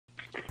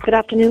Good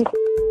afternoon,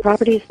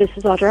 Properties. This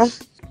is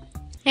Audra.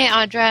 Hey,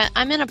 Audra.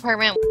 I'm in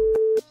apartment.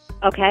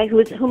 Okay, who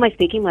am I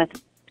speaking with?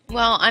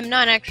 Well, I'm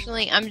not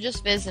actually. I'm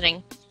just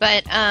visiting.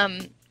 But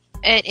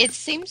it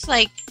seems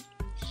like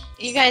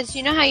you guys.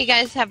 You know how you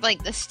guys have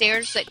like the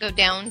stairs that go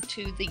down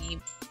to the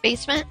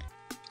basement?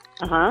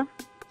 Uh-huh.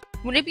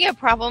 Would it be a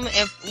problem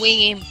if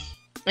we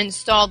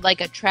installed like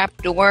a trap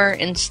door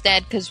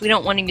instead? Because we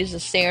don't want to use the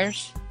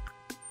stairs.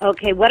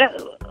 Okay.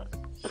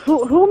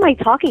 Who am I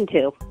talking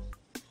to?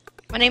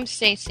 My name's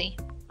Staci.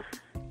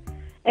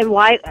 And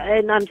why?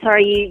 And I'm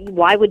sorry.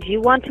 Why would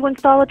you want to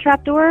install a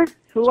trapdoor?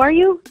 Who are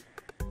you?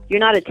 You're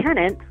not a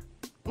tenant.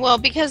 Well,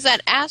 because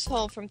that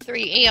asshole from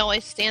 3E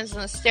always stands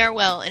in the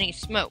stairwell and he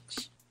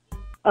smokes.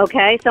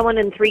 Okay, someone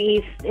in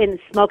 3E in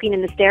smoking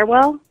in the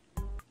stairwell.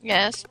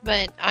 Yes,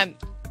 but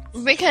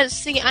because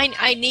see,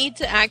 I need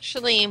to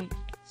actually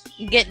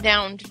get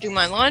down to do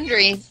my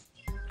laundry,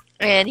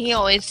 and he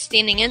always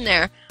standing in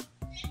there.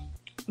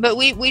 But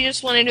we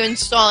just wanted to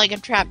install like a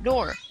trap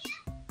door.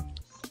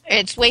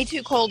 It's way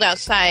too cold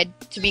outside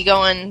to be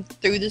going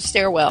through the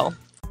stairwell.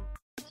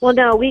 Well,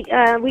 no, we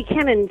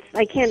can't.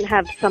 I can't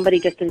have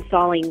somebody just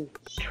installing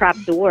trap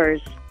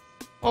doors.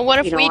 Well,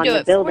 what if we do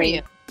it for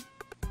you?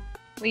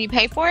 Will you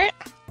pay for it?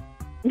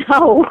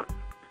 No.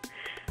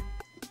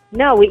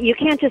 No, you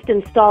can't just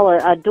install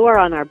a door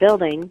on our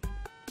building.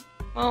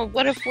 Well,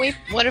 what if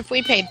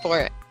we paid for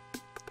it?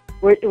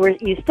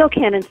 You still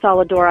can't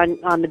install a door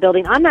on the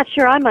building. I'm not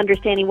sure I'm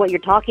understanding what you're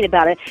talking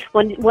about. It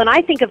when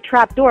I think of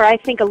trap door, I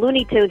think of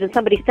Looney Tunes and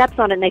somebody steps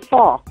on it and they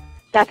fall.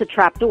 That's a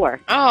trap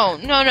door. Oh,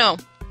 no.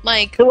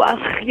 Like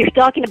you're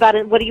talking about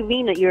it. What do you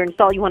mean that you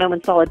want to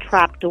install a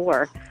trap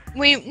door?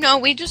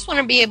 We just want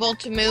to be able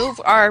to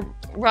move our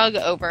rug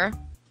over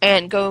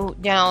and go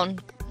down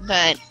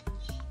that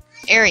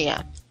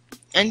area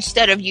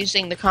instead of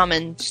using the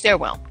common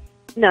stairwell.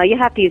 No, you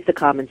have to use the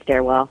common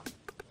stairwell.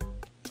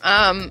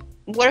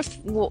 What if,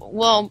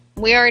 well,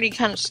 we already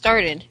kind of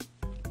started.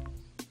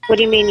 What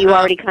do you mean you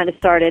already kind of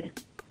started?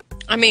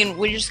 I mean,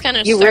 we just kind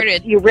of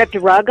started. You ripped a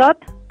rug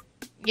up?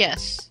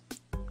 Yes.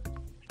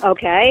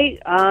 Okay.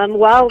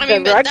 Well,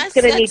 the rug's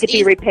going to need to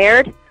be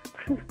repaired.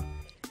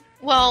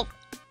 Well,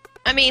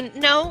 I mean,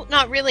 no,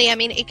 not really. I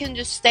mean, it can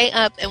just stay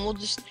up, and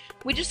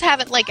we just have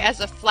it like as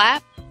a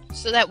flap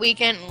so that we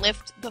can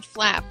lift the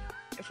flap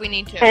if we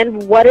need to.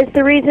 And what is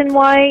the reason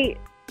why?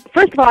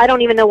 First of all, I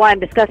don't even know why I'm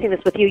discussing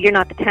this with you. You're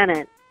not the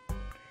tenant.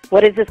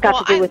 What has this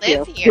got to do with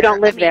you? Here. You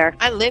don't live there.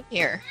 I live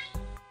here.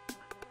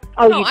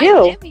 Oh, no,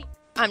 you do?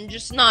 I'm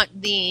just not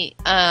the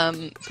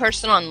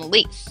person on the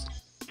lease.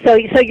 So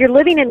you're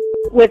living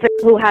with her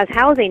who has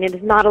housing and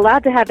is not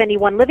allowed to have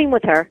anyone living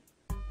with her.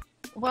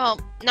 Well,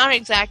 not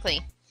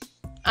exactly.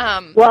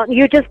 Well,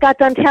 you just got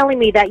done telling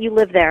me that you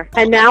live there,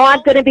 and now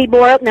I'm going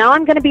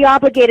to be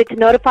obligated to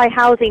notify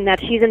housing that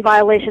she's in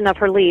violation of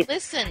her lease.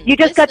 Listen, you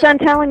just got done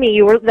telling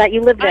me that you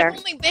live there. I've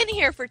only been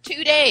here for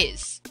 2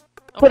 days.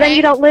 Okay? Well, then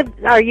you don't live.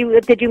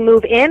 Did you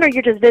move in, or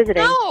you're just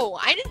visiting? No,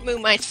 I didn't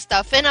move my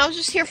stuff in. I was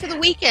just here for the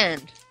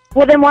weekend.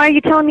 Well, then why are you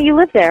telling me you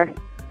live there?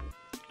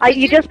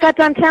 You just got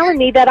done telling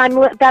me that I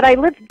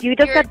live. You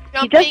just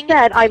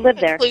said I live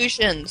there.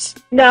 Conclusions.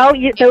 No,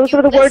 those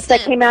were the words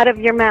that came out of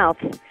your mouth.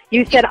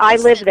 You said I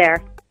live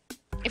there.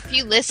 If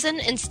you listen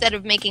instead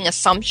of making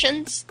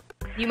assumptions,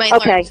 you might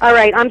learn. Okay, all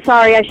right. I'm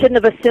sorry. I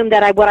shouldn't have assumed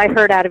that what I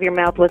heard out of your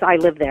mouth was I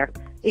live there,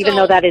 even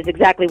though that is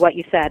exactly what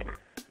you said.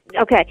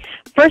 Okay.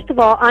 First of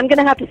all, I'm going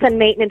to have to send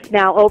maintenance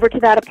now over to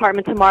that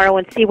apartment tomorrow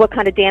and see what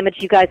kind of damage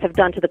you guys have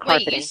done to the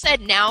carpeting. Wait, you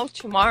said now,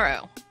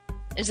 tomorrow.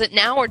 Is it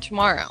now or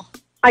tomorrow?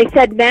 I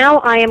said now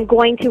I am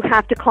going to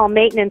have to call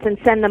maintenance and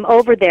send them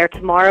over there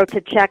tomorrow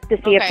to check to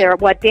see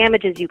what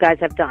damages you guys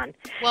have done.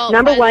 Well,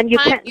 number one, you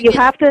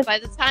have to. By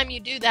the time you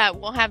do that,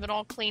 we'll have it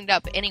all cleaned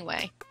up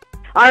anyway.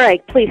 All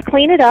right, please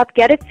clean it up,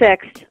 get it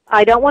fixed.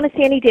 I don't want to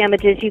see any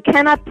damages. You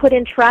cannot put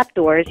in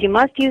trapdoors. You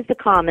must use the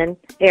common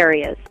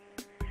areas.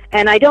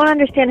 And I don't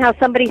understand how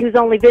somebody who's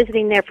only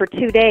visiting there for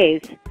 2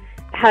 days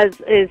has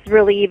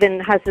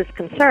this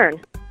concern.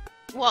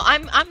 Well,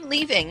 I'm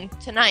leaving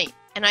tonight.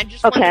 And I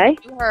just want to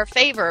do her a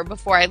favor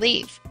before I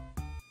leave.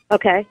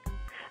 Okay.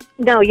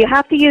 No, she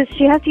has to use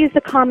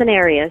the common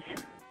areas.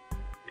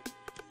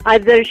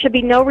 There should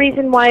be no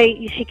reason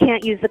why she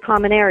can't use the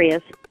common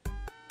areas.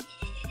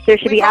 There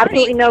should be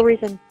absolutely no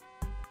reason.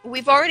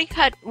 We already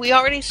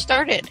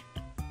started.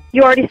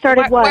 You already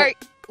started what?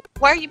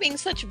 Why are you being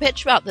such a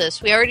bitch about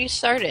this? We already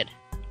started.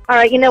 All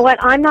right, you know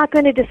what? I'm not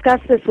going to discuss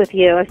this with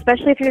you,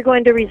 especially if you're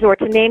going to resort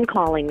to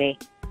name-calling me.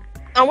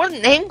 I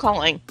wasn't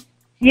name-calling.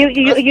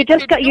 You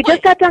just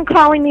got done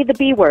calling me the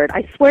B word.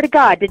 I swear to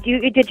God, did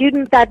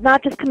that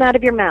not just come out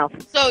of your mouth?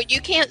 So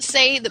you can't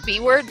say the B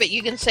word, but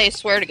you can say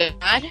swear to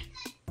God.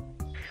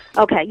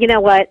 Okay, you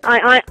know what?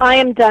 I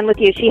am done with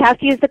you. She has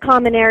to use the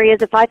common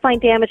areas. If I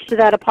find damage to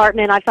that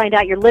apartment, I find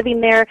out you're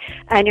living there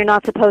and you're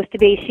not supposed to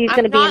be. She's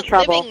going to be in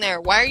trouble. I'm not living there.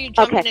 Why are you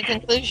jumping to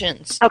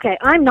conclusions? Okay,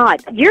 I'm not.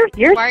 You're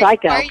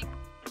psycho.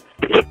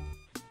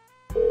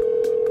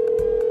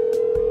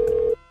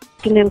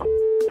 Afternoon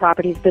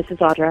Properties. This is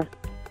Audra.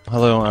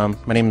 Hello,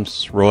 my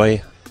name's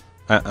Roy.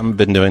 I've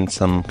been doing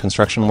some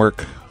construction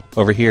work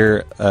over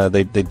here.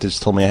 They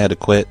just told me I had to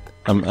quit.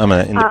 I'm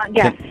an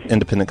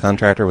independent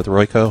contractor with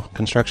Royco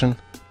Construction.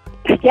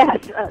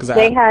 Yes,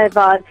 they have.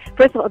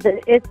 First of all,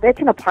 it's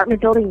an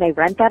apartment building. They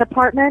rent that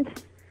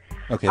apartment.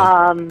 Okay.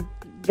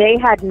 They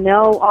had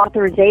no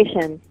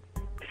authorization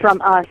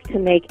from us to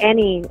make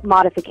any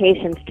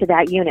modifications to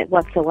that unit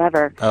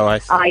whatsoever. Oh, I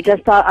see. I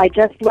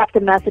just left a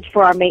message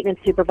for our maintenance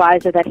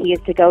supervisor that he is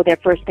to go there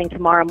first thing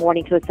tomorrow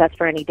morning to assess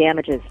for any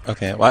damages.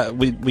 Okay. Well,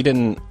 we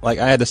didn't, I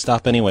had to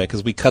stop anyway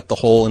because we cut the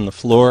hole in the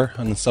floor,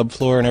 on the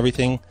subfloor and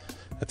everything.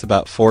 It's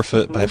about 4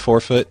 foot by 4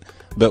 foot,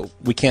 but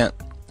we can't,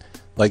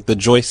 the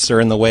joists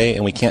are in the way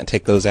and we can't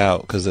take those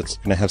out because it's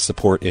going to have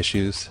support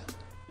issues.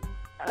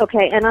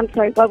 Okay, and I'm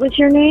sorry, what was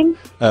your name?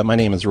 My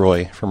name is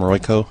Roy from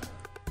Royco.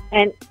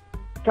 And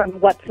from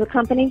what's the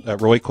company?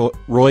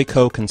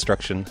 Royco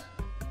Construction.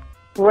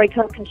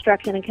 Royco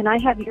Construction. And can I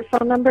have your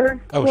phone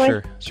number? Oh,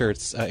 Roy? sure.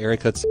 It's area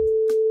code's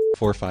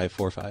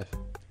 4545.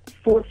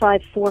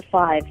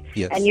 4545.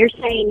 Yes. And you're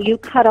saying you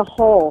cut a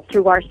hole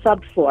through our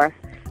subfloor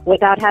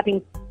without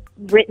having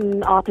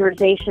written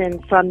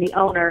authorization from the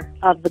owner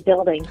of the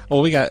building.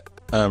 Well, we got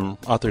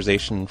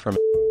authorization from,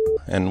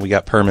 and we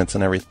got permits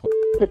and everything.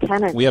 The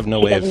tenant. We have no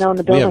way of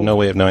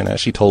knowing that.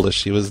 She told us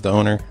she was the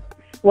owner.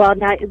 Well,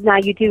 now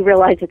you do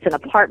realize it's an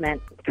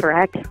apartment,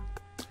 correct?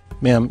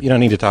 Ma'am, you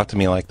don't need to talk to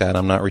me like that.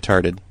 I'm not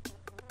retarded.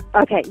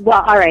 Okay,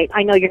 well, all right.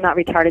 I know you're not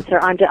retarded, sir,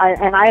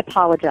 and I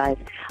apologize.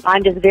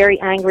 I'm just very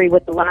angry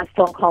with the last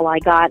phone call I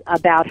got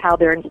about how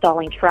they're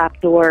installing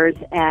trapdoors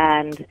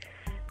and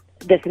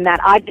this and that.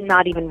 I did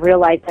not even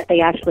realize that they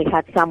actually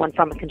had someone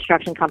from a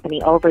construction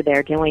company over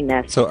there doing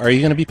this. So are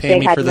you going to be paying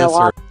me for this?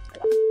 I'm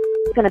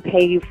going to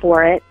pay you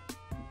for it.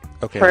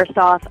 Okay. First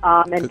off,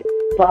 and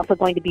it's also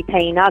going to be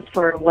paying us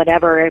for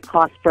whatever it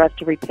costs for us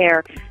to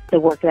repair the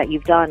work that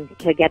you've done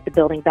to get the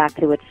building back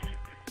to its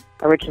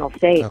original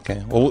state.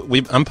 Okay. Well,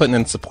 I'm putting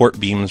in support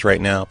beams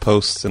right now,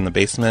 posts in the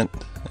basement,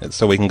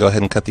 so we can go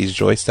ahead and cut these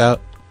joists out.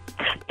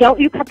 Don't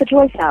you cut the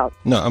joists out.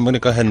 No, I'm going to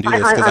go ahead and do this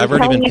because I've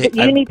already been paid.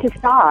 You need to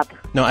stop.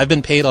 No, I've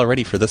been paid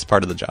already for this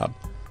part of the job,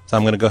 so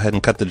I'm going to go ahead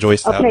and cut the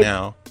joists out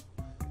now.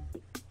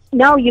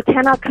 No, you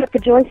cannot cut the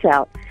joists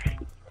out.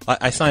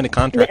 I signed a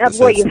contract.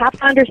 Roy, you have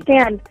to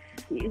understand.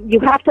 You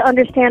have to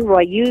understand,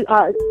 Roy. You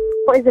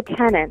is a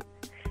tenant.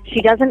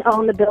 She doesn't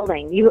own the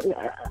building.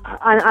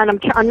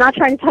 I'm not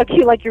trying to talk to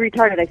you like you're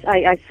retarded.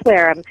 I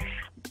swear.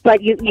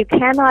 But you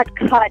cannot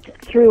cut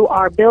through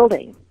our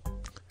building.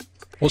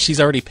 Well,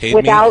 she's already paid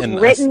without me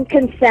written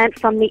consent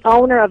from the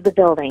owner of the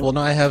building. Well,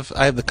 no, I have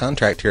the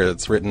contract here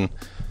that's written,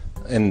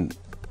 and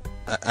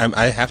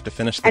I have to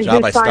finish the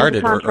job I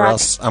started, or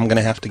else I'm going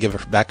to have to give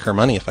her back her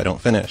money if I don't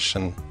finish.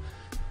 And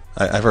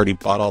I've already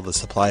bought all the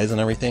supplies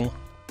and everything.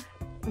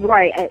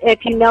 Right.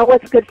 If you know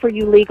what's good for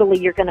you legally,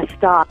 you're going to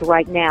stop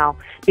right now.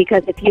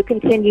 Because if you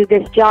continue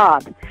this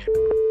job,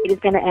 it is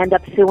going to end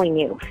up suing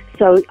you.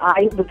 So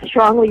I would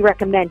strongly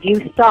recommend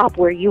you stop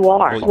where you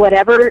are. Well,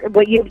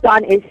 what you've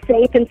done is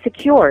safe and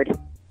secured.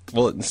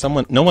 Well,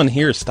 no one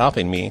here is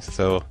stopping me,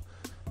 so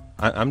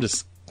I'm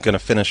just going to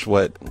finish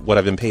what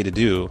I've been paid to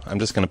do. I'm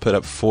just going to put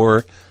up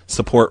 4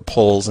 support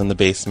poles in the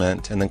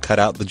basement and then cut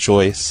out the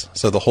joists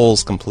so the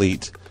hole's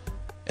complete.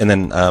 And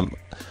then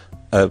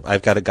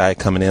I've got a guy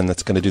coming in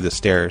that's going to do the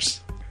stairs.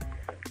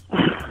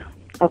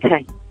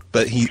 Okay.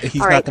 But he's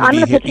all not right. going to be. I'm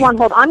going to put you on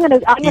hold. I'm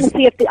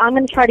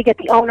going to try to get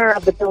the owner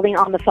of the building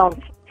on the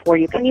phone for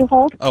you. Can you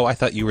hold? Oh, I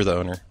thought you were the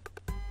owner.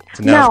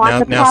 So no,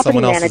 I'm the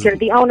property manager.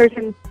 The owner's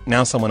in.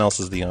 Now someone else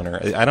is the owner.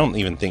 I don't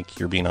even think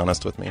you're being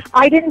honest with me.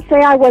 I didn't say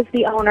I was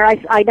the owner.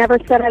 I never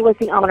said I was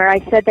the owner. I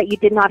said that you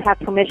did not have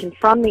permission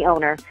from the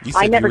owner.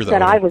 I never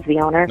said I was the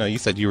owner. No, you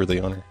said you were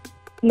the owner.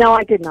 No,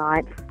 I did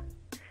not.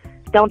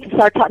 Don't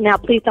start talking now.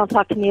 Please don't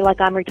talk to me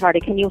like I'm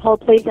retarded. Can you hold,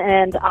 please?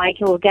 And I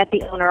will get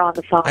the owner on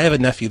the phone. I have a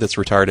nephew that's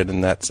retarded,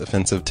 and that's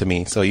offensive to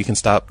me. So you can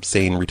stop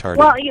saying retarded.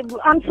 Well,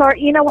 I'm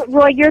sorry. You know what,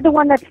 Roy? You're the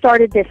one that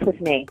started this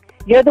with me.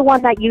 You're the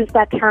one that used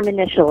that term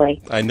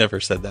initially. I never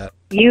said that.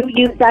 You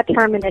used that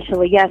term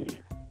initially. Yes.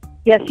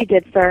 Yes, you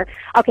did, sir.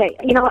 Okay,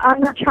 I'm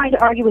not trying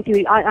to argue with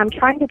you. I'm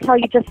trying to tell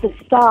you just to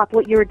stop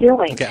what you're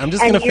doing. Okay, I'm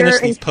just going to finish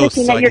these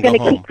posts so I can go home. You're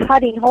going to keep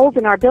cutting holes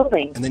in our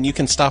building. And then you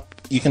can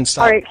stop.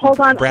 All right, hold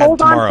on,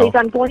 please.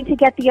 I'm going to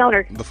get the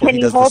owner. Can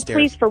you hold,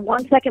 please, for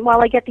 1 second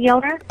while I get the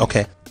owner?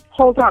 Okay.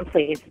 Hold on,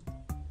 please.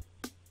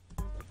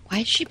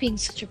 Why is she being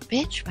such a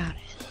bitch about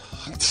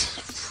it?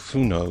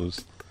 Who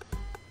knows?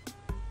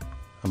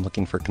 I'm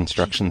looking for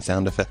construction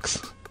sound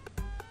effects.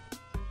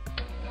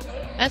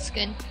 That's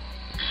good.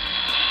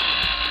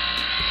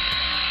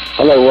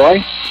 Hello, Roy?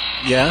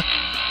 Yeah?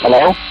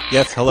 Hello?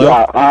 Yes, hello?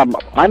 Yeah,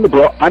 I'm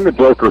the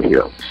broker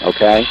here,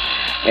 okay?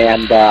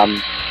 And,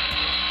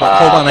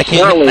 hold on, I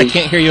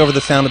can't hear you over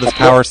the sound of this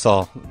power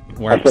saw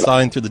where I'm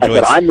sawing through the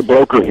joists. I'm the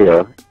broker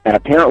here, and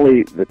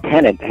apparently the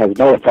tenant has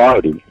no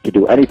authority to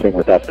do anything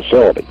with that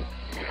facility.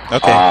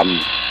 Okay.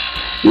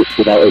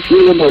 If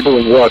you're in there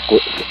doing work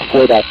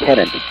for that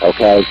tenant,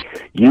 okay,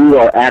 you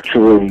are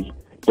actually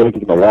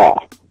breaking the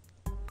law.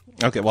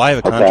 Okay, well, I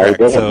have a Okay, contract,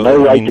 they have so no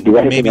right I mean, to do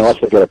anything unless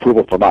they get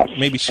approval from us.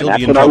 maybe she'll And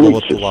be in that's trouble our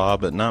with the leases. law,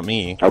 but not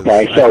me. 'cause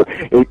Okay, so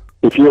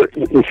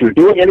if you're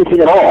doing anything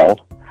at all,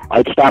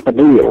 I'd stop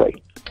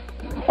immediately.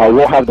 Or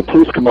we'll have the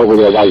police come over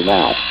there right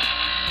now.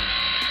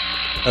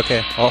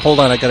 Okay, well, hold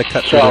on. I got to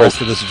cut through the rest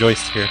of this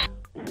joist here.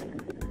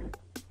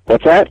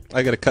 What's that?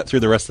 I got to cut through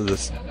the rest of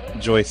this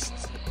joist.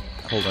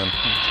 Hold on.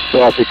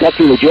 Well, if you cut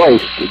through the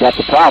joist, that's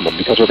a problem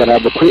because we're going to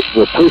have the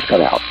police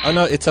come out. Oh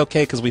no, it's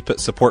okay because we put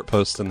support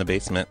posts in the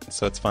basement,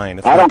 so it's fine.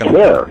 It's I not don't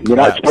gonna care. You're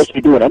not collapse. supposed to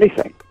be doing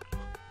anything.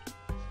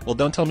 Well,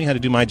 don't tell me how to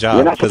do my You're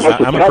job not because supposed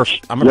to I'm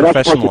touch. a You're not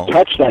professional. supposed to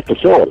touch that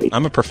facility.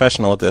 I'm a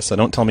professional at this, so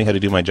don't tell me how to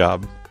do my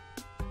job.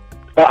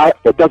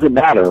 It doesn't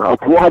matter.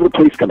 Okay, we'll have the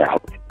police come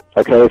out.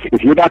 Okay,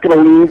 if you're not going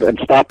to leave and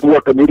stop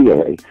work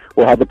immediately,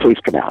 we'll have the police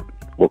come out.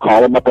 We'll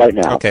call them up right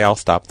now. Okay, I'll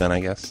stop then, I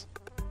guess.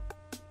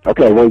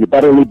 Okay, well, you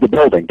better leave the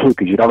building, too,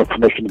 because you don't have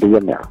permission to be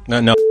in there.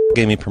 No,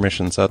 gave me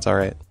permission, so it's all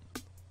right.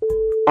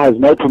 Has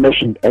no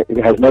permission,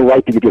 has no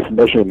right to give you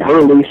permission. In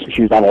her lease,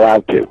 she's not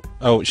allowed to.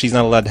 Oh, she's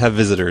not allowed to have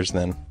visitors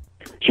then.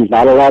 She's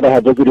not allowed to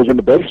have visitors in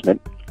the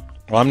basement.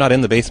 Well, I'm not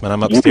in the basement.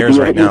 I'm upstairs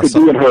right now. You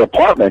could be in her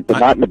apartment, but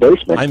not in the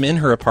basement. I'm in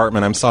her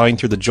apartment. I'm sawing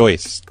through the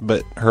joist,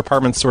 but her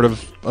apartment's sort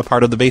of a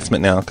part of the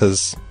basement now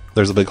because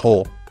there's a big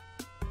hole.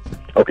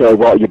 Okay,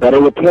 well, you better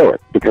repair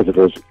it because if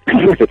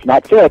it's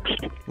not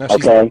fixed, No,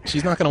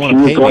 she's not going to want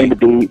to she's pay going me.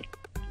 to be.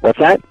 What's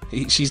that?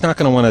 She's not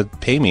going to want to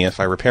pay me if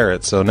I repair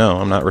it, so no,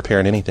 I'm not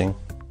repairing anything.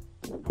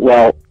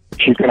 Well,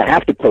 she's going to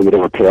have to pay you to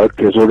repair it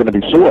because we're going to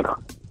be suing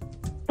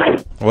her.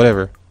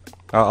 Whatever.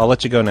 I'll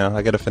let you go now.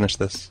 I got to finish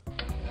this.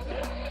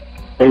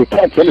 Hey, you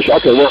can't finish.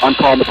 Okay, well, I'm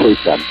calling the police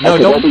then. No,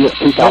 okay, don't. There'll be a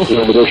police officer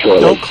over there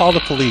shortly. Don't call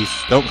the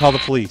police. Don't call the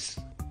police.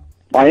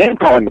 I am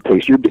calling the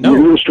police. You're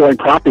destroying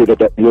property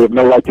that you have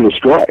no right to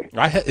destroy.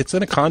 It's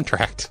in a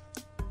contract.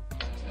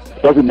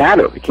 It doesn't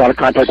matter. It's not a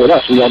contract with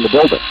us. We own the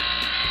building.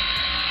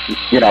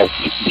 You know,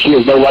 she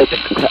has no right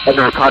to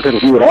enter a contract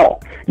with you at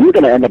all. You're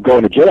going to end up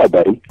going to jail,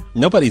 buddy.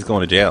 Nobody's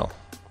going to jail.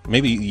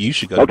 Maybe you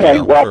should go to Okay,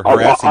 jail well, for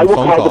harassing I will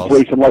phone call calls. the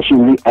police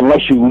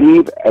unless you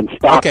leave and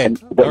stop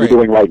what you're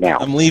doing right now.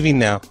 I'm leaving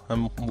now.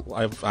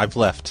 I've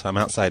left. I'm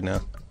outside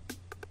now.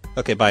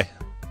 Okay, bye.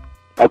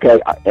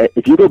 Okay,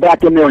 if you go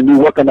back in there and you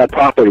work on that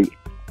property,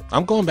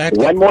 I'm going back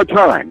one more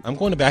time. I'm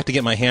going back to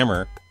get my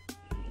hammer.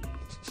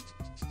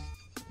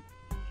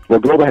 Well,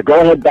 go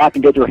ahead back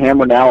and get your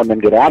hammer now, and then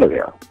get out of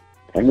there.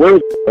 And where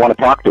is I want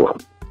to talk to her?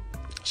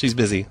 She's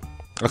busy.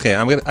 Okay,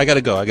 I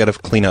gotta go. I gotta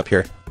clean up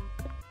here.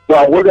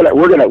 Well, we're heading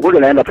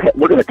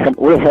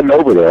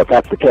over there if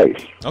that's the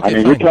case. Okay, I mean,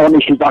 fine. you're telling me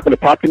she's not going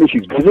to talk to me.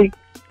 She's busy.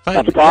 Fine.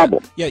 That's a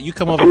problem. Yeah, you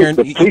come over here and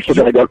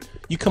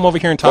you come over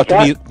here and talk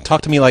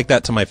to me like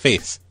that to my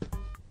face.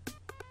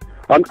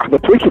 The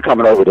police are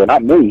coming over there,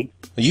 not me.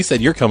 You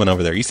said you're coming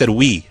over there. You said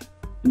we.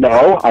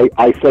 No,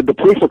 I said the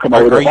police will come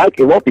over there.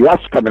 It won't be us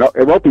coming over.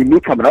 It won't be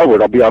me coming over.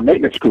 It'll be our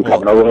maintenance crew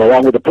coming over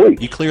along with the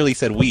police. You clearly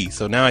said we,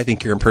 so now I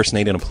think you're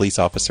impersonating a police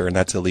officer, and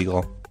that's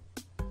illegal.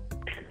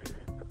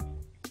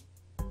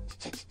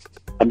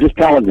 I'm just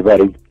telling you,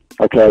 buddy.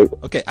 Okay.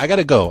 Okay, I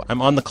gotta go.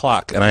 I'm on the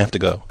clock, and I have to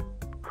go.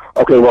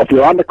 Okay, well, if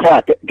you're on the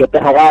clock, get the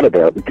hell out of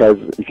there, because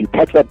if you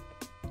touch that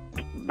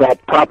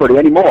property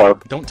anymore,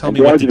 don't tell me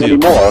what to do.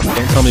 Don't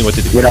tell me what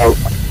to do. You know.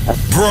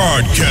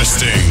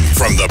 Broadcasting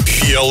from the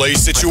PLA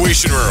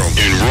Situation Room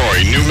in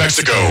Roy, New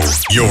Mexico.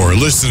 You're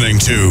listening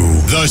to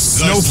The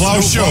Snowplow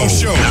Show.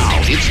 Now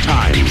it's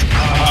time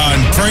on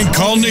Prank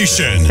Call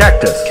Nation.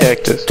 Cactus.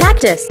 Cactus.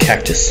 Cactus.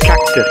 Cactus.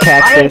 Cactus.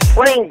 I ain't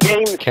playing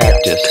games.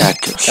 Cactus.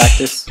 Cactus.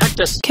 Cactus.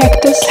 Cactus.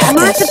 Cactus. Am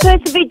I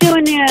supposed to be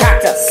doing this?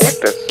 Cactus.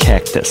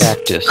 Cactus.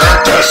 Cactus.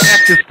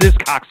 Cactus this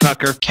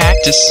cocksucker.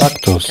 Cactus.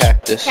 Cactus.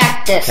 Cactus.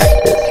 Cactus.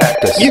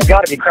 Cactus. You've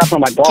got to be crap on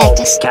my balls.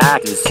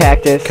 Cactus.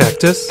 Cactus.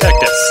 Cactus.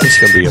 Cactus.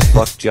 It's gonna be a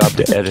fuck job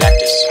to edit.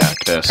 Cactus.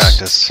 Cactus.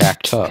 Cactus.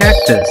 Cactus.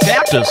 Cactus.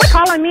 Cactus. You're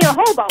calling me a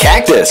hobo.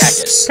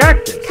 Cactus.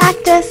 Cactus.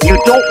 Cactus. You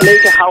don't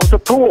make a house a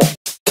pool.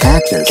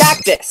 Cactus.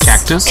 Cactus.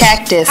 Cactus.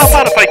 Cactus. How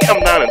about if I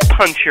come down and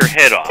punch your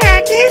head off?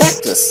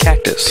 Cactus.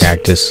 Cactus.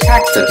 Cactus.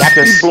 Cactus.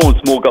 Cactus. You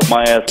blowing smoke up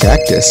my ass.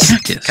 Cactus.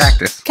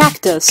 Cactus.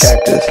 Cactus.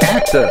 Cactus.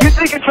 Cactus. You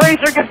think a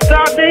tracer can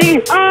stop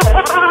me?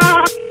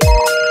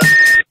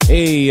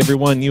 Hey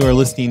everyone, you are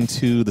listening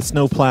to The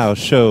Snowplow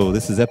Show.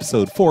 This is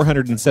episode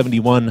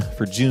 471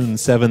 for June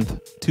 7th,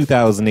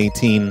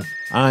 2018.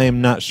 I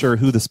am not sure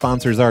who the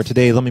sponsors are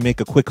today. Let me make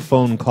a quick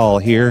phone call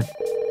here.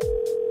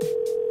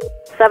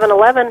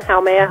 7-Eleven, how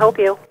may I help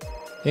you?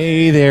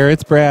 Hey there,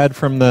 it's Brad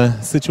from the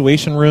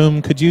Situation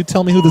Room. Could you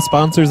tell me who the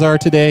sponsors are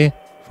today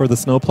for The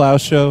Snowplow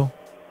Show?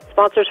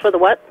 Sponsors for the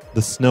what?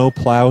 The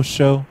Snowplow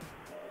Show.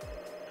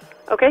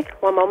 Okay,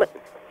 one moment.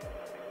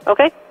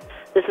 Okay,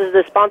 this is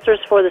the sponsors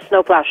for the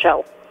Snowplow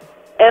Show.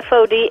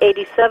 FOD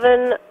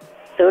 87,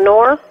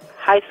 Thunor,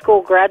 high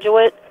school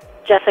graduate,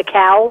 Jessica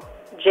Cow,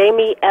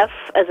 Jamie F.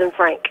 as in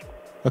Frank.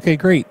 Okay,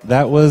 great.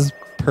 That was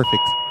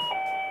perfect.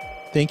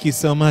 Thank you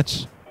so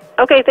much.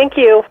 Okay, thank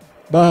you.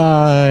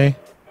 Bye.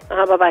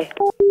 Bye-bye.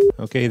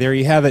 Okay, there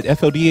you have it.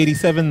 FOD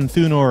 87,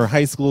 Thunor,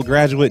 high school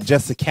graduate,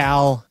 Jessica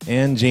Cal,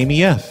 and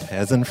Jamie F.,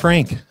 as in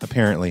Frank,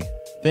 apparently.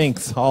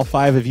 Thanks, all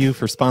 5 of you,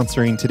 for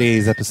sponsoring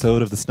today's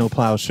episode of the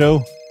Snowplow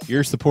Show.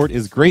 Your support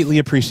is greatly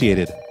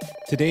appreciated.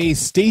 Today,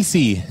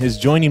 Staci is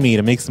joining me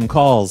to make some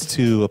calls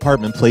to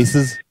apartment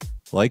places,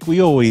 like we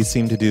always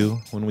seem to do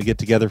when we get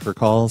together for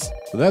calls.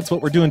 So that's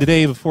what we're doing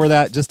today. Before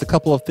that, just a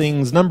couple of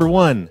things. Number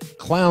 1,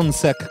 Clown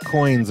Sec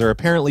coins are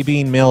apparently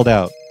being mailed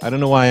out. I don't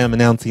know why I'm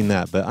announcing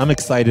that, but I'm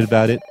excited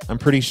about it. I'm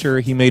pretty sure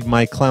he made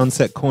my Clown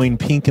Sec coin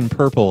pink and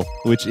purple,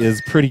 which is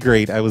pretty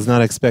great. I was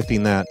not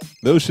expecting that.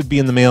 Those should be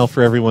in the mail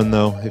for everyone,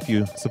 though, if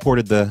you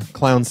supported the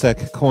Clown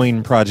Sec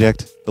coin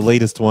project, the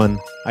latest one.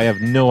 I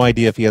have no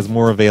idea if he has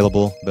more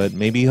available, but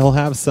maybe he'll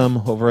have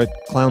some over at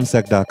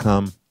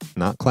clownsec.com.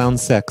 Not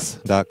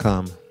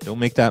clownsex.com. Don't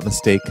make that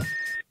mistake,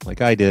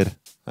 like I did.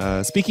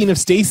 Speaking of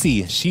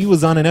Staci, she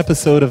was on an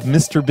episode of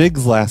Mr.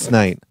 Biggs last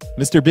night.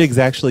 Mr. Biggs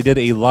actually did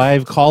a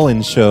live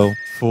call-in show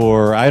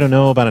for, I don't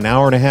know, about an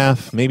hour and a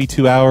half, maybe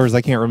 2 hours, I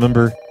can't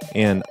remember.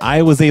 And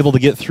I was able to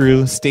get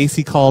through.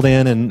 Staci called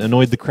in and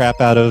annoyed the crap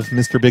out of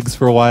Mr. Biggs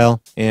for a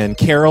while. And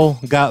Carol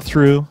got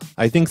through.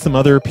 I think some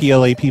other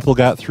PLA people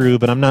got through,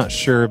 but I'm not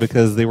sure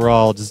because they were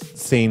all just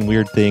saying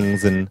weird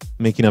things and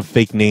making up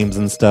fake names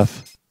and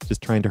stuff.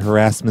 Just trying to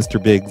harass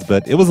Mr. Biggs,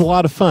 but it was a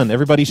lot of fun.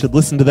 Everybody should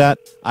listen to that.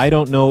 I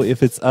don't know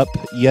if it's up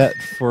yet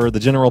for the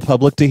general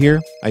public to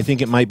hear. I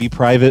think it might be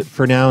private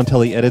for now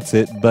until he edits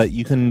it, but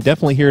you can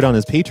definitely hear it on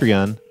his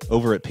Patreon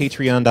over at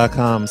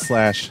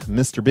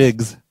patreon.com/Mr.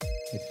 Biggs.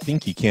 I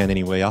think you can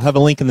anyway. I'll have a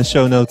link in the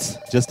show notes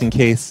just in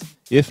case.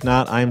 If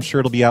not, I'm sure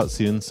it'll be out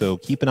soon, so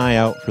keep an eye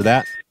out for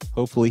that.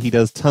 Hopefully he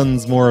does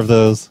tons more of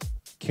those.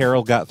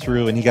 Carol got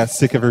through and he got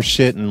sick of her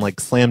shit and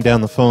slammed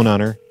down the phone on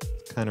her.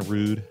 It's kind of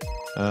rude.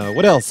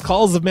 What else?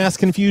 Calls of Mass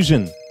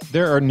Confusion.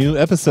 There are new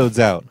episodes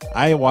out.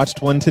 I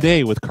watched one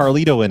today with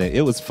Carlito in it.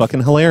 It was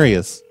fucking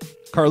hilarious.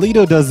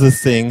 Carlito does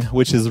this thing,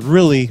 which is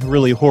really,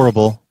 really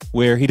horrible,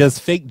 where he does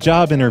fake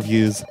job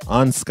interviews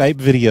on Skype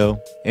video,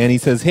 and he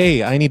says,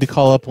 hey, I need to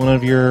call up one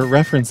of your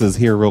references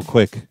here real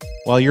quick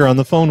while you're on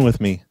the phone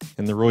with me.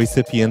 And the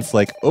recipient's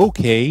like,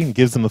 okay, and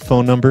gives him a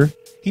phone number.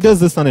 He does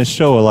this on his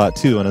show a lot,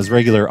 too, on his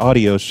regular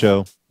audio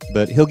show.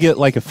 But he'll get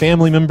a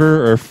family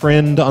member or a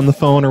friend on the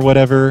phone or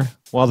whatever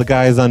while the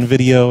guy is on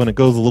video, and it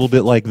goes a little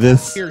bit like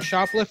this. Here,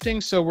 shoplifting,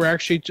 so we're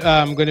actually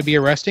going to be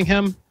arresting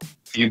him.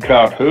 You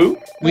caught who?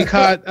 We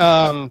caught,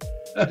 I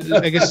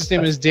guess his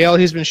name is Dale.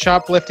 He's been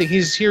shoplifting.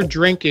 He's here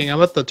drinking.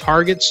 I'm at the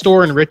Target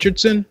store in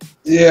Richardson.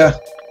 Yeah.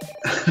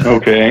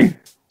 Okay.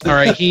 All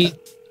right, he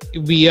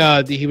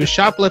was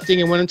shoplifting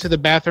and went into the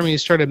bathroom. He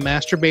started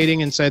masturbating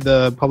inside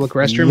the public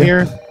restroom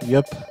here.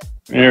 Yep.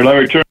 Here, let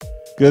me turn.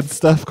 Good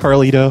stuff,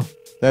 Carlito.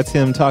 That's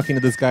him talking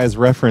to this guy's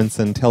reference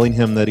and telling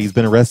him that he's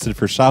been arrested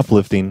for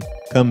shoplifting.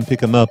 Come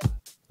pick him up.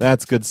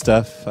 That's good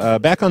stuff.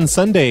 Back on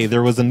Sunday,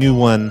 there was a new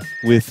one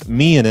with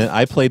me in it.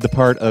 I played the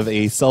part of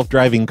a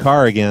self-driving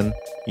car again.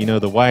 You know,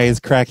 the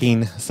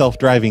wisecracking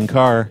self-driving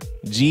car.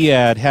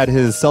 Giad had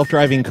his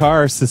self-driving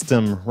car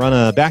system run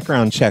a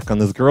background check on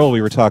this girl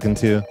we were talking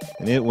to.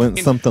 And it went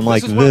something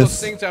like this. This is one of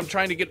those things I'm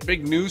trying to get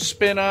big news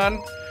spin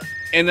on.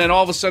 And then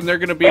all of a sudden they're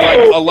going to be like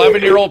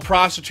 11-year-old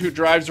prostitute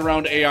drives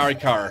around AR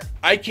car.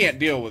 I can't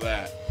deal with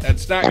that.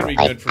 That's not going to be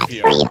good for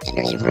people.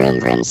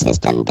 300 vroom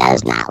system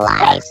does not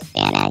lie,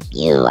 Savannah.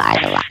 You are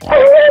the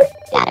liar.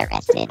 Got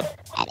arrested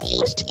at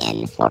age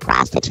 10 for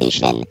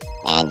prostitution,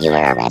 and you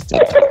were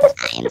arrested 2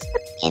 times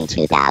in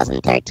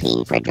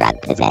 2013 for drug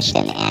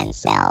possession and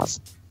sales.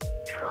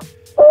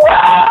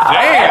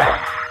 Damn!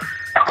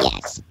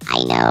 Yes,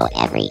 I know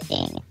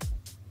everything.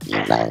 You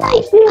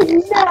low-life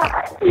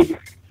motherfucker.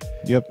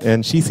 Yep,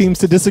 and she seems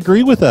to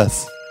disagree with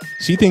us.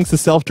 She thinks a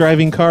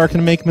self-driving car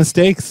can make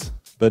mistakes.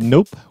 But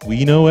nope,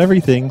 we know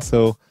everything,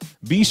 so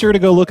be sure to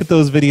go look at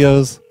those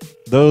videos.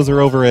 Those are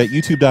over at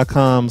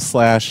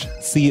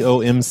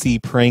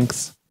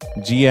youtube.com/COMCpranks.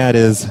 Giad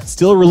is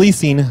still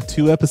releasing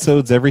 2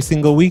 episodes every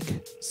single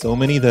week. So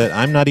many that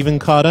I'm not even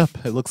caught up.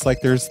 It looks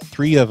like there's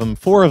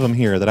 4 of them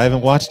here that I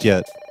haven't watched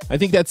yet. I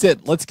think that's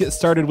it. Let's get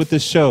started with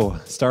this show,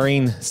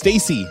 starring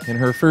Staci in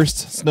her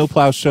first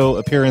Snowplow Show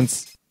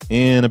appearance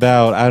in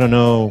about,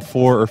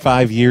 4 or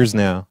 5 years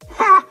now.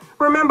 Ha!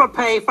 Remember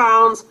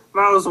payphones?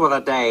 Those were the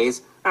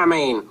days. I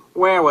mean,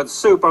 where would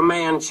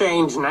Superman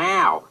change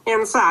now?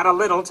 Inside a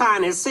little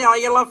tiny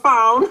cellular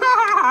phone?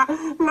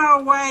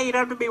 No way, it'd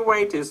have to be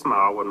way too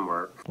small, wouldn't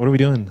work. What are we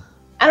doing?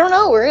 I don't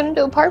know. We're going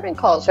to do apartment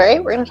calls,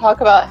 right? We're going to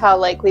talk about how,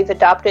 we've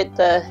adopted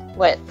the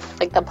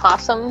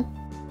possum.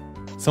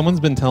 Someone's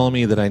been telling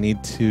me that I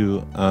need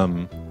to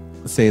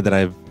say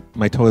that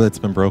my toilet's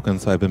been broken,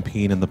 so I've been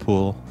peeing in the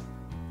pool.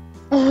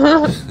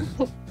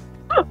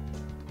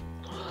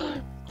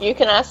 You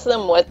can ask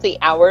them what the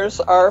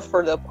hours are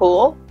for the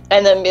pool,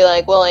 and then be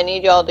like, well, I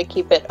need y'all to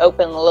keep it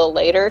open a little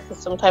later, because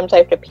sometimes I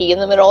have to pee in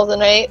the middle of the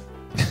night.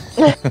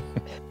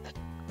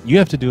 You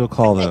have to do a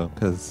call, though,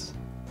 because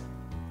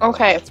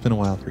it's been a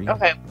while for you.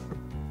 Okay.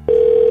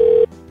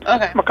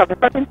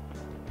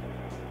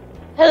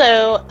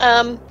 Hello.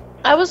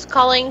 I was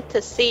calling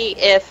to see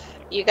if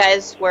you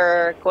guys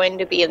were going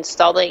to be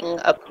installing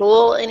a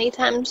pool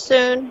anytime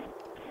soon.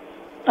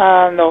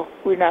 No,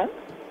 we're not.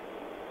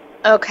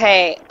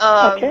 Okay.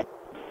 Okay.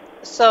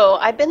 So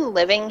I've been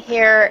living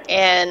here,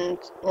 and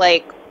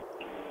like,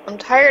 I'm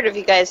tired of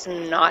you guys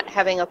not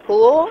having a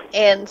pool,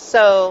 and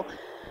so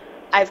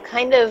I've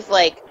kind of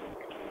like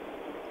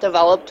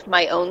developed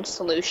my own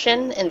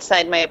solution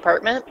inside my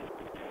apartment.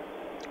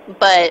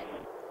 But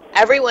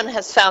everyone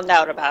has found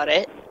out about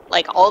it.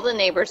 Like, all the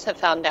neighbors have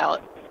found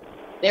out.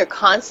 They're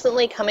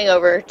constantly coming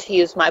over to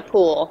use my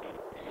pool.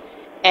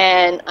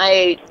 And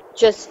I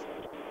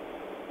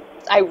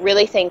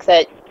really think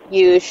that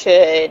you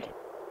should,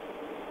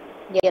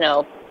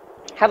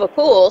 have a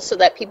pool so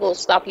that people will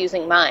stop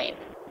using mine.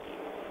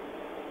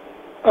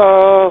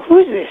 Who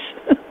is this?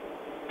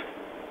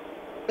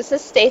 This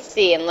is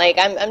Staci, and like,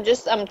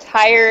 I'm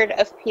tired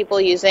of people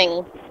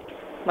using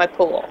my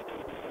pool.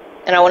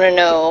 And I want to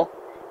know,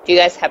 do you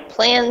guys have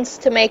plans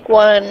to make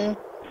one?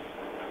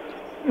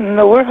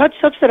 No, we're HUD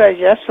subsidized,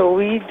 yeah, so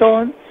we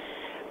don't.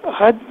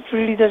 HUD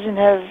really doesn't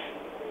have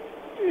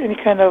any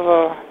kind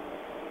of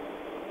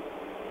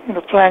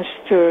plans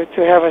to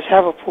have us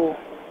have a pool.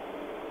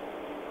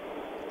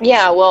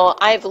 Yeah, well,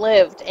 I've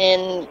lived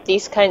in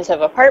these kinds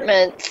of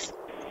apartments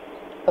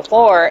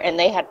before, and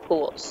they had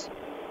pools.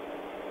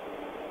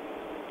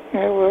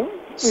 Yeah, well,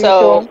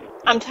 so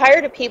I'm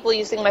tired of people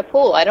using my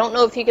pool. I don't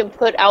know if you can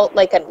put out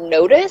like a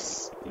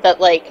notice that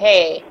like,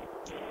 hey,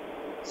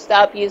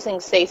 stop using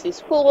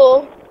Staci's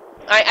pool.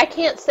 I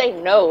can't say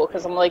no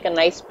because I'm like a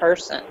nice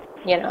person,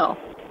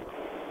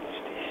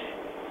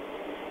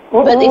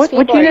 But these people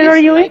what unit are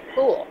you in?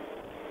 Pool.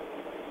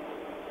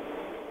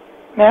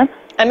 Ma'am?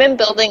 I'm in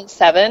building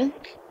 7.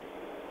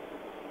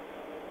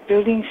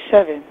 Building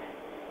 7.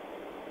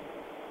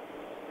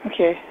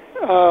 Okay.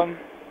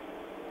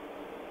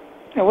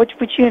 And which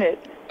unit?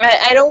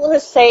 I don't want to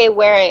say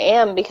where I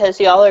am because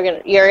you're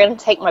gonna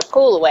take my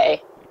pool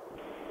away.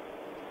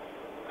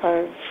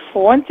 For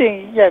one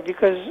thing, yeah,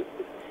 because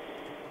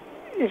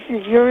if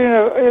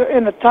you're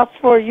in a top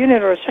floor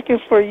unit or a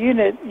second floor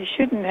unit, you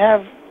shouldn't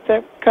have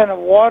that kind of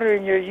water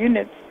in your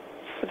unit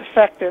for the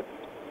fact that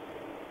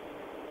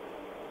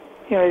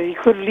you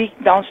could leak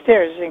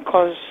downstairs and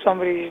cause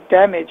somebody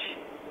damage.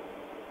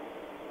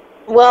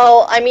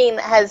 Well, I mean,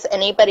 has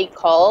anybody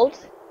called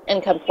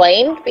and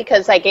complained?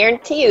 Because I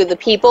guarantee you the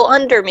people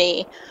under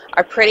me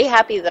are pretty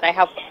happy that I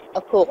have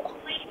a pool.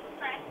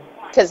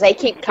 Because they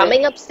keep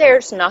coming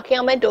upstairs, knocking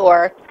on my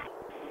door,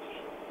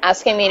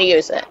 asking me to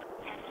use it.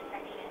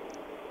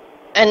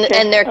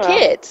 And they're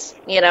kids,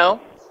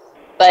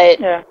 But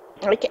yeah.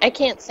 I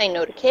can't say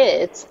no to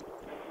kids.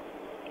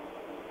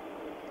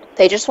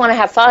 They just want to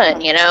have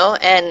fun,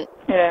 And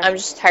I'm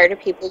just tired of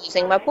people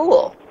using my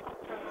pool.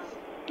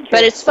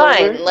 But it's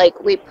fine. Like,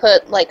 we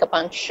put, like, a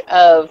bunch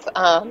of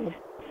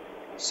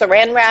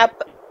saran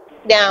wrap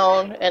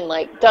down and,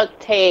 like, duct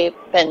tape.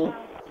 And,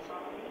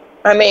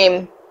 I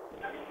mean,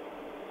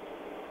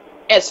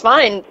 it's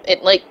fine.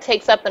 It, like,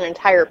 takes up an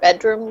entire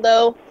bedroom,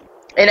 though.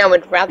 And I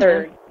would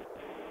rather,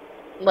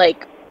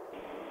 like,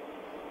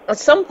 at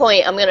some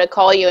point I'm going to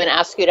call you and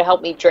ask you to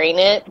help me drain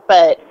it.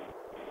 But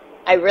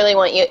I really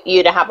want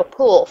you to have a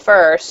pool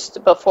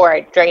first before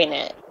I drain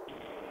it.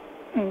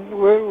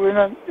 We're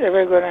not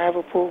ever going to have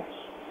a pool.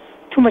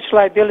 Too much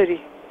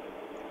liability,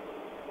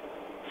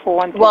 for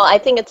one thing. Well, I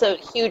think it's a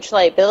huge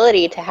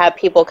liability to have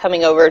people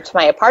coming over to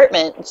my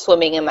apartment and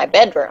swimming in my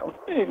bedroom.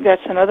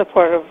 That's another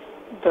part of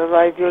the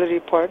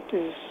liability part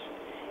is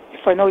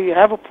if I know you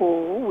have a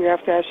pool, we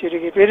have to ask you to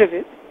get rid of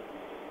it.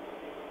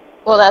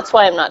 Well, that's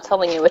why I'm not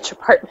telling you which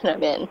apartment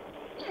I'm in.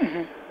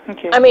 Mm-hmm.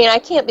 Okay. I mean, I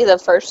can't be the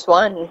first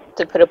one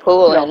to put a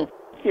pool in.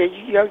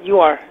 Yeah, you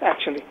are,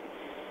 actually.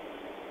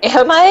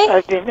 Am I?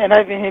 I've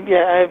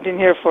been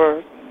here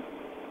for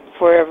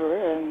forever,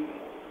 and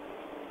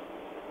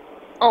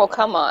oh,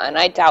 come on,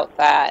 I doubt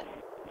that.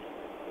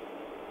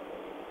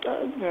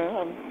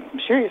 I'm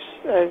serious.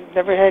 I've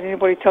never had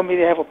anybody tell me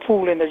they have a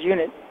pool in their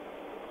unit.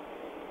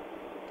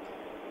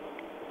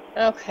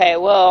 Okay,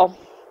 well,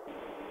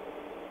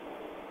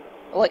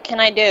 what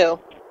can I do?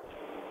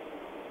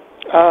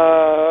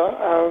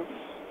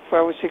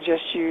 I would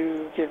suggest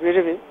you get rid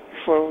of it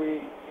before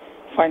we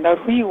find out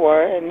who you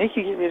are and make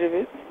you get rid of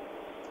it.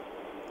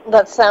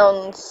 That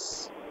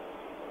sounds,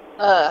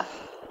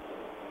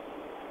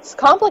 it's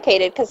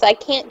complicated because I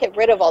can't get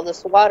rid of all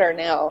this water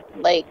now.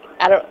 Like,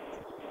 I don't,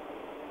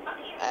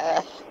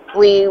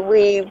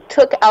 we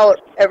took out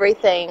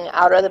everything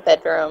out of the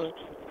bedroom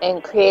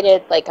and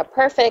created like a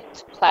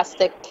perfect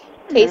plastic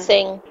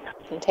casing,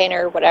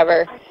 container,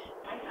 whatever.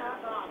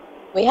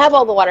 We have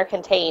all the water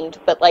contained,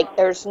 but like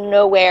there's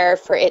nowhere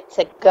for it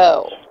to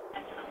go.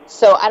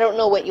 So I don't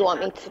know what you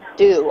want me to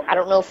do. I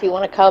don't know if you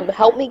want to come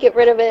help me get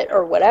rid of it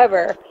or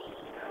whatever.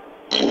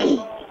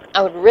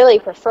 I would really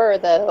prefer,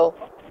 though,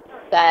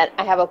 that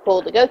I have a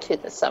pool to go to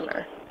this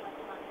summer.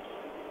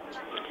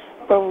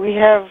 But we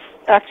have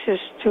access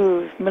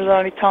to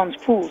Mililani Town's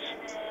pools.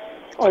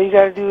 All you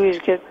got to do is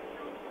get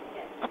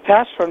a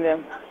pass from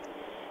them.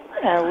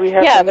 And we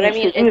have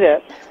to do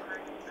that.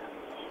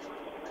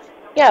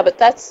 Yeah, but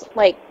that's,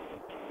 like,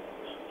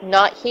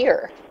 not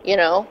here,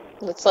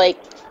 It's like,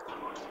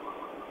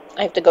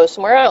 I have to go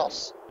somewhere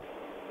else.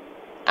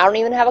 I don't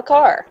even have a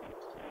car.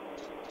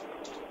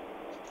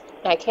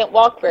 I can't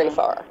walk very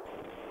far.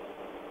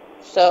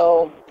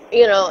 So,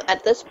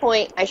 at this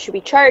point, I should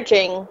be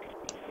charging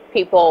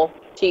people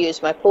to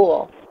use my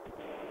pool.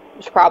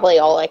 It's probably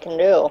all I can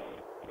do.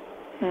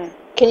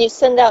 Can you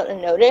send out a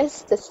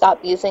notice to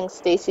stop using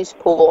Staci's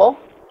pool?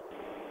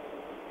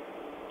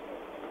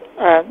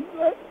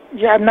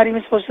 Yeah, I'm not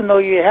even supposed to know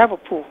you have a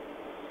pool.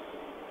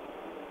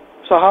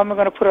 So how am I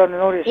going to put out a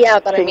notice? Yeah,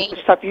 but I mean,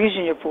 to stop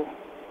using your pool.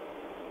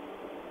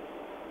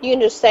 You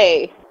can just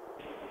say,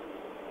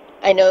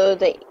 I know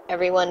that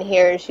everyone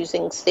here is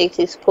using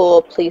Staci's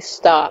pool. Please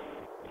stop.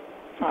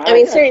 I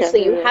mean,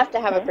 seriously, you have to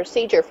have a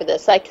procedure for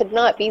this. I could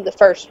not be the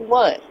first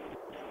one.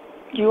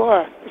 You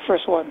are the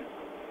first one.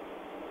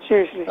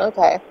 Seriously.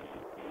 Okay.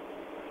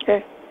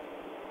 Okay.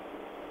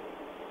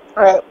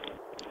 All right.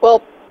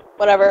 Well,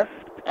 whatever.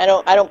 I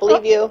don't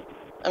believe you.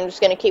 I'm just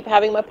going to keep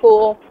having my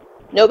pool.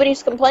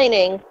 Nobody's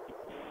complaining,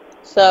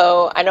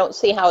 so I don't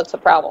see how it's a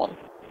problem.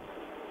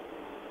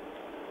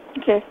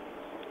 Okay.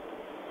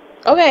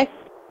 Okay.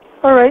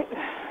 All right.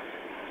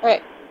 All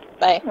right.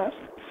 Bye.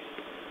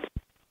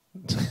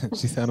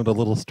 She sounded a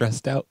little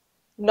stressed out.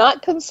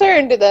 Not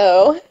concerned,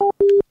 though.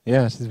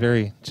 Yeah, she's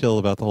very chill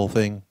about the whole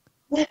thing.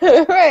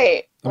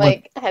 Right.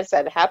 Has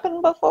that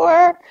happened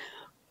before?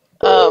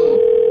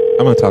 I'm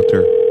going to talk to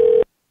her.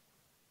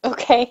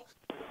 Okay.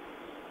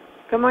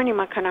 Good morning,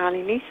 my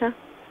canali, Lisa.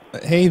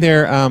 Hey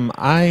there,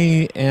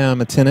 I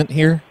am a tenant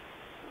here.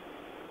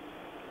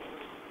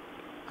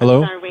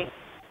 Hello?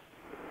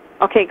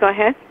 Okay, go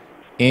ahead.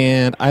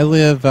 And I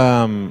live,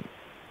 I'm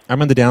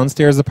in the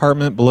downstairs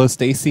apartment below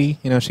Staci.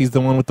 She's the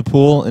one with the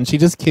pool, and she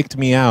just kicked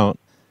me out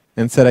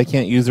and said I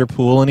can't use her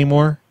pool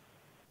anymore.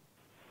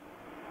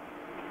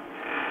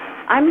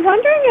 I'm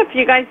wondering if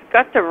you guys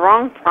got the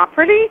wrong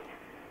property.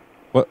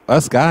 What,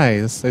 us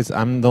guys?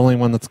 I'm the only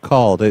one that's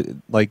called.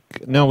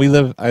 No, we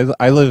live,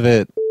 I live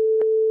at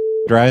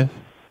Drive.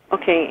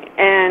 Okay,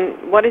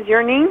 and what is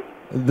your name?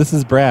 This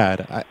is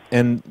Brad.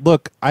 And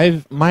look,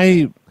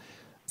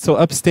 so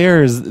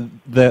upstairs,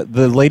 the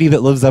lady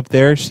that lives up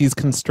there, she's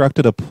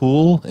constructed a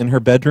pool in her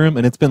bedroom,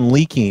 and it's been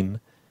leaking.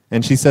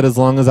 And she said as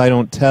long as I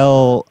don't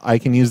tell, I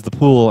can use the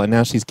pool, and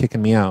now she's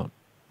kicking me out.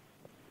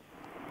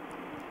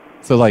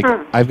 So,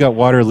 I've got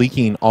water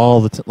leaking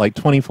all the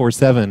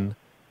 24/7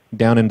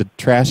 down into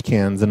trash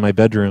cans in my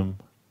bedroom.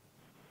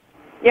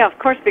 Yeah, of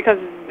course, because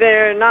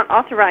they're not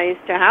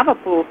authorized to have a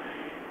pool.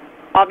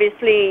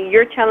 Obviously,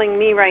 you're telling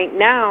me right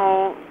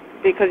now,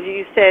 because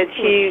you said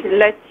she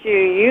lets you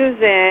use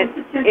it,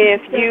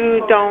 if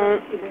you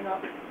don't...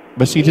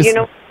 But she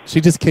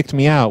just kicked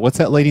me out. What's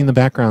that lady in the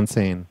background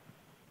saying?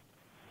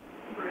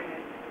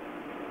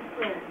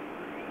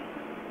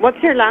 What's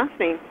your last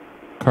name?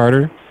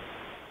 Carter?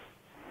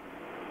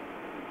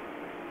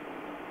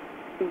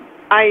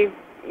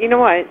 You know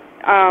what?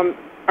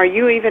 Are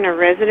you even a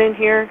resident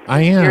here?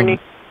 I am.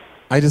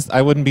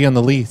 I wouldn't be on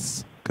the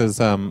lease because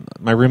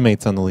my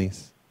roommate's on the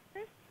lease.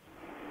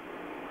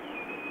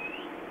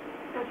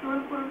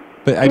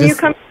 But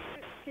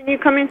Can you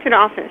come into the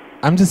office?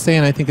 I'm just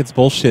saying I think it's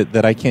bullshit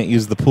that I can't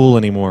use the pool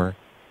anymore.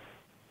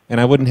 And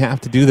I wouldn't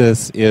have to do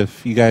this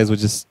if you guys would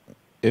just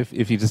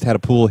if you just had a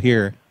pool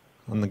here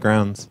on the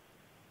grounds.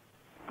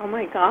 Oh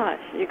my gosh.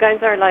 You guys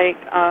are like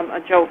a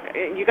joke.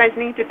 You guys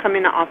need to come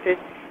in the office.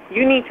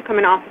 You need to come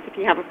in the office if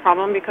you have a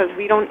problem because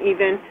we don't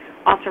even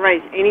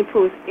authorize any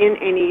pools in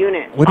any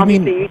unit. What do you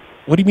mean?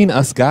 What do you mean,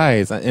 us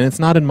guys? And it's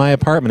not in my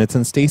apartment. It's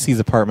in Staci's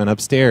apartment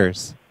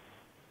upstairs.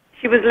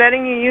 She was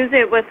letting you use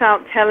it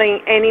without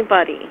telling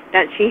anybody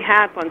that she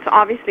had one. So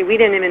obviously, we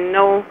didn't even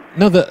know.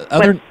 No, the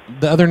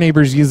other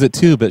neighbors use it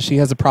too, but she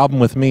has a problem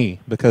with me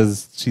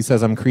because she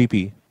says I'm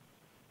creepy.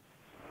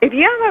 If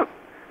you have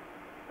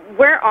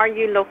where are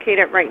you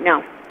located right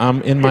now?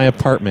 I'm in my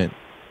apartment,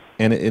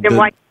 and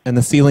and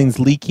the ceiling's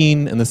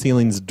leaking, and the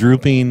ceiling's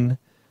drooping.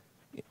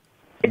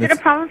 Is it a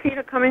problem for you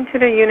to come into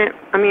the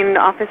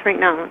office right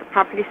now, the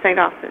property site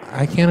office?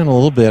 I can in a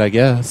little bit, I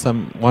guess.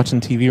 I'm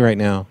watching TV right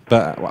now.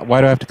 But why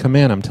do I have to come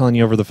in? I'm telling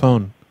you over the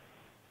phone.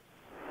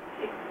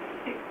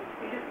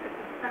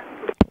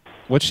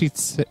 What'd she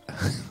say?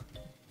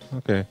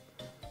 Okay.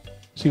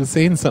 She was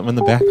saying something in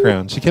the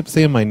background. She kept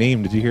saying my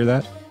name. Did you hear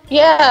that?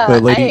 Yeah.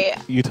 The lady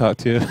you talked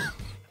to.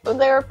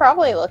 They were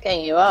probably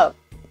looking you up.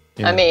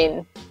 Yeah. I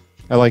mean...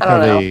 I like how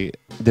they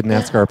didn't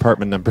ask our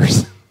apartment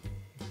numbers.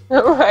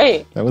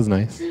 Right. That was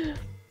nice.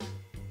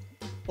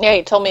 Yeah,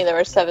 he told me there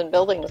were 7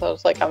 buildings. I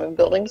was like, I'm in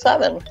building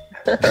 7.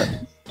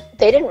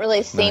 They didn't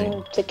really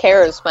seem to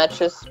care as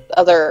much as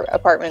other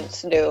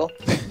apartments do.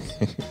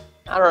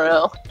 I don't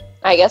know.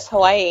 I guess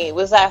Hawaii.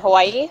 Was that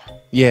Hawaii?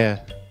 Yeah.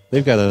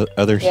 They've got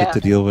other shit to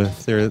deal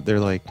with. They're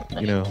like,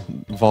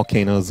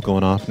 volcanoes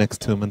going off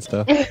next to them and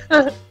stuff.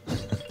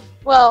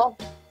 Well,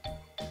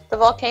 the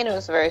volcano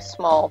is very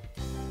small.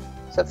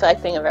 It's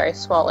affecting a very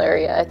small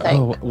area, I think.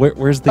 Oh,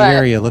 where's the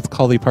area? Let's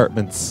call the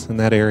apartments in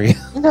that area.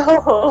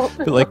 No.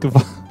 Like,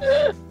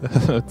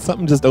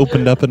 something just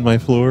opened up in my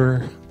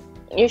floor.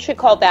 You should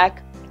call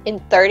back in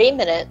 30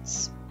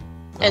 minutes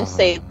and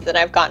say that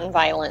I've gotten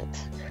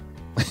violent.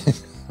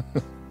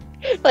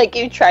 Like,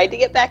 you tried to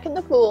get back in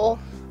the pool,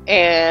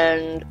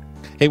 and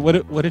Hey,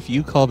 what if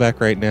you call back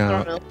right I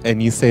now don't know.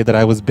 and you say that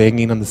I was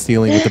banging on the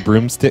ceiling with a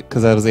broomstick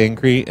because I was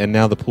angry, and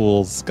now the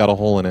pool's got a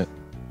hole in it?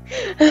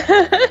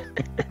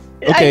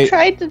 Okay. I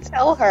tried to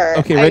tell her.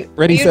 Okay,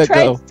 ready, you set,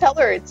 tried go. to tell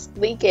her it's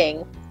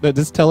leaking. No,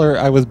 just tell her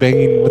I was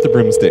banging with a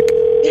broomstick.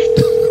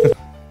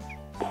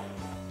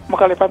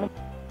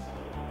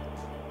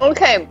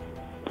 Okay.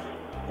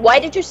 Why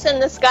did you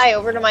send this guy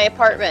over to my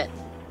apartment?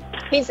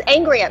 He's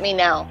angry at me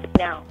now.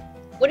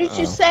 What did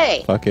you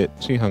say? Fuck it.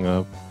 She hung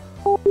up.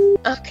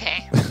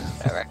 Okay.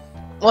 Whatever.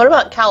 What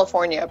about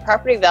California?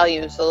 Property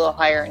value is a little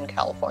higher in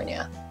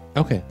California.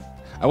 Okay.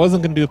 I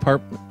wasn't going to do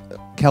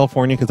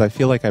California because I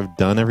feel like I've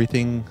done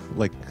everything,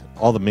 like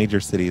all the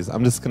major cities.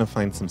 I'm just going to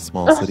find some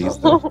small cities.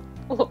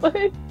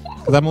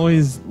 Because I'm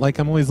always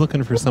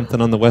looking for something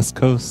on the West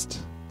Coast.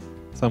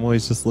 So I'm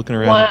always just looking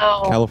around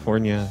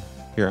California.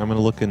 Here, I'm going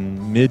to look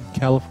in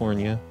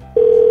mid-California.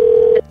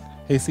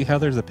 Hey, see how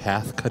there's a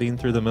path cutting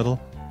through the middle?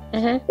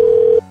 Mm-hmm.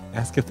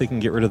 Ask if they can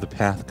get rid of the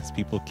path because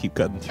people keep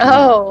cutting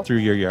through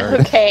your yard.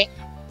 Okay.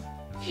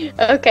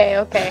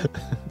 Okay.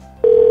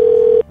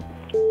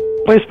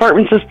 Police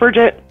department, this is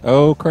Bridget.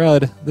 Oh,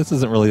 crud. This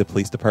isn't really a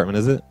police department,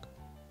 is it?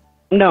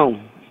 No.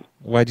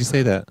 Why'd you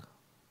say that?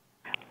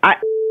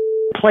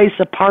 Place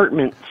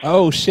apartments.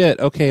 Oh, shit.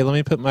 Okay, let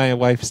me put my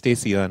wife,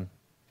 Staci, on.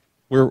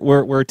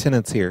 We're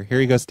tenants here. Here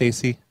you go,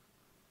 Staci.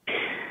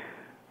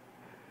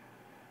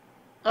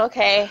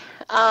 Okay.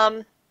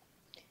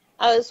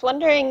 I was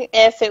wondering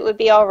if it would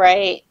be all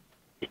right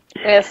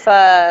if,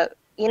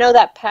 you know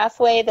that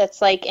pathway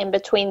that's like in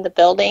between the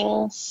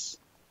buildings?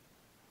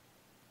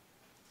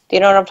 Do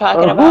you know what I'm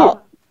talking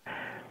about?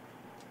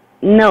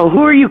 No, who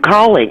are you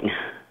calling?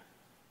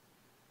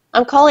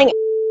 I'm calling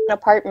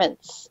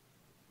apartments.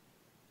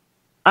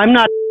 I'm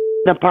not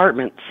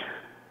apartments.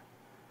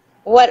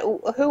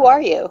 Who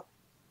are you?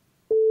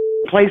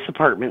 Place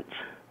apartments.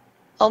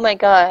 Oh my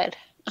god.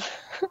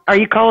 Are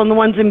you calling the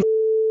ones in...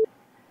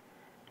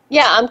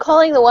 Yeah, I'm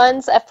calling the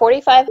ones at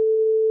 45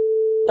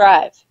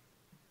 Drive.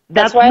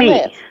 That's where me.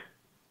 I live.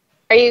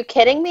 Are you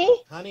kidding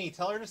me? Honey,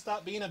 tell her to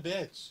stop being a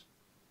bitch.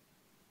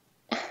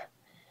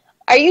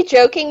 Are you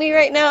joking me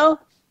right now?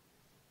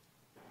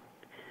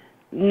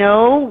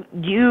 No,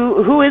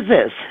 who is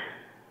this?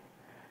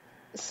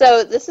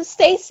 So this is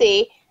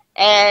Staci,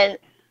 and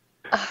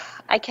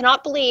I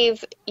cannot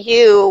believe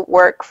you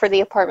work for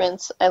the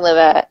apartments I live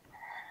at.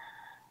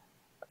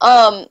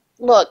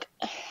 Look,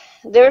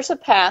 there's a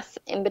path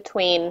in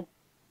between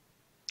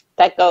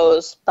that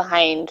goes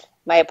behind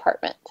my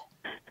apartment.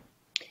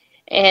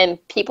 And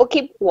people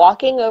keep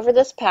walking over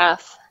this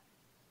path.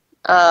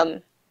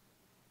 I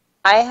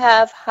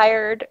have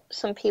hired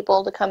some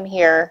people to come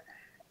here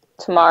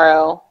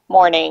tomorrow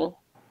morning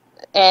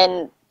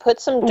and put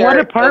some dirt What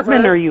apartment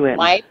over are you in?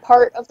 my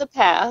part of the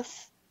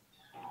path.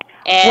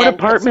 And What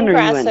apartment put some are you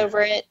grass in? over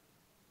it.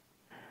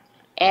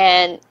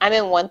 And I'm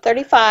in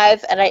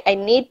 135, and I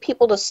need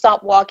people to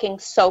stop walking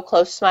so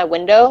close to my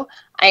window.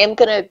 I am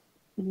going to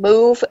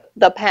move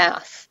the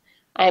path.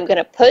 I am going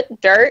to put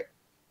dirt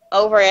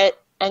over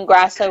it and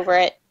grass over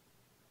it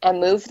and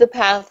move the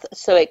path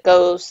so it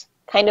goes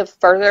kind of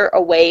further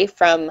away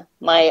from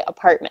my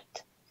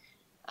apartment.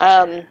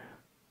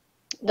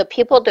 The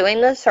people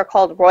doing this are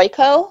called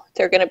Royco.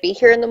 They're going to be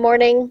here in the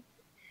morning.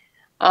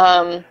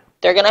 They're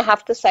going to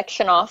have to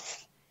section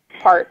off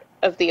part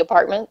of the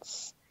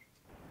apartments.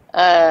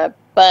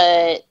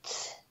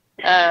 But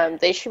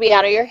they should be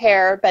out of your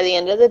hair by the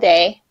end of the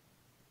day.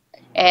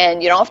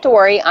 And you don't have to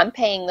worry. I'm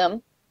paying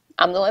them.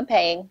 I'm the one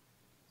paying.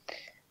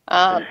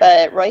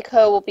 But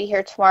Royco will be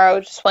here tomorrow.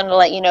 Just wanted to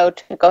let you know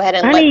to go ahead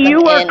and let them Honey, in.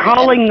 you are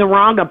calling the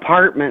wrong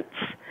apartments.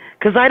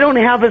 Because I don't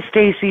have a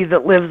Stacy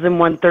that lives in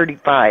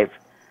 135.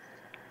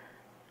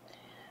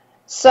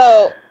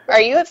 So, are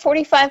you at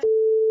 45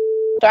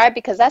 Drive?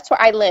 Because that's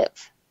where I live.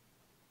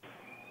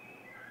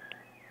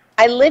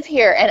 I live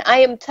here, and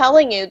I am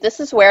telling you, this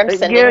is where I'm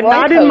sending Royco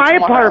not in my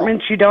tomorrow.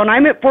 apartments, you don't.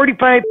 I'm at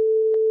 45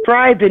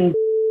 Drive in...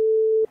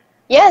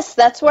 Yes,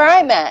 that's where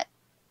I'm at.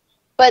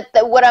 But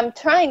what I'm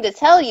trying to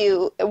tell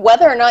you,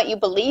 whether or not you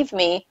believe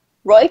me,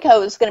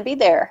 Royco is going to be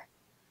there.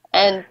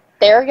 And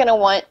they're going to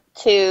want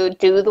to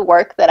do the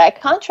work that I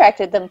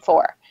contracted them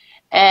for.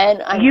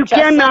 And I'm You just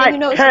cannot... letting you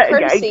know as a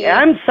courtesy.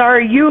 I'm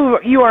sorry,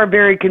 you are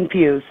very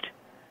confused.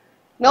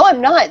 No,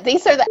 I'm not.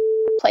 These are the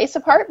place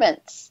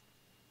apartments.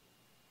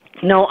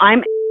 No,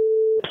 I'm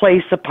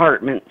place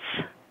apartments.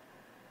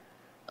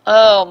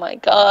 Oh, my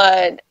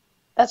God.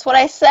 That's what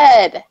I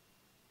said.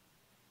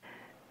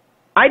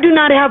 I do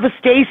not have a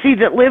Stacy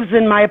that lives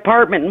in my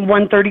apartment in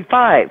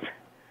 135.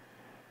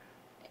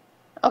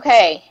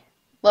 Okay,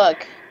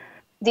 look.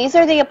 These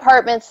are the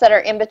apartments that are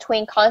in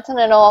between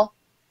Continental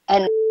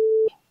and...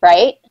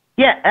 Right?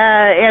 Yeah,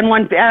 and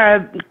one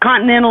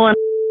Continental and...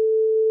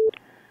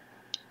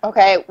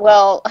 Okay,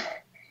 well...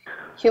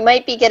 You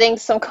might be getting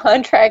some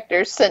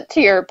contractors sent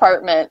to your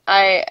apartment.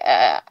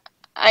 I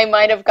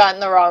might have gotten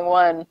the wrong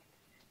one.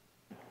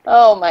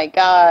 Oh my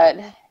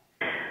God.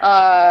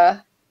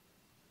 I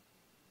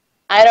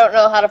don't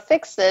know how to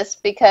fix this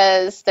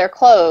because they're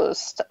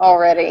closed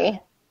already.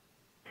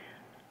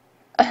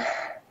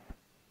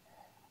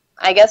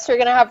 I guess we're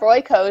gonna have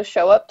Royco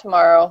show up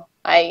tomorrow.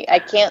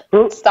 I can't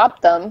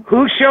stop them.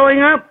 Who's showing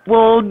up?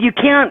 Well, you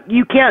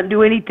can't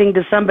do anything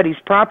to somebody's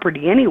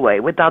property anyway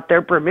without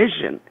their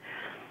permission.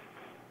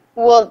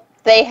 Well,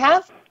 they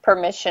have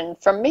permission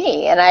from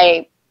me, and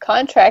I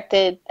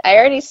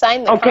already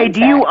signed the contract. Okay,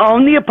 do you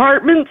own the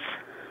apartments?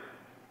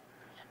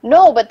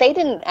 No, but they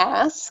didn't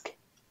ask.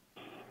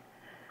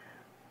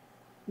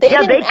 They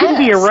can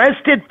be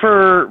arrested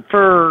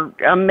for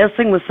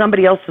messing with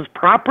somebody else's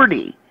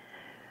property.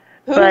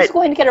 Who's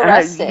going to get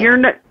arrested?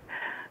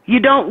 You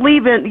don't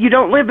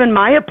live in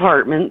my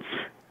apartments.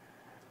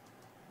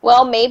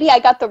 Well, maybe I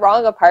got the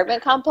wrong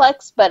apartment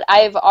complex, but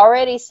I've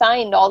already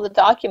signed all the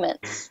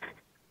documents.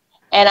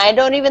 And I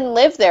don't even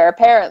live there,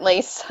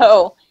 apparently,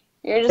 so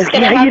you're just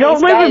going to have You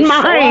don't live in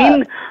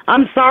mine.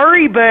 I'm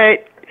sorry,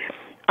 but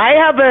I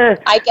have a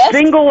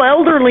single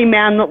elderly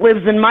man that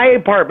lives in my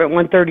apartment,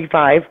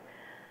 135.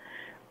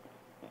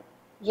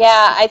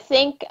 Yeah, I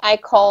think I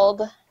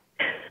called...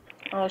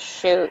 Oh,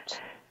 shoot.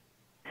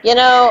 You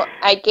know,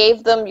 I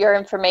gave them your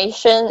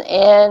information,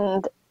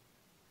 and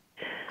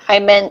I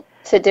meant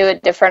to do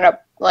it different,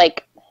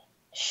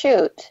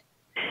 shoot.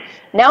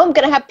 Now I'm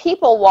going to have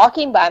people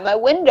walking by my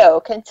window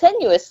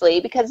continuously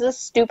because of this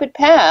stupid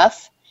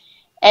path,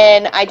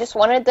 and I just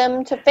wanted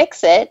them to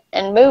fix it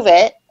and move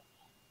it,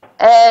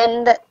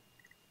 and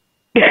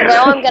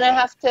now I'm going to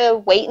have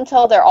to wait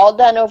until they're all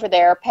done over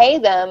there, pay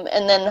them,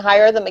 and then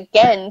hire them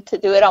again to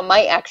do it on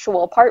my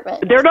actual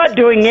apartment. They're not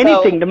doing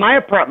anything to my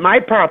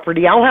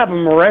property. I'll have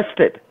them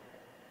arrested.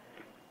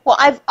 Well,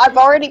 I've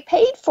already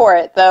paid for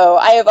it, though.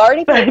 I have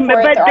already paid for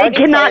it. But they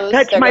cannot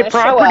touch my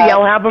property.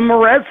 I'll have them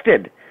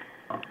arrested.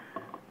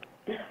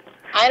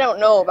 I don't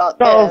know about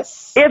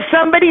this. If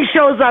somebody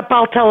shows up,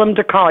 I'll tell them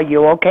to call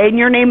you, okay? And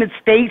your name is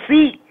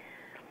Staci?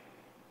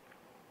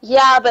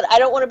 Yeah, but I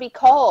don't want to be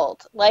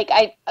called.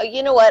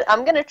 You know what?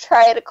 I'm going to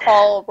try to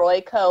call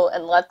Royco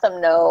and let them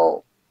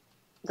know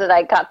that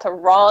I got the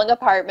wrong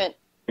apartment.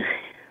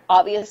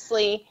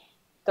 Obviously,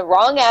 the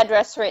wrong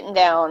address written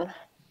down.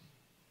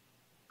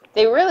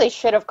 They really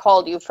should have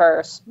called you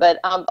first, but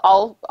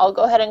I'll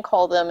go ahead and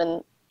call them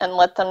and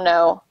let them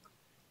know.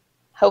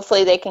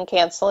 Hopefully they can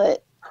cancel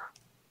it.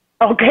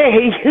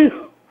 Okay.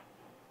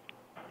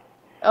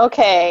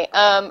 Okay.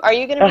 Are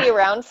you going to be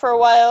around for a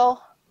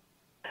while?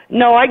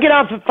 No, I get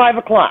off at 5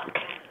 o'clock.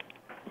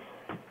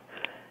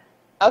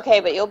 Okay,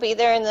 but you'll be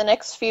there in the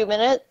next few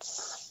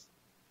minutes?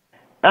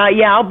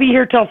 Yeah, I'll be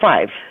here till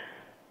 5.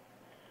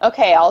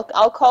 Okay,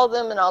 I'll call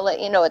them and I'll let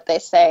you know what they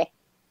say.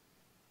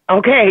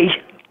 Okay.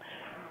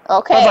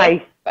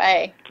 Okay.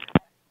 Bye.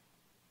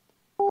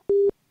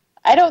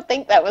 I don't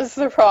think that was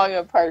the wrong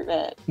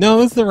apartment. No,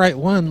 it was the right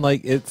one.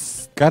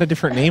 It's got a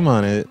different name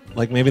on it.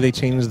 Maybe they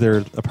changed their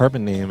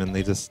apartment name and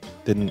they just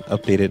didn't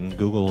update it in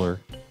Google or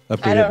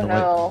update it in the I don't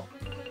know. Right.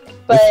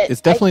 But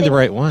it's definitely the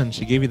right one.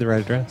 She gave you the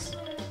right address.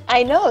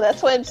 I know.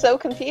 That's why I'm so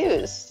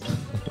confused.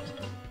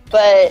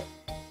 But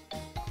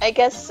I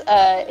guess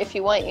if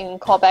you want, you can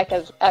call back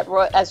as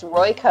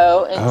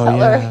Royco and tell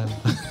her.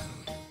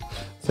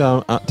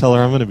 So tell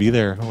her I'm going to be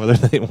there, whether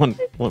they want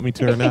me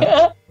to or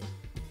not.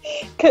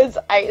 Because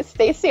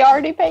Staci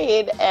already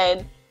paid,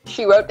 and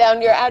she wrote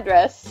down your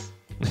address,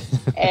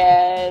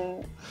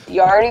 and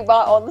you already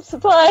bought all the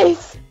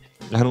supplies.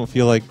 I don't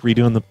feel like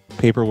redoing the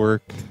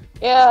paperwork.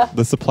 Yeah.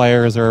 The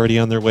suppliers are already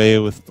on their way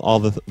with all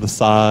the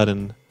sod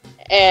and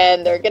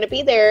they're going to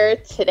be there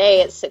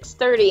today at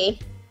 6:30,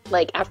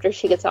 after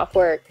she gets off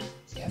work.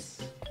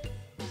 Yes.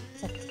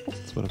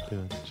 That's what I'm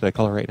doing. Should I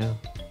call her right now?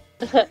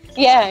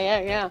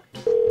 Yeah.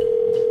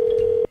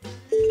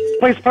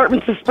 Police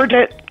Department to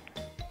Bridget.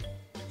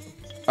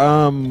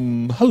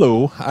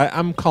 Hello.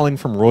 I'm calling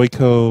from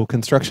Royco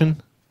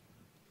Construction.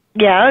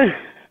 Yeah.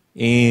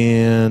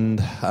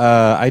 And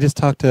I just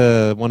talked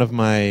to one of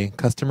my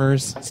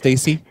customers,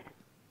 Staci.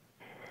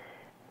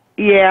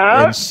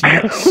 Yeah.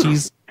 And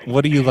she's.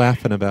 What are you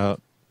laughing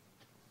about?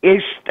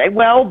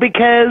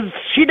 Because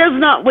she does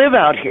not live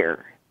out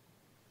here.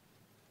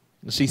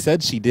 She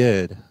said she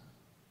did.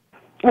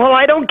 Well,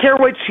 I don't care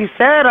what she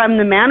said. I'm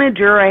the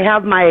manager. I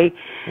have my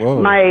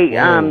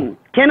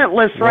tenant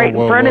list right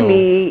in front of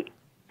me,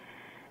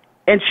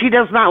 and she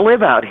does not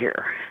live out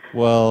here.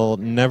 Well,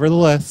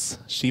 nevertheless,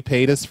 she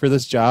paid us for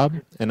this job,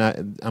 and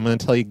I'm going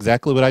to tell you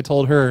exactly what I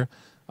told her.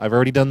 I've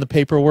already done the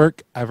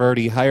paperwork. I've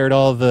already hired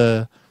all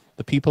the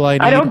people I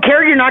need. I don't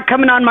care. You're not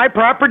coming on my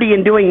property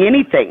and doing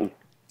anything.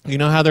 You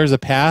know how there's a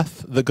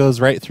path that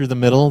goes right through the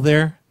middle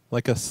there,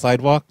 like a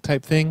sidewalk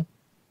type thing?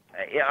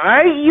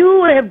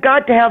 You have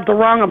got to have the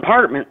wrong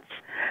apartments.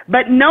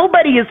 But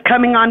nobody is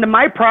coming onto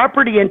my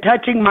property and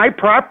touching my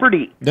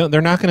property. No,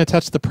 they're not going to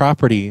touch the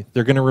property.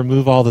 They're going to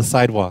remove all the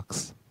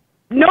sidewalks.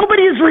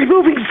 Nobody is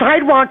removing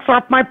sidewalks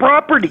off my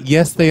property.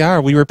 Yes, they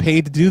are. We were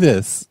paid to do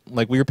this.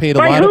 We were paid a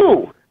lot. By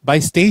who? By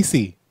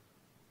Staci.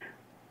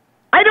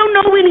 I don't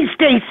know any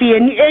Staci,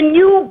 and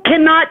you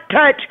cannot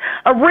touch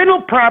a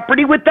rental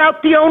property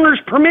without the owner's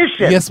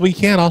permission. Yes, we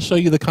can. I'll show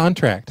you the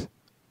contract.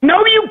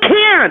 No, you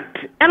can't,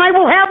 and I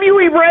will have you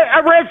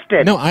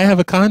arrested. No, I have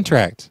a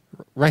contract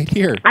Right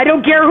here. I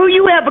don't care who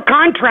you have a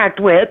contract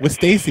with. With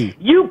Staci.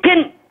 You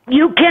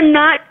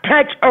cannot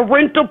touch a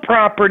rental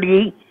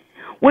property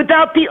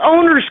without the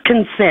owner's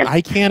consent.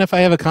 I can if I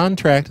have a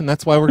contract, and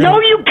that's why we're No,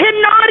 you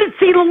cannot.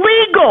 It's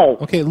illegal.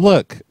 Okay,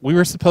 look. We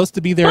were supposed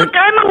to be there. Look,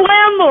 I'm a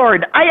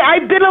landlord.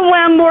 I've been a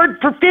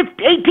landlord for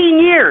 18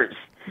 years.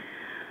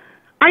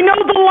 I know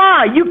the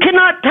law. You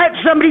cannot touch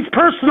somebody's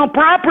personal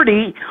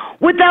property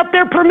without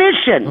their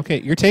permission. Okay,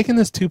 you're taking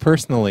this too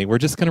personally. We're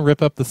just going to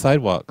rip up the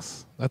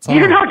sidewalks. That's all.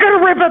 You're not going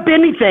to rip up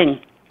anything.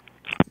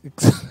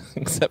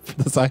 Except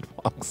for the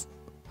sidewalks.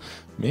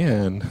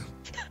 Man.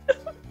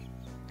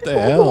 The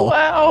hell?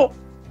 Wow.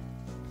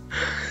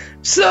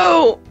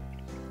 So,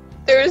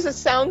 there is a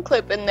sound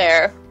clip in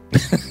there.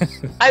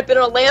 I've been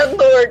a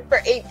landlord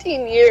for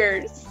 18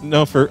 years.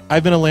 No,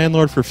 I've been a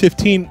landlord for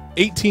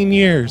 18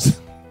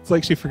 years. It's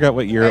like she forgot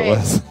what year it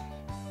was.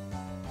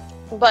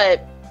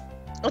 But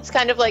it's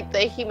kind of like the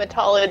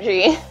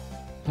hematology.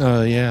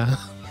 Oh, yeah.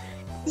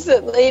 It's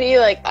that lady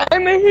like,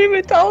 I'm a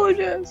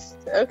hematologist.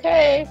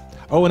 Okay.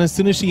 Oh, and as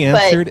soon as she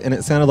answered, and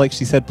it sounded like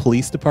she said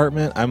police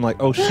department, I'm like,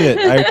 oh, shit.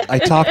 I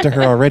talked to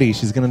her already.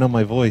 She's going to know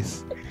my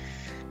voice.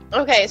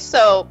 Okay,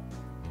 so,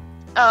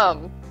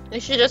 you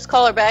should just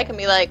call her back and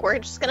be like, we're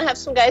just going to have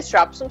some guys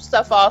drop some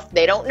stuff off.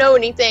 They don't know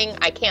anything.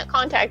 I can't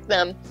contact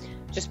them.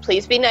 Just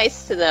please be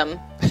nice to them.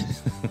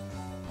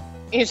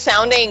 You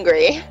sound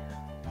angry.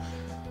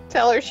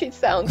 Tell her she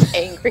sounds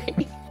angry.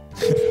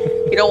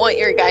 You don't want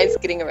your guys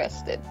getting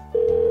arrested.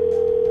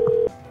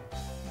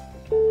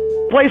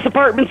 Police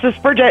Apartments, this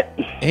is Bridget.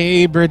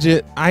 Hey,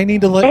 Bridget. I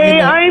need to let you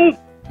know.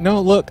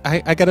 No, look,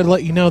 I got to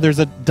let you know there's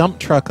a dump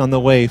truck on the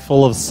way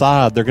full of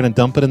sod. They're going to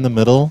dump it in the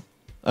middle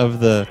of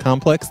the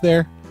complex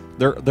there.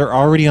 They're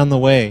already on the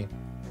way.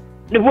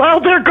 Well,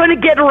 they're going to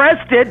get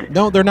arrested.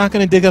 No, they're not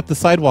going to dig up the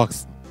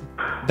sidewalks.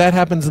 That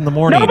happens in the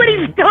morning.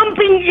 Nobody's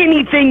dumping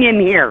anything in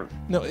here.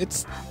 No,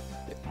 it's...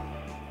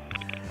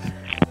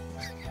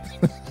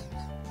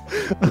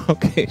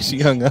 Okay, she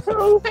hung up.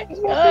 Oh my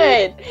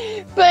god.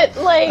 But,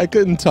 like... I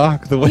couldn't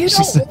talk the way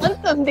she said. You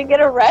don't want them to get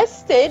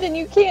arrested, and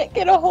you can't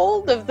get a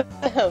hold of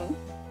them.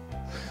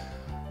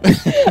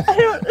 I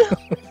don't know.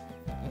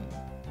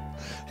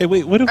 Hey,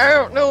 wait, what if... I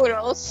don't know what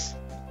else.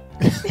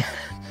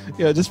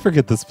 Yeah, just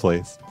forget this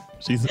place.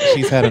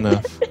 She's had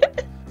enough.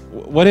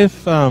 What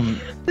if,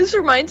 This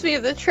reminds me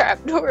of the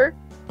trapdoor.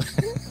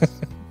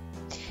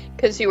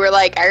 Because you were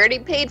like, I already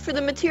paid for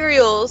the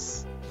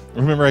materials.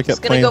 Remember I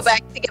kept playing... I'm just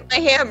going to go back to get my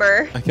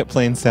hammer. I kept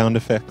playing sound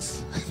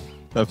effects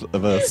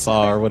of a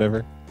saw or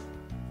whatever.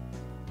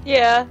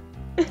 Yeah.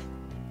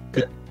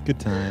 Good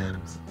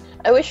times.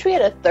 I wish we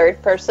had a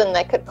third person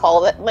that could call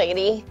that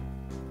lady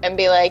and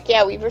be like,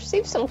 yeah, we've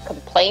received some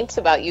complaints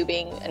about you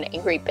being an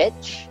angry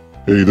bitch.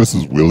 Hey, this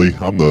is Willie.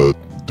 I'm the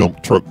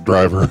dump truck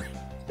driver.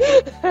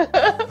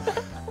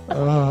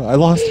 I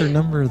lost her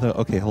number, though.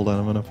 Okay, hold on.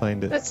 I'm going to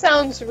find it. That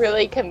sounds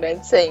really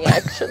convincing,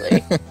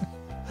 actually.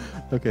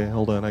 Okay,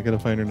 hold on. I got to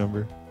find her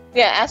number.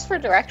 Yeah, ask for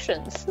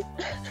directions.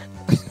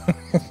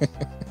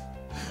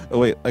 Oh,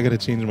 wait. I got to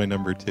change my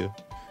number, too.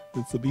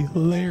 This will be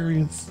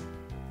hilarious.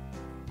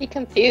 Be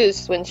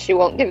confused when she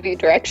won't give you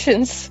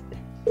directions.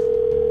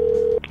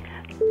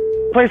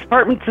 Police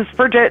Apartments, this is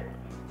Bridget.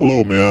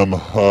 Hello, ma'am.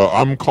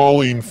 I'm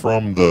calling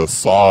from the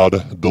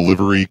sod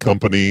delivery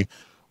company.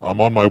 I'm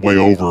on my way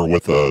over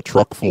with a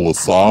truck full of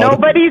sod.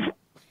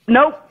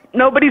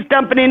 Nobody's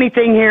dumping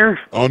anything here.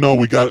 Oh,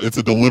 no, it's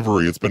a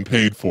delivery. It's been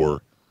paid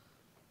for.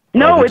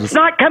 No, it's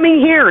not coming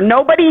here.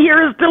 Nobody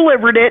here has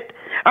delivered it.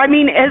 I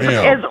mean,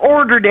 has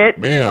ordered it.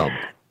 Ma'am,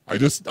 I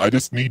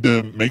just need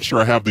to make sure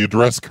I have the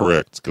address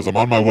correct, because I'm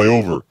on my way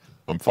over.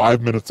 I'm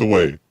 5 minutes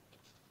away.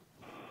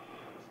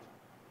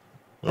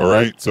 All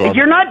right, so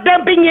you're not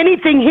dumping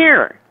anything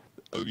here.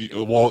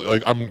 Well,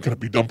 I'm going to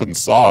be dumping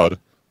sod,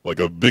 like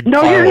a big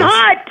No, pile you're of...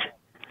 not.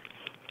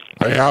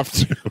 I have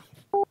to.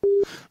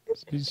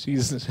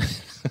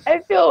 I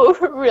feel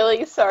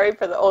really sorry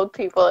for the old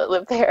people that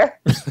live there.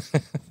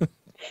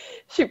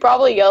 She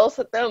probably yells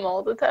at them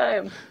all the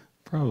time.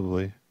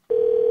 Probably.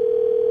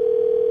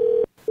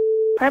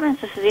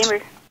 Apartments, this is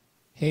Amber.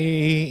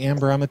 Hey,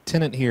 Amber, I'm a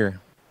tenant here.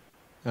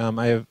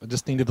 I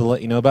just needed to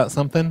let you know about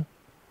something.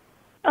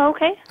 Oh,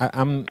 okay.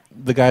 I'm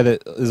the guy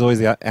that is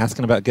always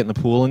asking about getting a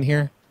pool in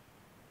here.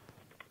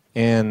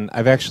 And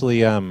I've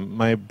actually,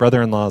 my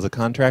brother-in-law is a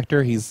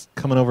contractor. He's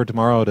coming over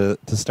tomorrow to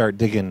start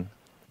digging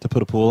to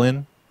put a pool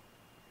in.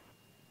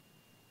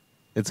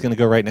 It's going to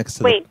go right next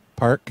to the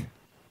park.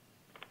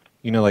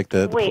 You know, like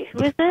the... Wait,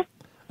 who is this?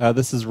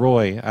 This is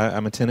Roy.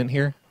 I'm a tenant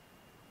here.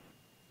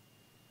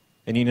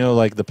 And you know,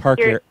 like the park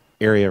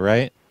area,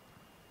 right?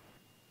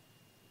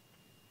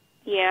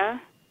 Yeah.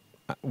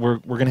 We're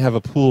going to have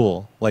a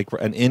pool, like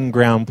an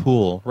in-ground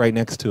pool right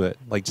next to it,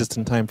 like just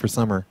in time for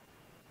summer.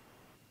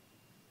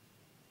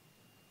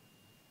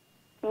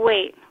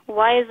 Wait,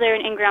 why is there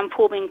an in-ground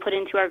pool being put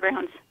into our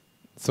grounds?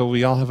 So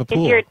we all have a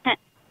pool. If you're a tent,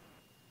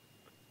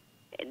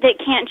 that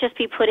can't just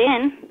be put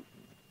in.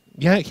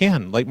 Yeah, it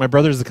can. Like my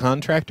brother's a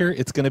contractor.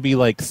 It's going to be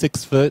like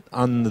 6 foot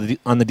on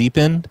the deep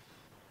end,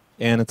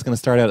 and it's going to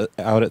start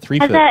out at 3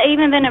 Has foot. that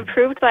even been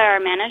approved by our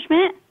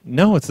management?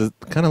 No, it's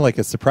kind of like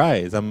a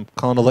surprise. I'm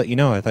calling to let you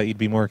know. I thought you'd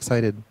be more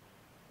excited.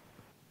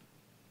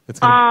 It's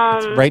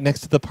right next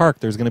to the park.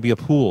 There's going to be a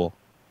pool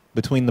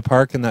between the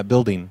park and that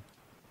building.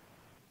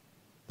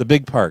 The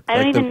big park,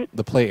 like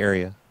the play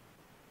area.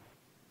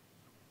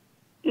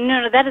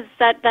 No, that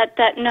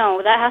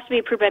has to be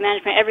approved by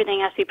management. Everything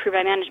has to be approved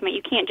by management.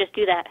 You can't just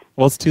do that.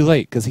 Well, it's too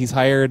late because he's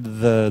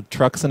hired the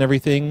trucks and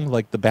everything,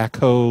 like the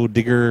backhoe,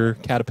 digger,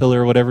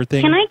 caterpillar, whatever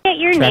thing. Can I get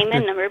your Tractor. name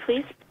and number,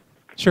 please?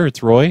 Sure,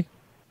 it's Roy.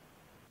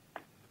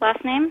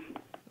 Last name?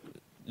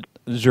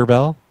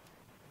 Gerbel.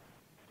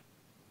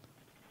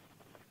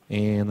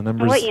 And the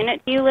number's And what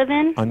unit do you live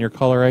in? on your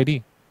caller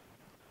ID.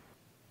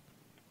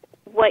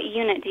 What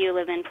unit do you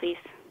live in, please?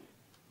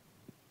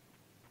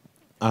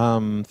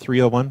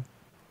 301.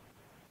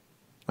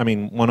 I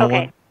mean,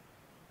 101. Okay.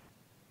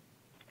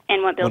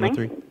 And what building?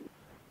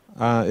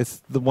 103.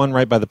 It's the one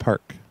right by the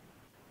park.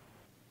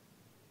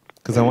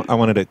 Because I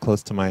wanted it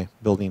close to my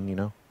building, you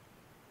know.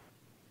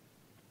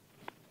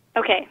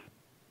 Okay.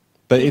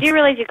 But you do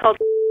realize you called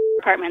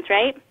apartments,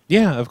 right?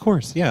 Yeah, of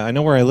course. Yeah, I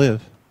know where I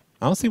live.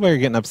 I don't see why you're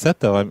getting upset,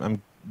 though.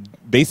 I'm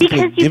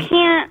basically... Because you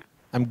can't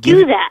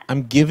do that.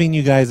 I'm giving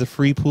you guys a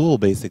free pool,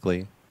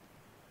 basically.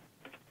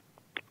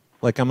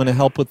 Like, I'm going to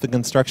help with the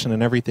construction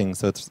and everything,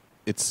 so it's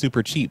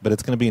super cheap, but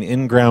it's going to be an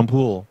in-ground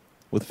pool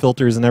with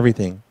filters and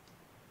everything.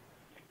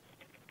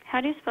 How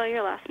do you spell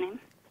your last name?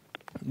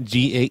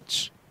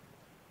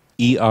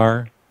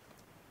 Gherbalf.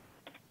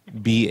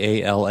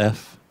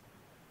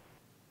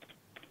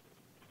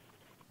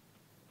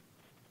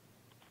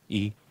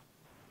 E.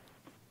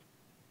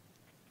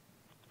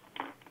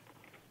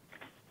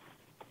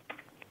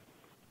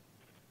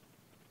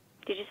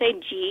 Did you say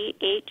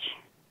G-H?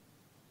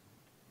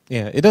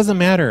 Yeah, it doesn't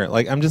matter.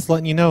 Like, I'm just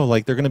letting you know,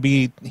 like, they're going to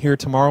be here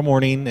tomorrow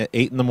morning at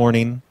 8 in the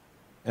morning,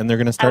 and they're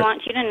going to start... I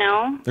want you to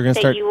know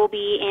that that you will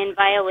be in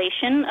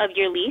violation of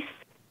your lease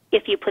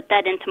if you put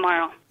that in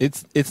tomorrow.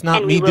 It's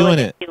not me doing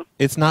it.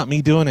 It's not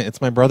me doing it. It's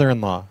my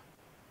brother-in-law.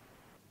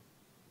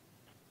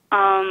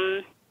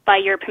 By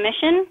your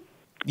permission,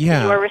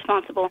 Yeah. you are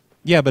responsible.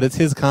 Yeah, but it's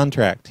his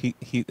contract.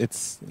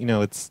 It's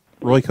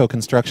Royco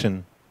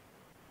Construction.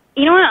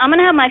 You know what? I'm going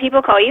to have my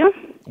people call you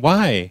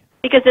Why?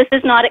 because this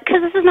is not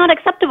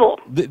acceptable.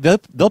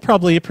 They'll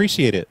probably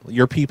appreciate it.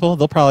 Your people,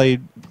 they'll probably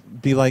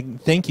be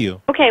like, "Thank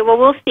you." Okay, well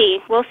we'll see.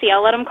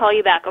 I'll let them call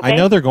you back. Okay. I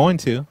know they're going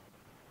to.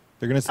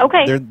 They're going to.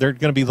 Okay. They're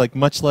going to be like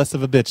much less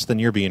of a bitch than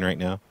you're being right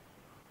now.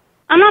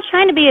 I'm not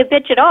trying to be a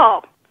bitch at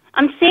all.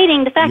 I'm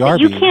stating the fact You are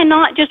that you being.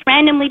 cannot just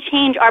randomly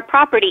change our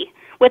property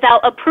without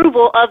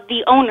approval of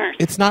the owners.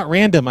 It's not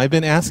random. I've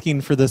been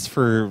asking for this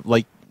for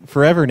like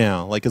forever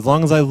now. Like as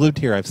long as I've lived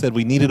here, I've said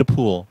we needed a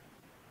pool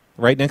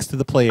right next to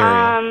the play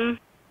area.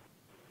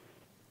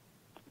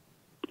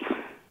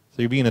 So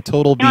you're being a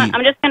total You know B. what,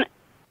 I'm just going to...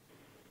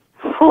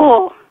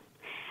 Oh,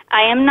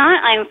 I am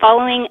not. I am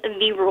following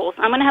the rules.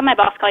 I'm going to have my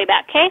boss call you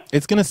back, okay?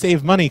 It's going to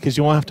save money because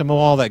you won't have to mow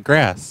all that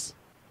grass.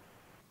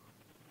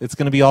 It's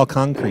going to be all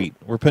concrete.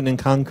 We're putting in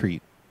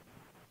concrete.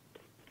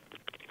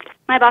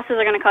 My bosses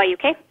are going to call you,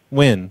 okay?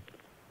 When?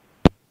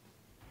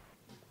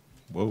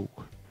 Whoa.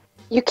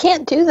 You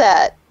can't do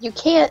that. You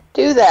can't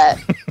do that.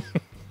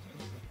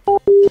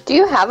 Do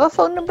you have a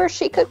phone number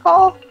she could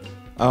call?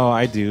 Oh,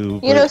 I do.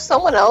 You know,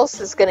 someone else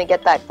is going to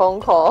get that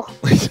phone call.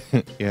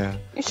 Yeah.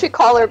 You should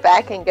call her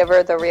back and give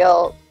her the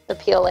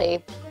PLA,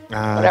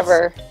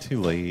 whatever. It's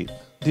too late.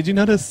 Did you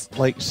notice,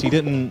 like, she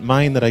didn't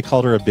mind that I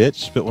called her a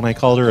bitch, but when I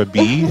called her a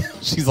B,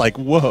 she's like,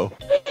 whoa.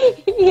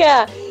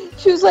 Yeah.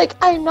 She was like,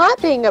 I'm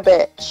not being a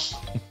bitch.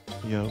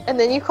 Yep. And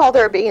then you called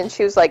her a B, and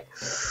she was like,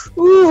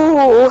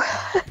 ooh.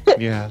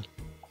 Yeah.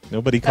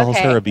 Nobody calls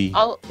her a B.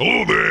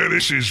 Hello there,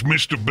 this is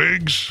Mr.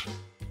 Biggs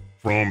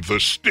from the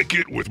Stick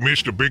It with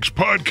Mr. Biggs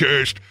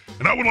podcast,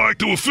 and I would like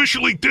to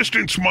officially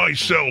distance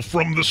myself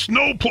from the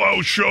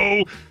Snowplow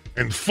Show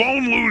and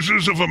Phone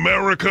Losers of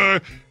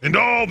America and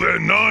all their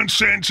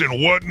nonsense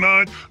and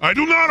whatnot. I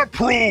do not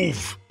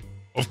approve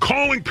of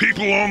calling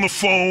people on the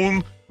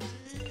phone,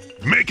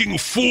 making a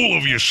fool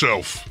of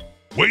yourself,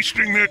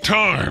 wasting their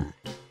time.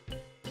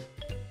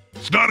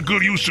 It's not a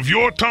good use of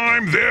your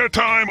time, their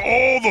time,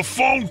 all the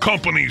phone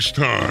company's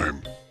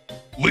time.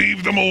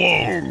 Leave them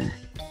alone.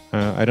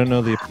 I don't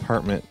know the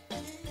apartment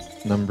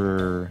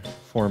number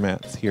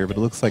formats here, but it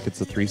looks like it's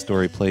a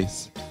 3-story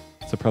place.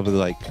 So probably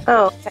like...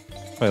 Oh, okay.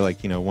 Probably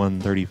like,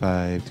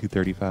 135,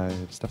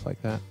 235, stuff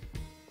like that.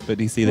 But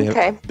do you see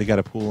they got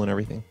a pool and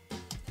everything?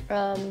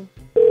 It's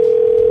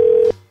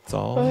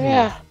all... Oh,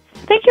 yeah.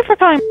 Thank you for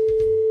calling.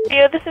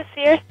 This is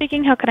Sierra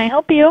speaking. How can I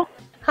help you?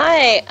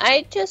 Hi,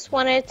 I just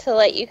wanted to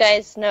let you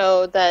guys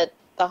know that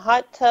the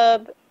hot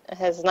tub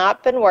has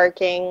not been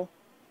working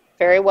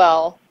very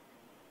well.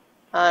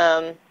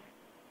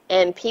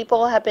 And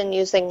people have been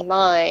using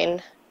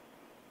mine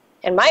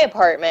in my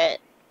apartment.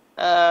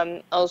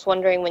 I was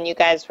wondering when you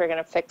guys were going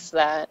to fix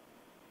that.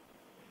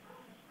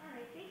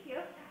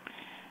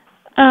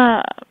 You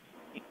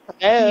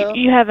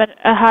have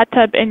a hot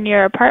tub in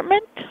your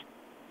apartment?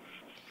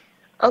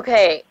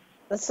 Okay,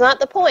 That's not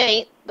the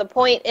point. The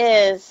point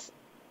is,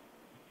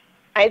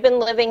 I've been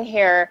living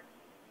here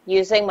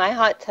using my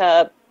hot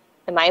tub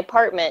in my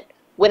apartment.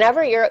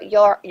 Whenever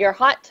your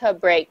hot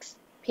tub breaks,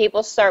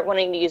 people start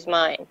wanting to use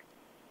mine.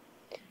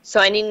 So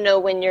I need to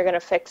know when you're going to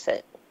fix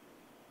it.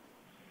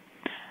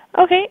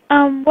 Okay.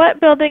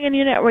 What building and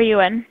unit were you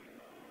in?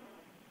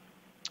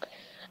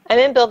 I'm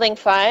in building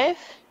 5.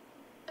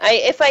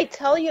 If I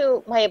tell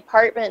you my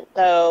apartment,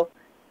 though,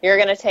 you're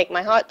going to take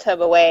my hot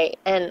tub away,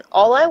 and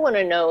all I want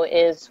to know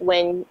is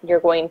when you're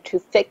going to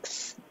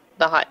fix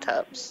the hot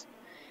tub.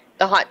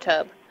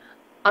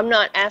 I'm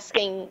not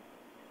asking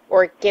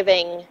or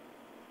giving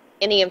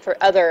any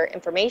other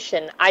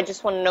information. I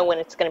just want to know when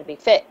it's going to be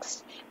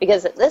fixed,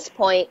 because at this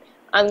point,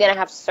 I'm going to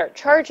have to start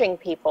charging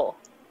people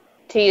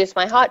to use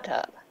my hot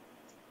tub.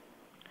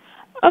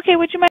 Okay,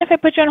 would you mind if I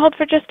put you on hold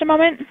for just a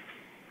moment?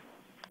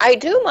 I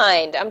do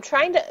mind. I'm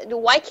trying to...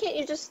 Why can't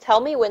you just tell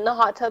me when the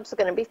hot tubs are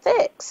going to be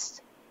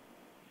fixed?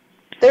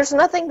 There's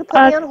nothing to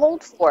put me on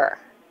hold for.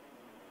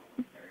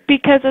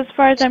 Because as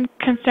far as I'm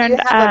concerned,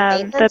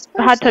 the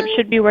hot tub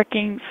should be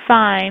working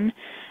fine,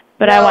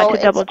 but I want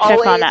to double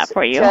check on that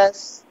for you.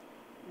 Just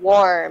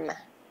warm.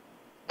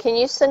 Can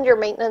you send your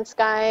maintenance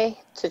guy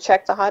to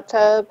check the hot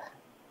tub?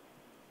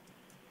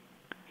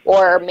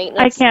 Or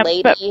maintenance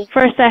lady? But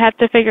first I have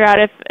to figure out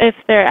if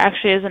there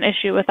actually is an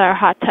issue with our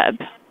hot tub.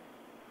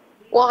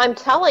 Well, I'm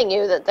telling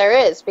you that there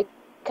is,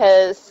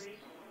 because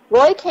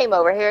Roy came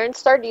over here and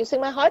started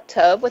using my hot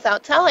tub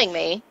without telling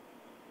me.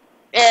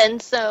 And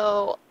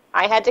so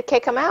I had to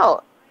kick him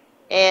out.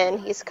 And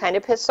he's kind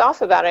of pissed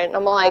off about it. And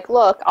I'm like,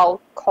 look, I'll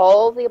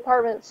call the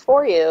apartments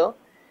for you,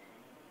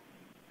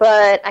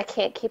 but I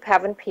can't keep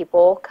having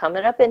people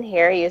coming up in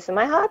here using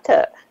my hot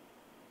tub.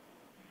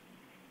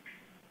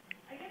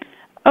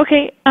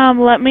 Okay,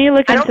 let me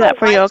look into that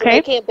for you, okay? I'm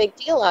making a big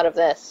deal out of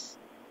this.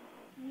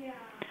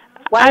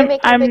 Why are you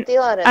making a big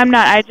deal out of this? I'm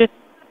not. I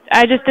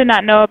just did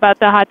not know about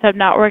the hot tub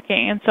not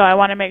working, and so I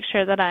want to make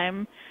sure that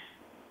I'm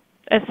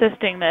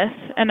assisting this,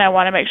 and I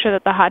want to make sure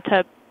that the hot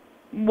tub,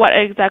 what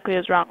exactly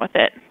is wrong with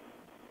it.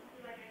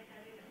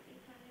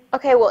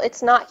 Okay, well,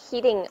 it's not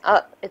heating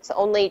up. It's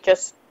only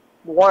just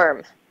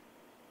warm.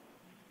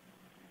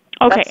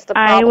 Okay,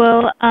 I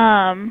will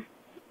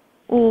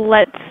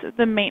let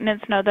the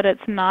maintenance know that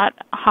it's not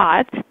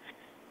hot.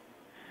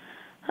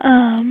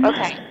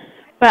 Okay.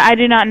 But I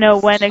do not know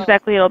when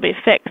exactly it'll be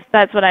fixed.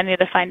 That's what I need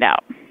to find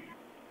out.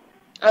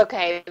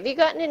 Okay. Have you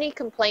gotten any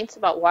complaints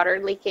about water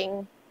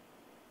leaking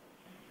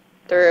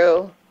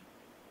through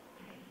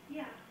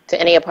to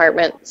any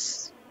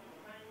apartments?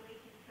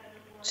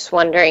 Just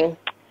wondering.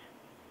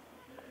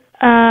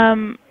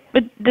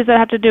 But does that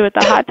have to do with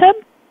the hot tub?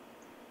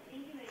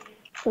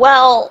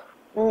 Well,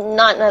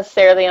 not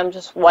necessarily. I'm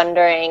just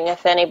wondering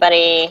if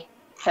anybody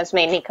has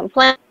made any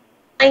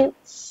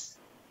complaints,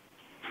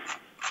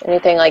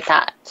 anything like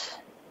that.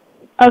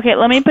 Okay,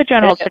 let me put you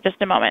on hold for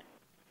just a moment.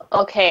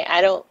 Okay,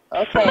 okay.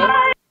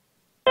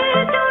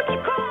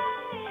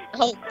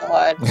 Oh,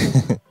 God.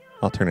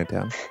 I'll turn it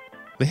down.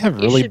 They have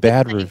really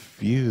bad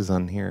reviews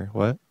on here.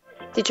 What?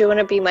 Did you want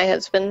to be my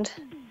husband?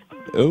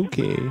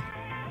 Okay.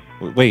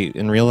 Wait,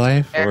 in real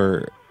life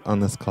or on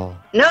this call?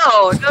 No,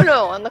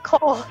 on the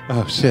call.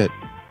 Oh, shit.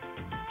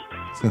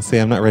 I was going to say,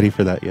 I'm not ready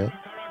for that yet.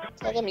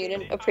 Tell them you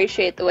didn't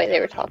appreciate the way they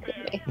were talking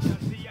to me.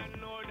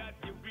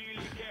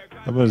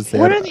 I'm going to say...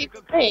 What are they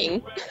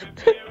saying?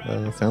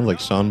 Sounds like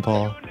Sean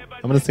Paul.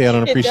 I'm going to say I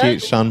don't appreciate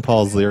Sean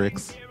Paul's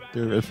lyrics.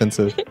 They're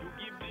offensive.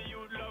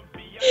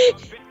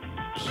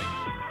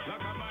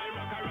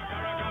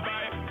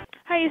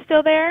 Are you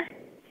still there?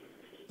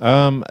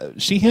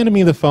 She handed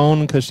me the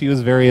phone because she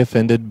was very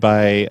offended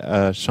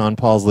by Sean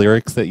Paul's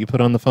lyrics that you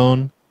put on the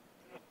phone.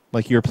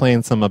 Like you were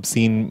playing some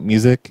obscene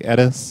music at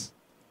us.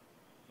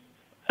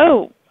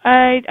 Oh,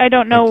 I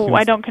don't know.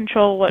 I don't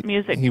control what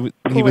music He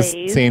was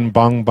saying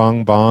bong,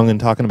 bong, bong and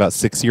talking about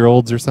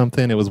 6-year-olds or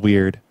something. It was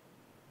weird.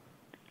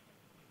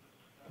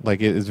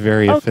 Like, it is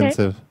very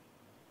offensive.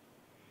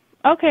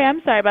 Okay,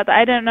 I'm sorry about that.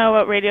 I didn't know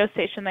what radio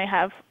station they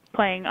have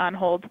playing on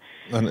hold.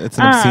 It's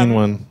an obscene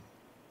one.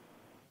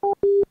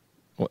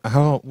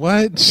 How?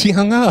 What? She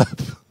hung up.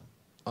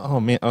 Oh,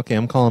 man. Okay,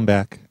 I'm calling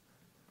back.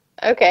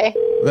 Okay.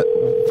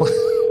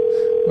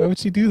 Why would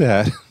she do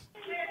that?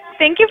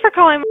 Thank you for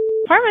calling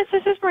apartments.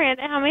 This is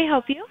Miranda. How may I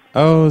help you?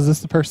 Oh, is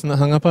this the person that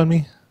hung up on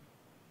me?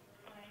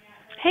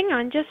 Hang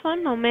on just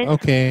one moment.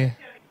 Okay.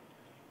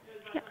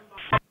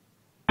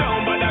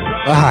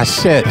 Ah,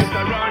 shit.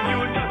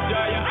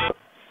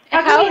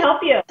 How can we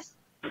help you?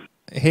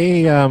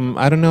 Hey,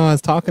 I don't know. I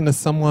was talking to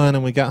someone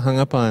and we got hung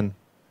up on.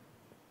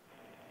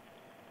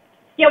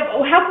 Yeah,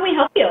 how can we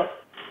help you?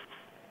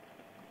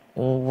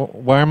 Well,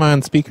 why am I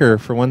on speaker,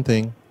 for one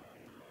thing?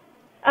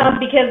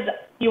 Because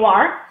you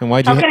are. And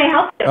why'd you How can I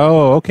help you?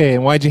 Oh, okay.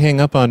 And why'd you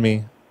hang up on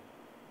me?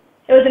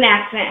 It was an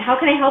accident. How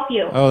can I help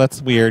you? Oh,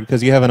 that's weird,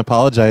 because you haven't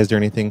apologized or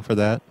anything for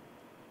that.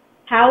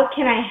 How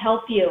can I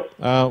help you?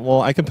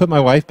 Well, I can put my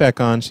wife back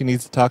on. She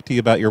needs to talk to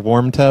you about your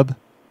warm tub.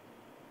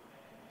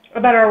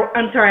 About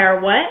our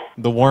what?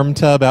 The warm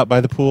tub out by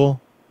the pool.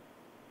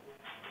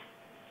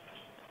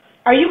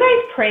 Are you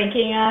guys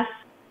pranking us?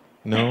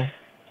 No.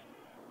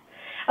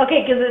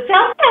 Okay, because it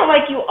sounds kind of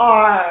like you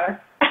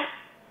are.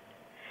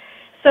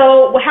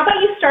 So how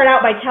about you start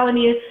out by telling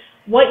me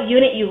what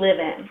unit you live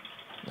in?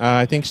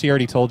 I think she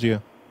already told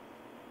you.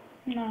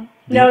 No.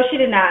 No, she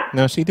did not.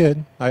 No, she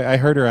did. I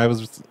heard her. I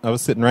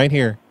was sitting right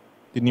here.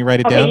 Didn't you write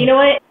it Okay, down? you know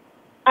what?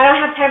 I don't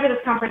have time for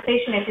this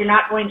conversation if you're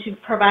not going to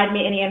provide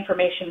me any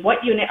information.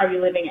 What unit are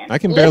you living in? I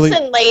can barely...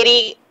 Listen,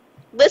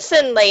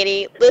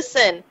 lady.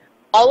 Listen.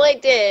 All I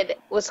did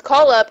was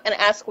call up and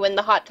ask when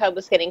the hot tub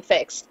was getting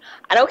fixed.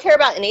 I don't care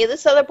about any of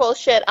this other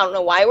bullshit. I don't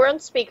know why we're on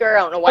speaker. I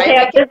don't know why you're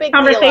making a big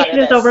deal out of this. This conversation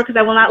is over because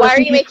I will not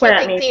listen to you swear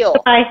at me.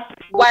 Bye.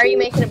 Why are you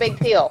making a big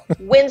deal?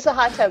 When's the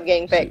hot tub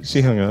getting fixed?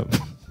 She hung up.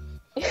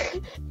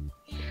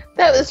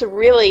 That was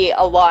really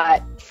a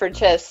lot for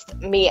just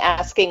me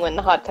asking when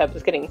the hot tub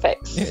was getting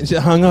fixed. Yeah, she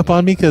hung up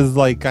on me because,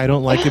 like, I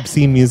don't like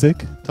obscene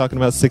music. Talking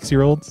about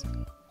 6-year-olds.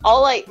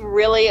 All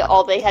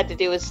they had to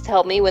do was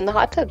tell me when the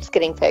hot tub's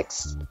getting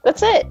fixed.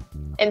 That's it.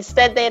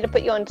 Instead, they had to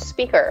put you on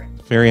speaker.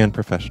 Very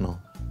unprofessional.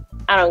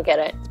 I don't get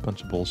it. It's a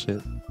bunch of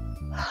bullshit.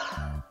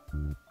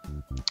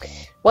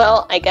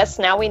 Well, I guess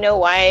now we know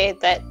why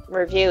that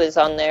review is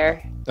on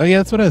there. Oh yeah,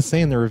 that's what I was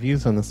saying. The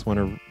reviews on this one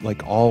are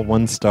like all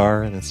 1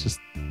 star, and it's just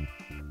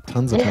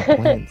tons of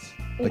complaints.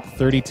 Like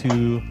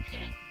 32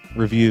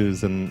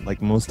 reviews, and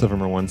like most of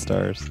them are 1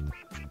 stars.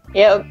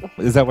 Yep.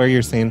 Is that where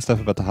you're saying stuff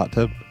about the hot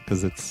tub?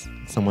 Because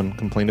someone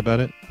complained about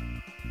it?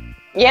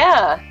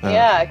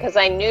 Yeah, because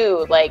I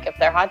knew, like, if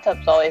their hot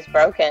tub's always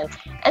broken.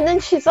 And then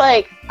she's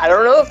like, I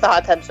don't know if the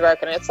hot tub's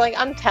broken. It's like,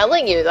 I'm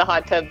telling you the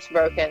hot tub's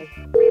broken.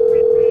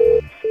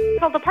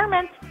 Health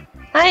department.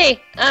 Hi,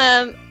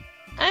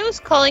 I was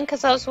calling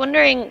because I was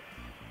wondering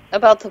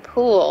about the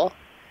pool.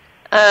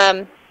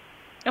 I'm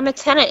a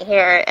tenant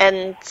here,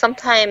 and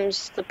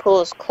sometimes the pool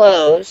is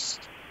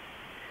closed.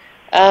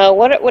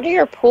 What are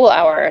your pool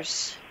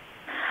hours?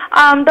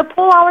 The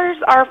pool hours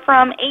are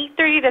from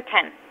 8:30 to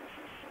 10.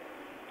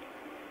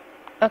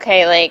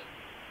 Okay, like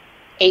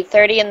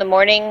 8:30 in the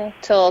morning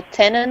till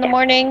 10 in the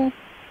morning?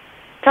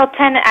 Till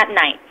 10 at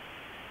night.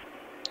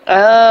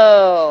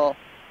 Oh.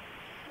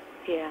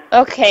 Yeah.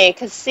 Okay,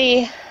 because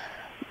see,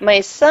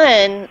 my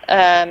son,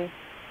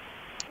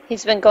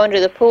 he's been going to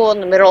the pool in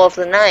the middle of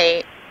the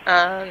night.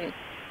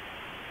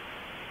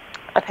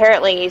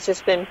 Apparently he's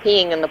just been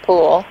peeing in the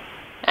pool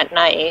at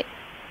night.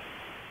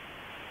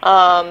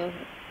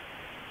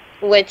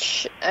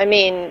 Which, I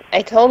mean,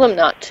 I told him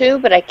not to,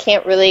 but I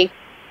can't really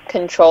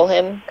control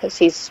him because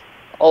he's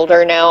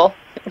older now.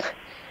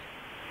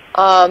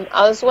 I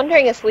was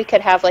wondering if we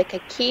could have like a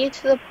key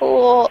to the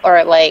pool,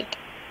 or like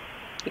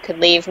you could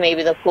leave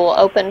maybe the pool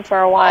open for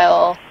a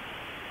while,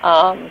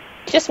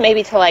 just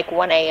maybe till like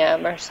 1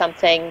 a.m. or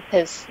something,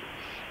 because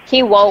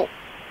he won't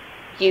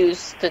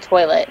use the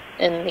toilet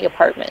in the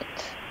apartment.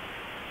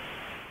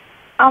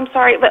 I'm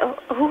sorry, but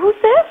who's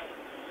this?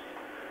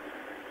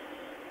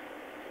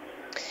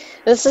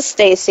 This is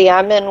Staci.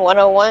 I'm in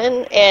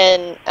 101,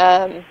 and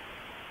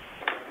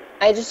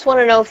I just want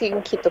to know if you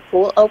can keep the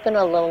pool open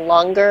a little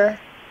longer.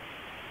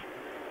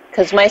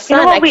 Because my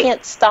son, I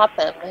can't stop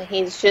him.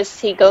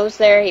 He goes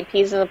there, he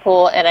pees in the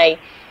pool, and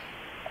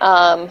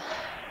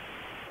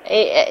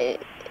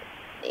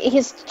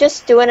he's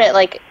just doing it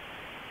like,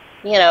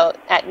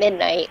 at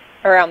midnight,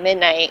 around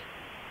midnight.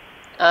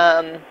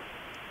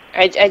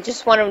 I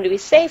just want him to be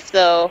safe,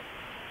 though.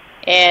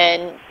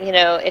 And,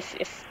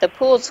 if the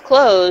pool's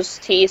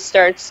closed, he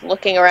starts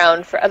looking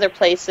around for other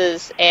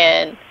places,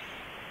 and,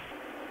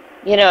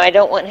 I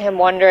don't want him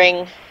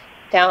wandering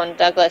down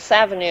Douglas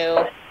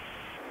Avenue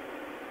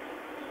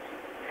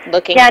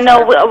looking Yeah,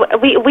 no,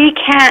 we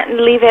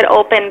can't leave it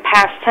open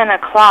past 10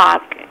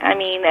 o'clock. I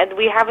mean,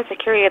 we have a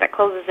security that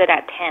closes it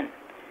at 10.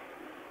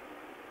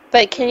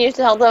 But can you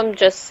tell them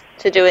just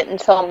to do it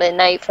until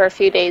midnight for a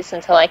few days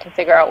until I can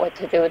figure out what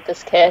to do with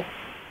this kid?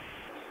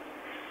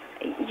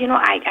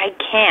 I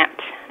can't.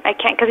 I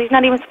can't because he's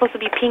not even supposed to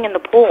be peeing in the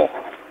pool.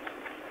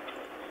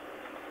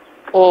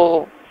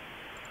 Oh,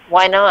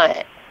 why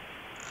not?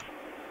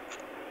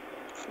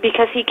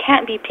 Because he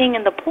can't be peeing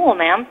in the pool,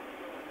 ma'am.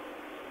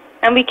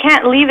 And we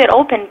can't leave it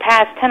open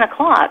past 10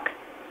 o'clock.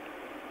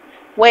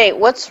 Wait,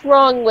 what's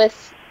wrong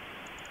with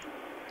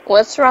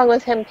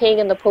him peeing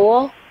in the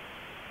pool?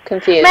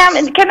 Confused. Ma'am,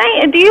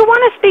 do you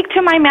want to speak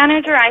to my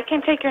manager? I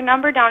can take your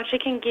number down. She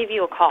can give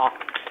you a call.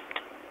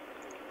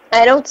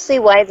 I don't see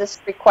why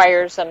this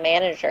requires a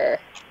manager.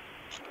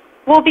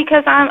 Well,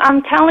 because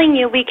I'm telling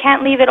you, we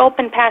can't leave it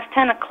open past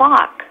 10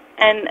 o'clock.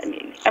 And,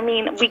 I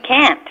mean, we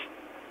can't.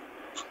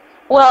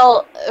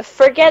 Well,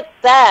 forget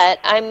that.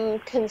 I'm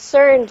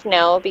concerned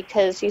now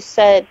because you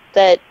said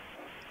that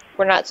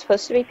we're not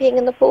supposed to be peeing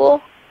in the pool.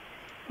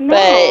 No.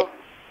 But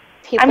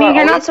people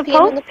you're not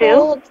supposed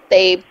to.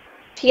 They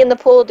pee in the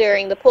pool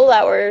during the pool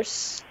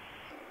hours.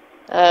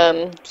 So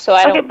I don't get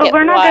why. Okay, but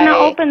we're not going to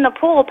open the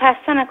pool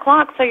past 10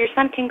 o'clock so your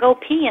son can go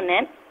pee in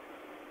it.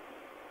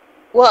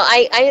 Well,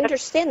 I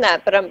understand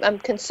that, but I'm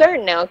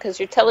concerned now because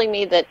you're telling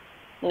me that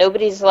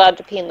nobody's allowed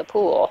to pee in the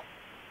pool.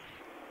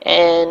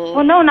 And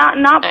well, no,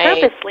 not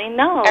purposely.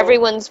 No.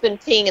 Everyone's been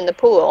peeing in the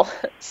pool,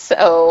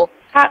 so.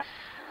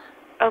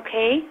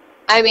 Okay.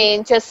 I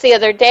mean, just the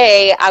other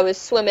day, I was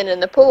swimming in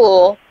the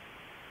pool,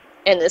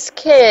 and this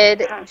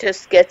kid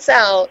just gets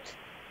out,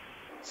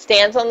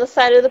 stands on the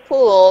side of the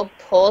pool,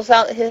 pulls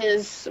out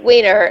his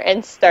wiener,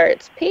 and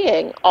starts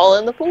peeing all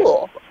in the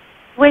pool.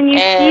 When you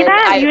see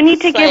that, you need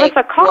to give us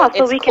a call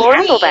so we can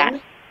handle that.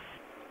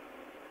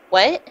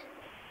 What?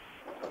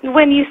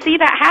 When you see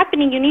that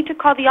happening, you need to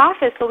call the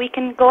office so we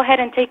can go ahead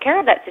and take care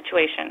of that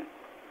situation.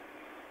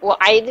 Well,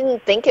 I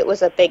didn't think it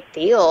was a big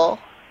deal.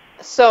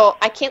 So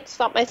I can't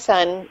stop my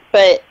son,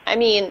 but I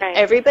mean,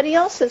 everybody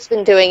else has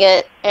been doing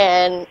it,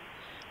 and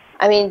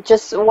I mean,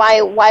 just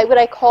why would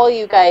I call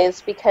you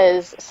guys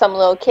because some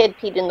little kid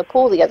peed in the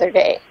pool the other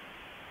day?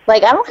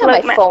 Like, I don't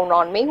have my phone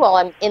on me while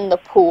I'm in the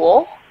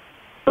pool.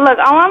 Look,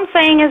 all I'm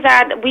saying is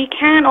that we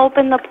can't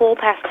open the pool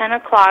past 10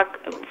 o'clock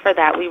for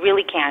that. We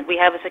really can't. We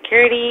have a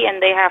security,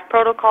 and they have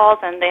protocols,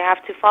 and they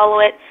have to follow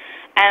it,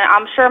 and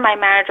I'm sure my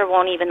manager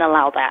won't even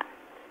allow that.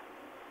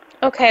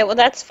 Okay, well,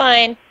 that's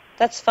fine.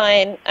 That's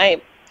fine.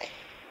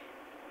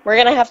 We're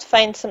gonna have to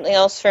find something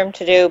else for him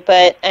to do,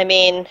 but I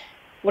mean,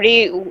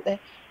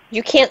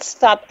 you can't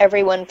stop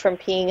everyone from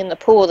peeing in the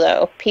pool,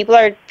 though. People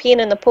are peeing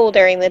in the pool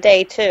during the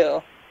day,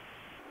 too.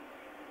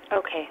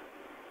 Okay.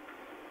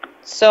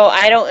 So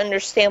I don't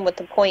understand what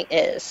the point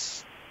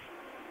is.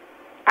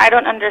 I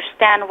don't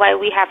understand why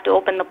we have to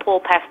open the pool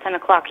past 10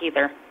 o'clock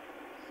either.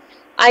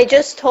 I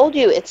just told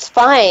you it's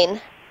fine.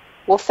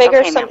 We'll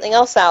figure something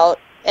else out.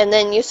 And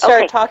then you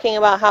start talking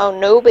about how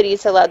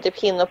nobody's allowed to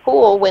pee in the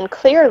pool when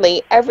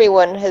clearly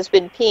everyone has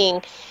been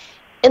peeing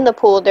in the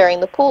pool during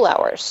the pool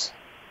hours.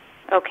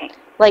 Okay.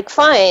 Like,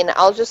 fine,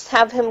 I'll just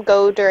have him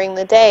go during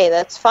the day.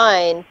 That's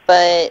fine.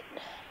 But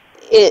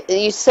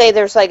you say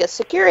there's like a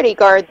security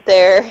guard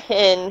there,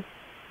 and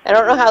I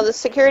don't know how the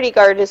security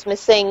guard is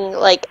missing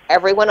like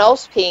everyone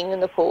else peeing in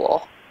the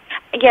pool.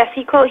 Yes,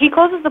 he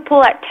closes the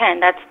pool at 10.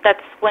 That's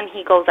when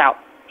he goes out.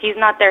 He's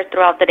not there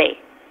throughout the day.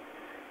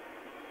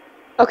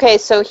 Okay,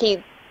 so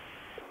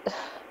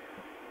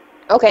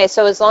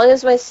as long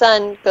as my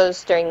son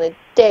goes during the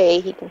day,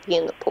 he can pee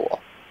in the pool.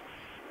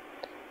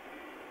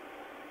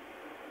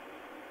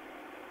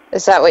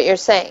 Is that what you're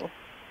saying?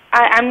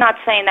 I'm not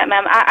saying that,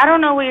 ma'am. I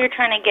don't know where you're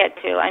trying to get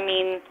to. I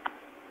mean...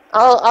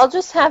 I'll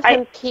just have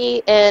him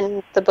pee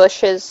in the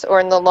bushes or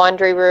in the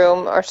laundry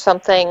room or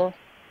something.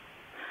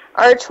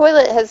 Our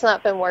toilet has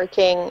not been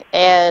working,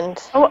 and...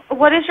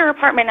 What is your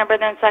apartment number,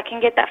 then, so I can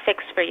get that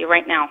fixed for you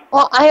right now?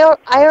 Well, I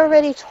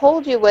already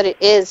told you what it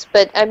is,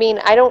 but, I mean,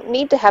 I don't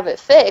need to have it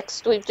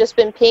fixed. We've just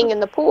been peeing in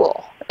the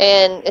pool,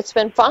 and it's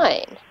been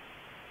fine.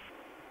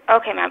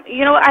 Okay, ma'am.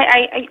 You know what?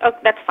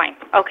 That's fine.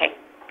 Okay.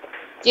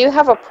 Do you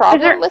have a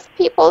problem with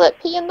people that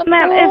pee in the pool?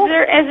 Ma'am,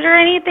 is there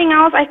anything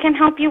else I can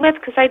help you with?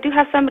 Because I do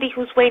have somebody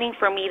who's waiting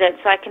for me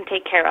so I can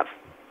take care of.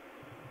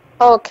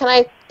 Oh, can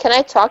I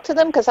talk to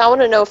them? Because I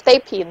want to know if they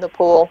pee in the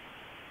pool.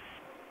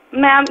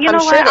 Ma'am, you know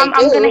what? I'm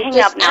going to hang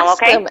up now,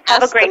 okay?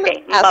 Have a great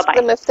day. Bye-bye. Ask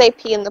them if they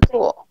pee in the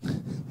pool.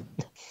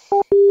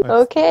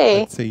 Okay.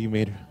 Let's say you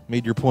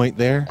made your point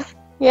there.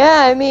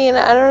 Yeah, I mean,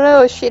 I don't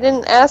know. She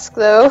didn't ask,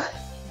 though.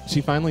 She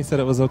finally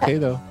said it was okay,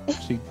 though.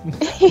 She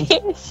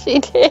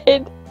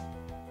did.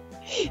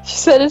 She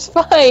said it's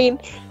fine.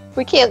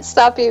 We can't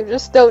stop you.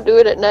 Just don't do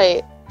it at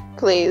night,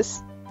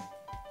 please.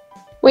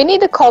 We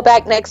need to call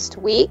back next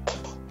week,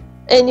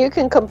 and you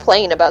can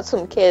complain about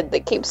some kid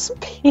that keeps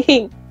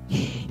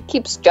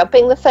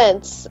jumping the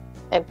fence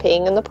and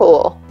peeing in the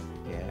pool.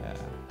 Yeah.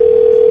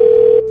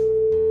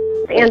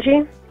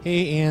 Angie?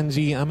 Hey,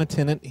 Angie. I'm a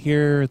tenant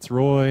here. It's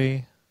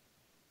Roy.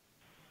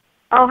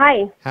 Oh,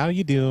 hi. How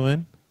you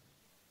doing?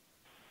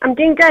 I'm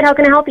doing good. How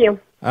can I help you?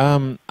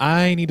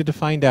 I needed to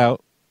find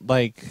out,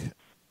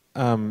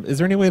 is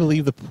there any way to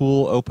leave the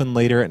pool open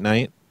later at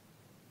night?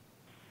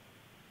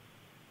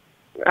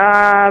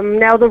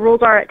 Now the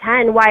rules are at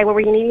 10. Why? Were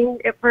you needing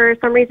it for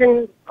some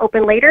reason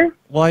open later?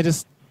 Well,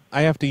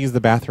 I have to use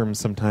the bathroom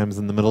sometimes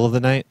in the middle of the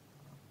night.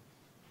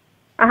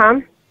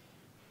 Uh-huh.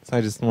 So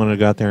I just wanted to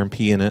go out there and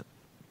pee in it.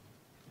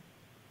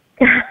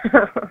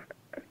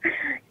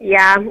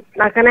 Yeah,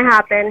 not gonna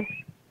happen.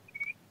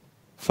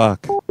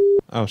 Fuck.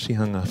 Oh, she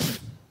hung up.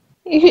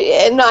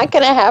 Not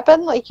gonna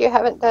happen? Like you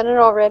haven't done it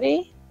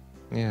already?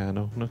 Yeah,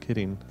 no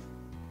kidding.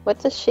 What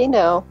does she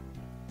know?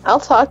 I'll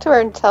talk to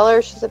her and tell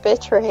her she's a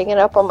bitch for hanging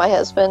up on my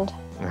husband.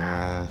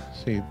 I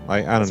don't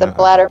know. It's a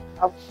bladder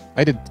problem.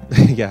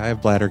 Yeah, I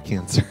have bladder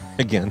cancer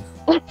again.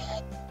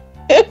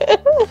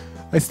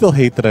 I still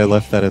hate that I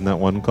left that in that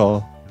one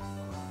call.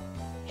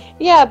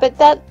 Yeah, but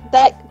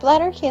that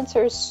bladder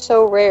cancer is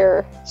so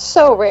rare.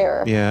 So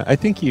rare. Yeah, I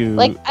think you...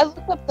 I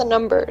looked up the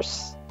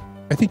numbers.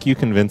 I think you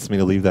convinced me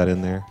to leave that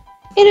in there.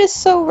 It is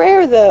so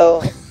rare,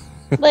 though.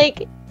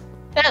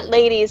 That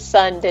lady's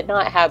son did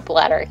not have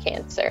bladder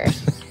cancer.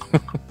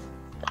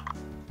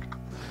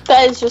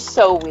 That is just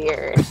so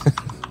weird.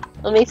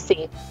 Let me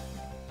see.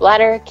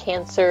 Bladder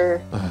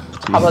cancer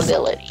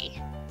probability.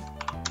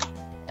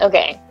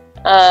 Okay.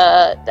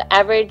 The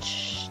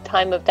average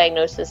time of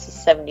diagnosis is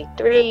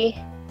 73.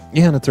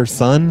 Yeah, and it's her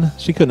son.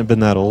 She couldn't have been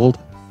that old.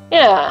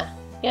 Yeah.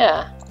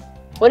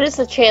 What is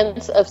the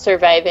chance of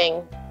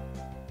surviving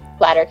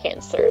bladder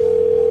cancer?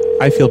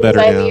 I feel better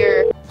now.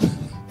 5-year,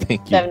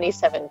 Thank you.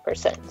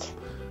 77%.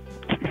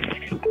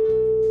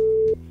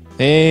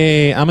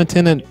 Hey, I'm a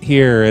tenant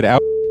here at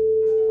Out.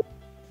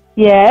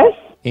 Yes.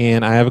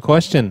 And I have a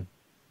question.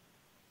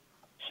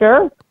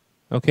 Sure.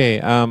 Okay,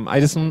 I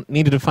just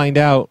needed to find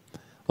out,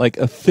 like,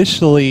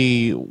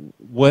 officially,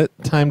 what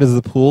time does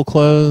the pool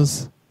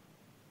close?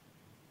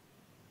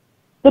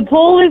 The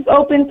pool is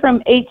open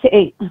from 8 to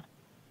 8.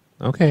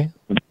 Okay.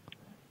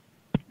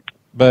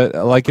 But,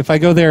 like, if I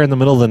go there in the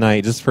middle of the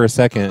night just for a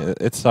second,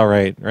 it's all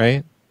right,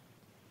 right?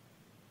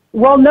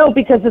 Well, no,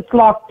 because it's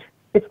locked.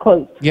 It's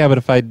closed. Yeah, but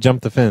if I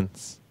jump the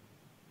fence?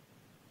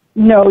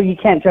 No, you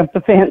can't jump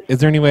the fence. Is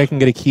there any way I can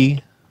get a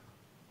key?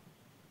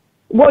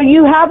 Well,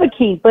 you have a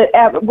key, but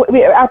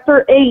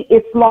after 8,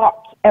 it's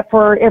locked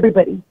for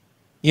everybody.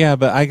 Yeah,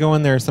 but I go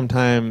in there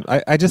sometime.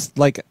 I just,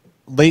 like,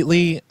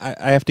 lately,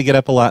 I have to get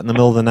up a lot in the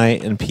middle of the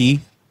night and pee.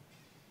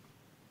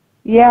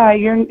 Yeah,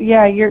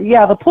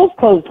 the pool's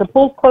closed. The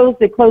pool's closed.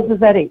 It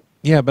closes at 8.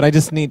 Yeah, but I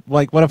just need,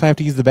 like, what if I have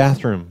to use the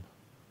bathroom?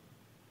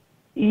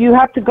 You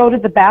have to go to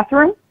the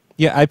bathroom?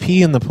 Yeah, I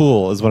pee in the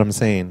pool is what I'm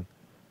saying.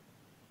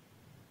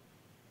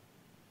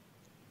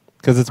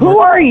 Because it's Who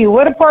are you?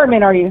 What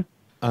apartment are you?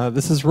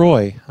 This is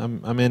Roy.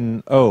 I'm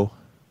in O.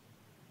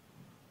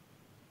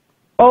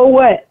 Oh,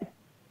 what?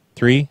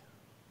 3?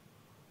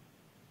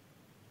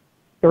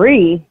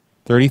 3?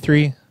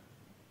 33?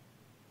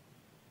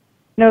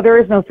 No, there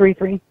is no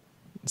 3.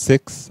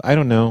 6? I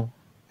don't know.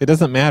 It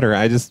doesn't matter.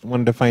 I just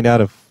wanted to find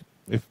out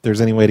if there's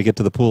any way to get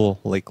to the pool,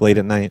 like, late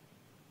at night.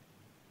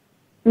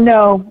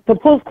 No, the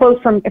pool's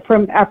closed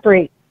from after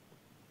 8.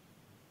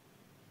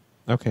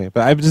 Okay,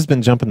 but I've just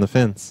been jumping the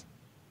fence.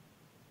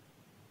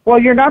 Well,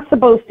 you're not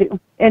supposed to.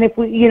 And if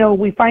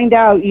we find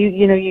out,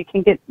 you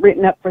can get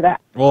written up for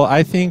that. Well,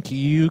 I think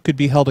you could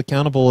be held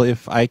accountable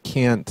if I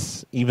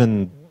can't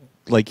even,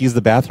 like, use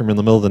the bathroom in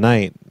the middle of the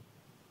night.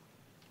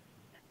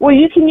 Well,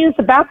 you can use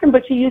the bathroom,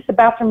 but you use the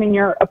bathroom in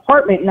your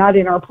apartment, not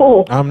in our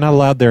pool. I'm not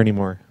allowed there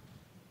anymore.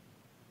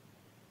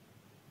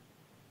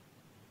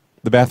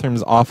 The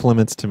bathroom's off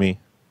limits to me.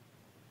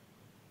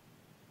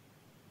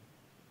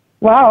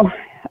 Wow.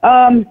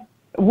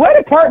 What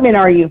apartment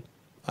are you?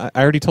 I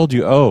already told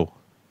you O.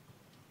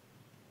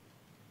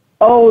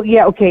 Oh,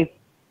 yeah, okay.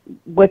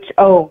 Which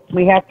O?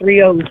 We have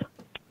 3 O's.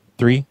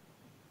 3?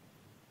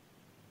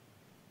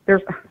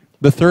 There's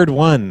the third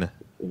one.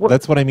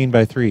 That's what I mean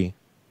by 3.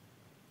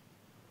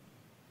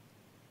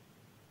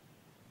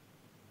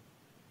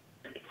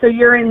 So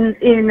you're in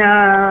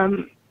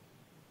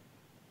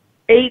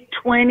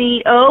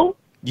 820 O?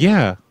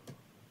 Yeah.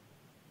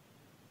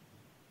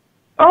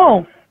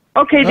 Oh,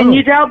 okay, then Oh.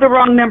 you dialed the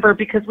wrong number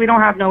because we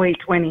don't have no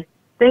 820.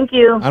 Thank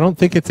you. I don't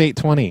think it's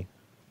 820.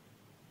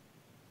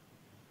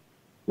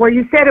 Well,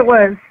 you said it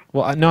was.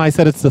 Well, no, I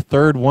said it's the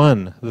third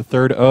one, the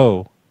third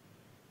O.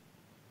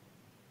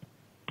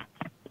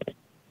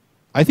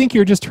 I think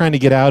you're just trying to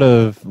get out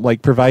of,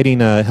 like,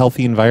 providing a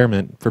healthy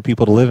environment for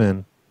people to live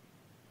in.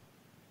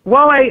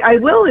 Well, I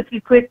will if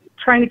you quit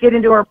trying to get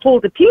into our pool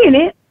to pee in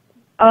it.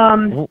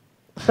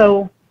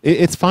 So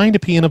It's fine to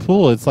pee in a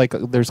pool. It's like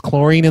there's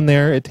chlorine in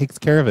there. It takes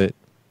care of it.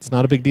 It's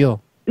not a big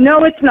deal.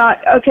 no, it's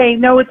not. Okay,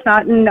 no, it's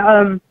not. And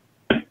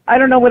I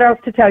don't know what else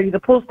to tell you. The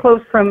pool's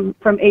closed from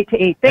 8 to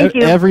 8. Thank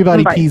you.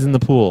 Everybody Bye. pees in the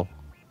pool.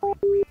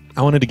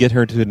 I wanted to get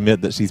her to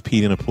admit that she's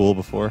peed in a pool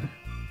before.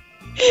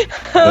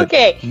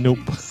 Okay. Nope.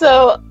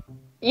 So,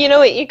 you know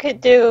what you could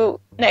do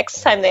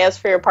next time they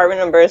ask for your apartment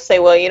number is say,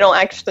 well, you don't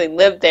actually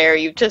live there.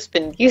 You've just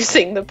been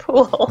using the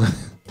pool.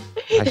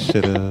 I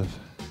should have.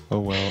 Oh,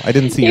 well. I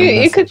didn't see your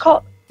You message.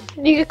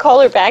 could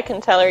call her back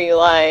and tell her you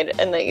lied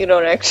and that you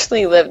don't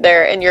actually live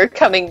there and you're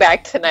coming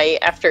back tonight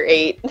after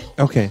 8.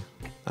 Okay.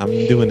 I'm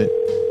doing it.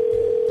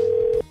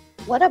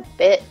 What a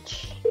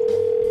bitch.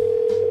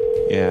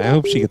 Yeah, I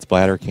hope she gets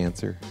bladder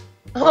cancer.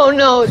 Oh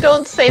no,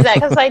 don't say that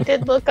because I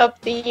did look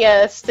up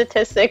the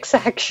statistics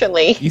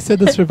actually. You said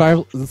the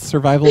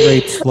survival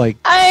rate's like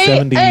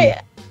 70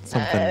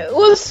 something.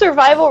 Well,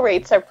 survival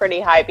rates are pretty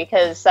high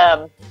because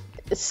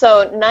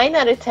so 9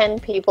 out of 10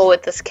 people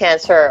with this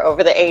cancer are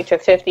over the age of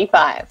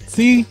 55.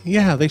 See?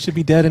 Yeah, they should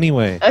be dead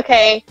anyway.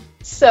 Okay,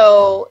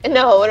 so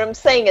no, what I'm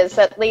saying is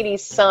that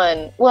lady's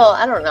son, well,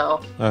 I don't know.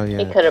 Oh, yeah.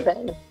 He could have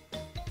been.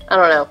 I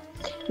don't know.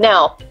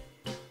 Now,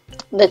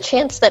 the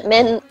chance that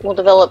men will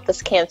develop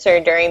this cancer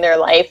during their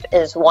life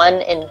is 1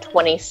 in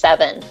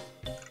 27.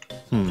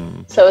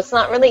 So it's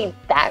not really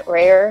that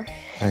rare.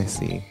 I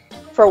see.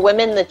 For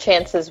women, the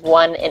chance is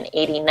 1 in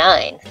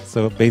 89.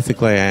 So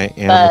basically I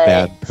am a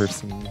bad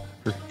person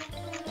for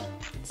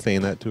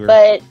saying that to her.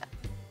 But,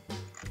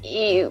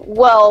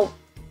 well,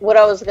 what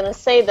I was going to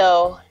say,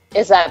 though,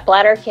 is that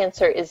bladder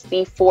cancer is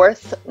the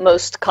 4th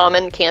most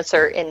common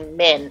cancer in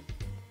men.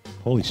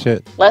 Holy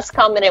shit. Less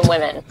common in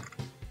women.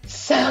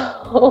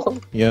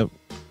 So... Yep.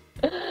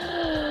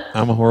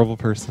 I'm a horrible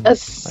person.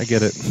 I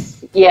get it.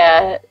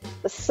 Yeah.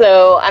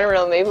 So, I don't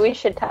know, maybe we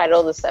should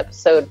title this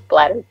episode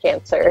Bladder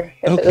Cancer,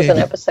 if it was an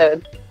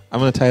episode. I'm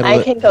going to title I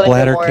it can go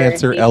Bladder into more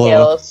Cancer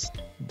details.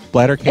 LOL.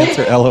 Bladder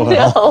Cancer LOL.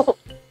 No.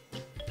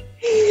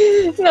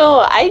 No,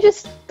 I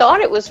just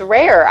thought it was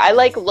rare. I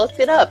looked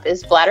it up.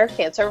 Is bladder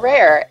cancer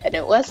rare? And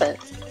it wasn't.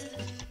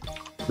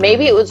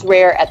 Maybe it was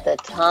rare at the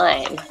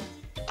time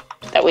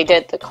that we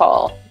did the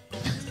call.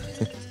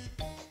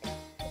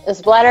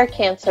 Is bladder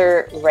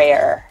cancer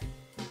rare?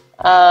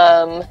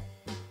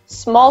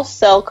 Small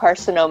cell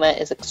carcinoma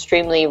is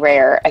extremely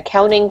rare,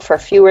 accounting for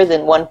fewer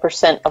than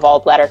 1% of all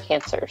bladder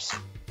cancers.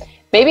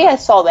 Maybe I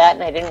saw that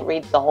and I didn't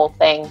read the whole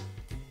thing.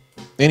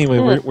 Anyway,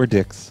 we're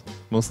dicks.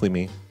 Mostly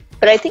me.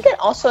 But I think it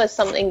also has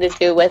something to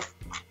do with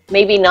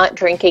maybe not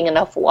drinking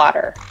enough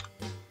water.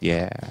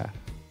 Yeah.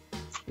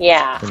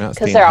 Yeah, They're not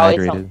because staying they're always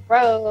hydrated. on the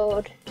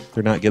road.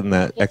 They're not getting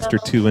that extra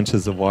 2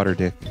 inches of water,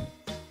 dick.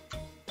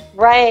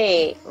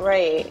 Right.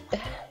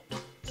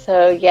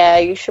 So, yeah,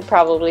 you should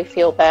probably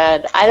feel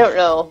bad. I don't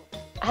know.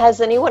 Has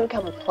anyone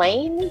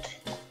complained?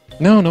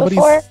 No, nobody's...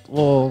 Before?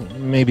 Well,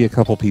 maybe a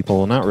couple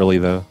people. Not really,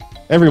 though.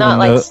 Everyone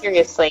Not knows...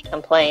 seriously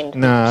complained.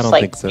 No, I don't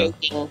think so.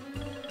 Joking.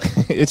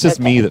 It's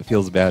just me that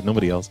feels bad.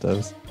 Nobody else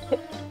does.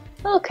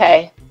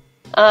 Okay.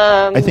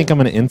 I think I'm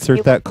going to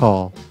insert that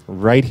call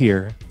right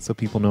here so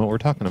people know what we're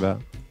talking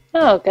about.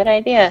 Oh, good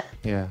idea.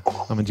 Yeah,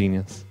 I'm a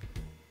genius.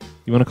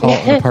 You want to call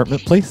an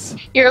apartment, please?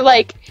 You're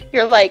like,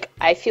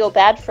 I feel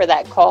bad for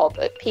that call,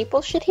 but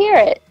people should hear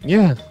it.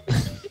 Yeah.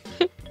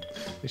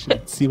 They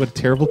should see what a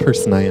terrible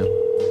person I am.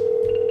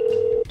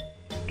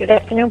 Good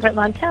afternoon,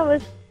 Brentline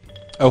Towers.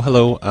 Oh,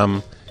 hello.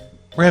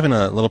 We're having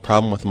a little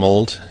problem with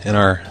mold in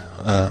our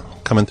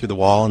coming through the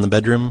wall in the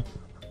bedroom.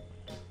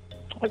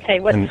 Okay,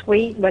 what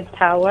suite, what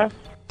tower?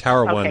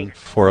 Tower Okay. 1,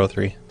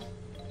 403.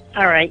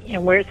 All right,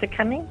 and where's it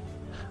coming?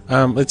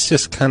 It's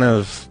just kind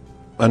of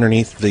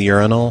underneath the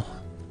urinal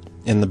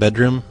in the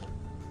bedroom.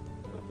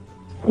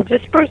 Is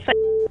this Bruce?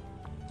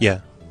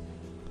 Yeah.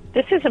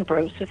 This isn't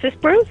Bruce. Is this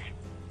Bruce?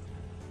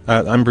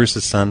 I'm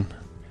Bruce's son.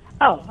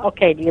 Oh,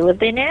 okay. Do you live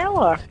there now,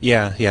 or?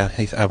 Yeah.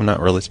 I'm not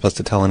really supposed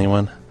to tell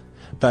anyone.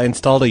 But I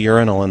installed a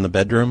urinal in the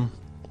bedroom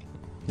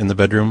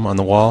on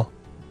the wall.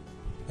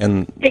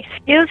 And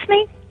Excuse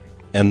me?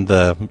 And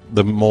the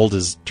mold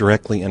is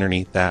directly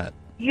underneath that.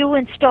 You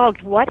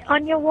installed what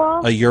on your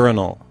wall? A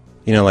urinal.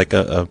 You know, like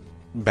a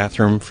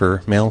bathroom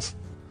for males.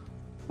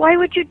 Why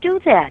would you do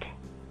that?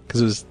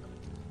 Because it was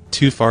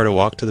too far to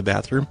walk to the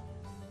bathroom.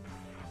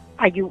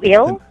 Are you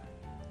ill?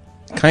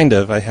 Kind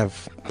of. I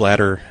have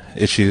bladder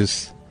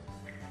issues.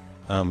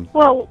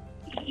 Well,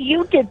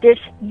 you did this.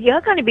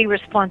 You're going to be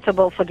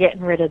responsible for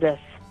getting rid of this.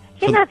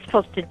 You're not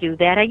supposed to do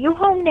that. Are you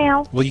home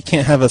now? Well, you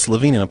can't have us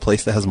living in a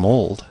place that has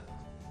mold.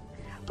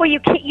 Well, you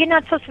can't. You're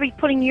not supposed to be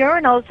putting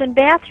urinals in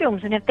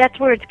bathrooms, and if that's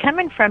where it's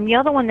coming from,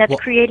 you're the one that's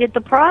created the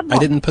problem. I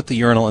didn't put the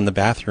urinal in the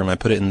bathroom. I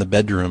put it in the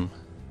bedroom.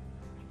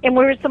 And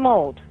where is the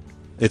mold?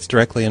 It's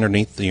directly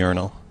underneath the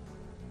urinal.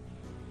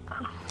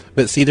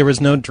 But see, there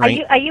was no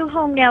drain. Are you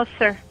home now,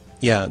 sir?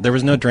 Yeah, there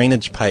was no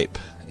drainage pipe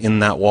in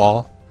that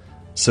wall,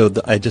 so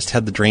I just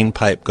had the drain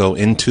pipe go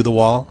into the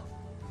wall.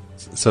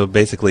 So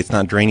basically, it's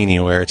not draining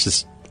anywhere. It's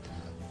just,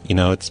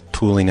 it's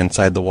pooling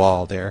inside the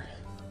wall there.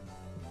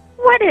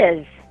 What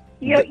is?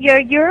 Your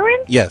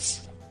urine?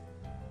 Yes.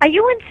 Are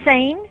you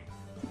insane?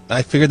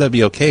 I figured that'd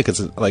be okay because,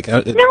 it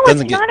No,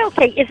 doesn't it's not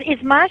okay. Is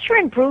Marsha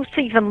and Bruce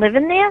even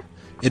living there?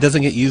 It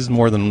doesn't get used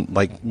more than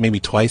maybe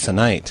twice a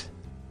night.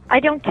 I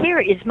don't care.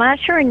 Is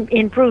Marsha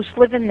and Bruce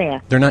living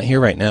there? They're not here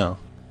right now.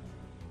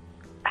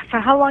 For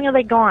how long are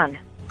they gone?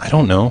 I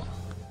don't know.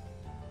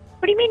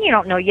 What do you mean you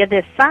don't know? You're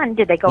their son.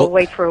 Did they go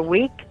away for a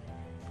week?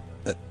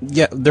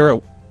 Yeah,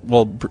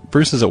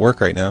 Bruce is at work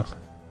right now.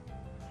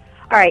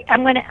 All right,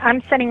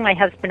 I'm sending my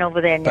husband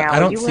over there now. I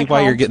don't see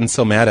why you're getting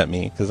so mad at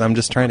me because I'm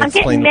just trying to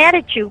explain.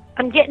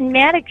 I'm getting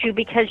mad at you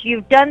because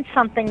you've done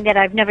something that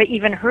I've never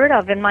even heard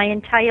of in my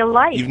entire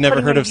life. You've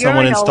never heard of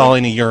someone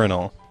installing a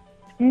urinal?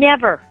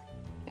 Never.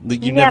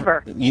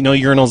 Never. You know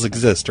urinals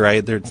exist,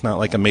 right? It's not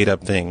like a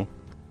made-up thing.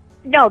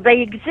 No, they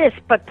exist,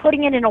 but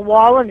putting it in a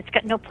wall and it's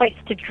got no place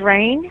to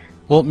drain?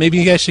 Well, maybe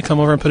you guys should come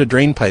over and put a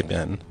drain pipe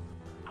in.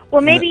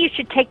 Well, maybe you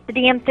should take the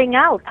damn thing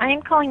out. I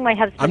am calling my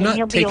husband. I'm and he'll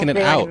not be taking over it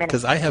there in a out minute.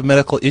 because I have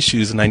medical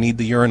issues and I need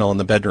the urinal in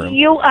the bedroom.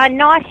 You are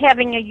not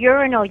having a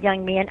urinal,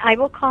 young man. I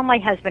will call my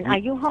husband. Are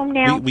you home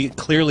now? We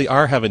clearly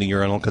are having a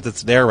urinal because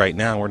it's there right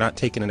now. We're not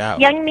taking it out.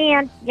 Young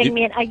man,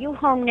 are you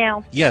home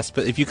now? Yes,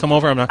 but if you come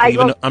over,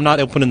 I'm not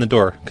opening the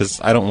door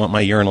because I don't want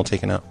my urinal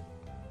taken out.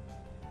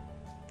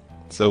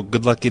 So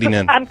good luck getting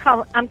in. I'm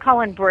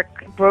calling Bruce,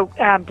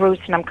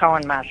 and I'm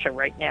calling Marsha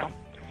right now.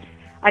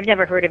 I've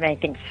never heard of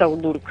anything so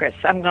ludicrous.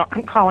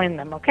 I'm calling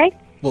them, okay?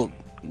 Well,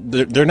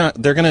 they're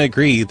not. They're going to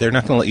agree. They're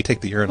not going to let you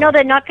take the urinal. No,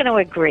 they're not going to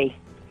agree.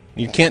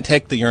 You can't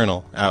take the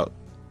urinal out.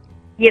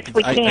 Yes,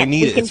 we can. I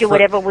need we it. can It's do for,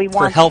 whatever we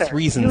want. for health sir.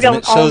 reasons, You don't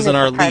and it shows own in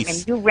our this apartment.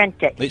 lease. You rent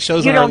it. It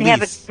shows you in our don't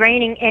have lease. it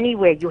draining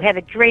anywhere. You have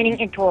it draining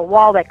into a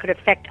wall that could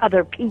affect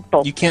other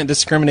people. You can't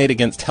discriminate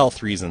against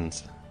health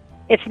reasons.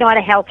 It's not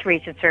a health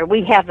reason, sir.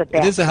 We have a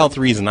bathroom. It is a health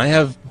reason. I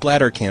have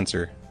bladder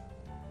cancer.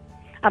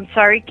 I'm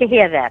sorry to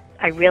hear that.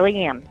 I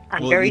really am.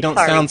 I'm very you don't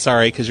sorry. sound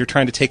sorry because you're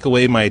trying to take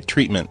away my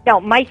treatment. No,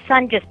 my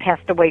son just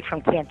passed away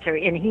from cancer,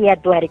 and he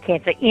had bladder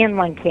cancer and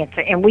lung cancer,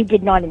 and we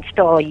did not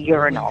install a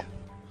urinal.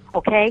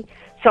 Okay?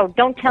 So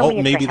don't tell me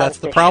it's maybe a that's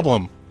health the issue.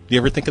 problem. Do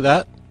you ever think of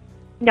that?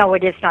 No,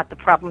 it is not the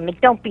problem. And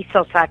don't be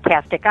so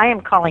sarcastic. I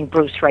am calling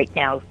Bruce right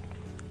now.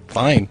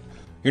 Fine.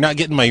 You're not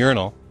getting my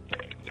urinal.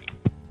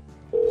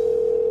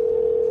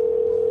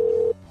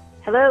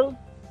 Hello?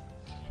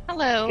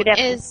 Hello. Good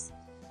afternoon.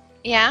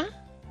 Yeah?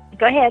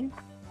 Go ahead.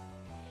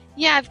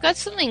 Yeah, I've got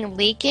something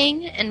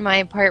leaking in my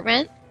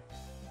apartment.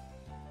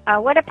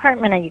 What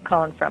apartment are you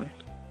calling from?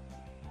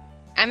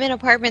 I'm in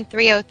apartment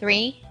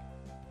 303,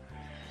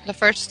 the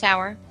first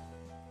tower.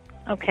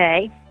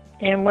 Okay.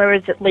 And where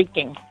is it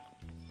leaking?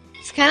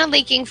 It's kind of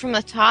leaking from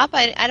the top.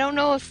 I don't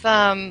know if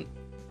In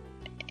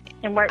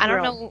what I don't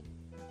room? know.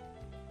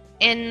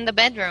 In the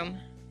bedroom.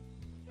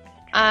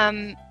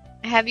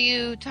 Have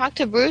you talked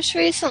to Bruce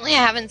recently? I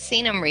haven't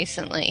seen him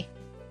recently.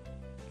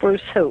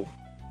 Bruce who?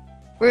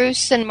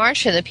 Bruce and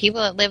Marcia, the people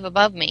that live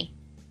above me.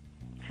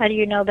 How do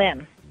you know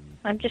them?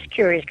 I'm just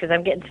curious because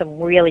I'm getting some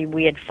really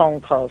weird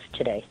phone calls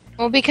today.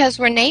 Well, because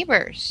we're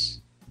neighbors.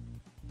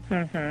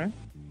 Mm-hmm.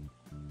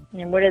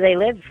 And where do they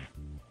live?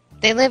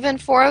 They live in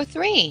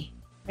 403.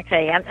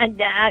 Okay,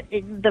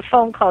 the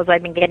phone calls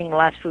I've been getting, the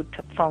last few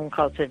phone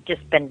calls have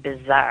just been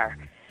bizarre.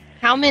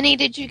 How many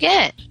did you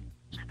get?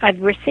 I've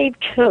received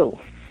 2.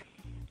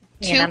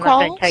 Two and I'm not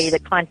calls? going to tell you the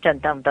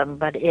content of them,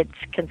 but it's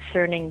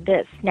concerning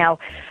this. Now,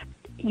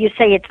 you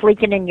say it's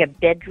leaking in your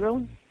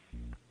bedroom?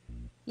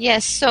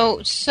 Yes,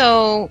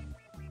 so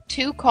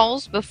 2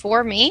 calls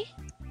before me?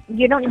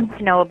 You don't need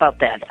to know about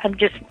that. I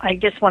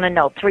just want to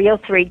know.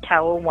 303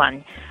 Tower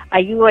 1. Are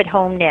you at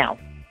home now?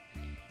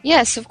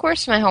 Yes, of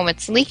course my home.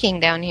 It's leaking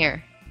down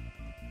here.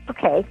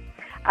 Okay.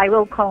 I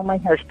will call my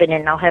husband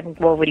and I'll have him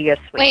go over to your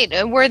suite.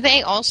 Wait, were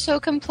they also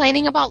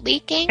complaining about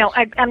leaking? No,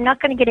 I'm not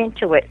going to get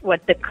into it,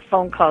 what the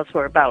phone calls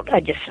were about.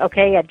 I just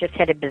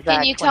had a bizarre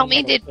Can you tell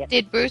 20 me, minutes.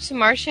 did Bruce and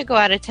Marcia go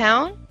out of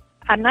town?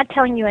 I'm not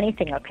telling you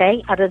anything,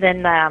 okay? Other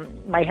than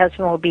my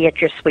husband will be at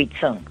your suite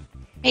soon.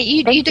 Hey,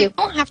 you Thank you.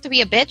 don't have to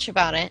be a bitch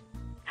about it.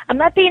 I'm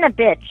not being a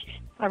bitch,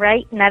 all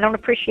right? And I don't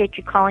appreciate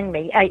you calling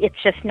me. It's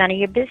just none of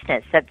your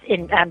business.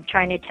 I'm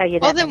trying to tell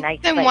you that in a nice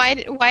then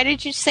way. why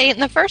did you say it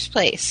in the first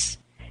place?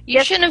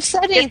 You shouldn't have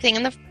said anything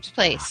in the first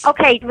place.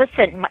 Okay,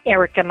 listen,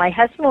 Erica, my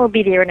husband will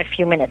be there in a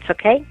few minutes,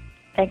 okay?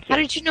 Thank you. How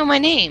did you know my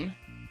name?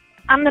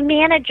 I'm the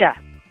manager.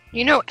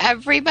 You know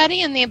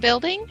everybody in the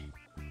building?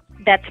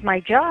 That's my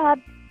job.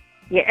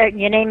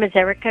 Your name is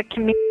Erica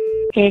Camille,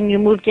 and you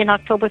moved in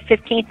October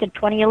 15th of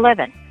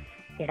 2011.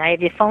 And I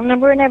have your phone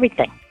number and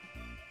everything.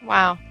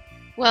 Wow.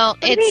 Well,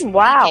 What do you mean,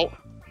 wow?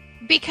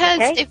 Because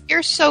Okay. if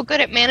you're so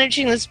good at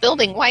managing this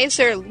building, why is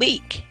there a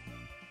leak?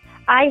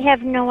 I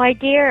have no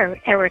idea,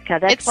 Erica.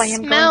 That's It why I'm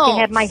going smells.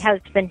 to have my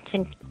husband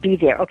to be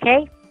there,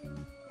 okay?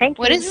 Thank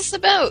you. What is this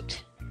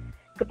about?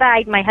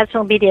 Goodbye. My husband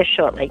will be there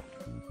shortly.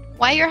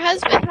 Why your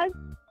husband?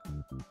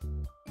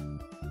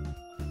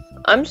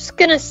 I'm just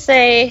going to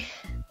say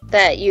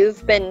that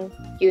you've been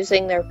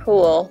using their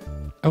pool,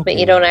 but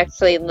you don't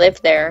actually live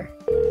there.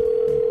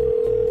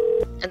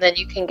 And then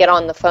you can get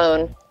on the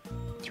phone.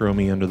 Throw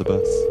me under the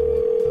bus.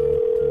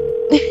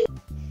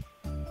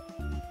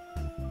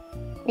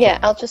 Yeah,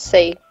 I'll just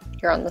say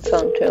you're on the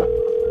phone too.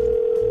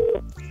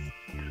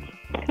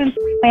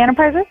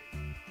 Enterprises?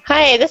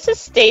 Hi, this is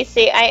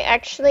Staci.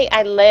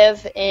 I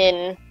live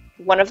in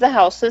one of the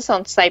houses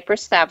on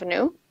Cypress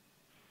Avenue,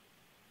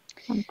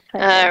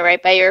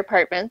 right by your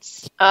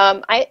apartments.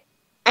 I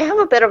have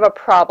a bit of a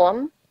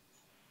problem.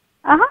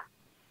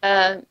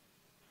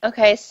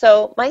 Okay,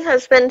 so my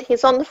husband,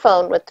 he's on the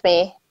phone with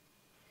me.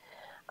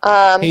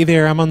 Hey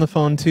there, I'm on the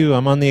phone too.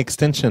 I'm on the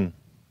extension.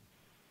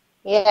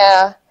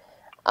 Yeah.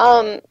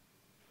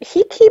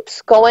 He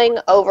keeps going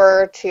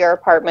over to your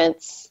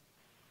apartments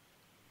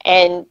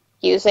and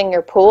using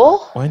your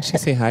pool. Why didn't she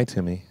say hi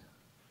to me?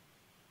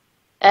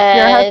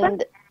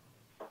 And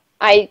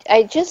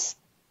I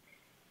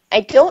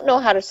don't know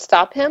how to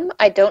stop him.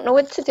 I don't know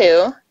what to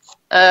do.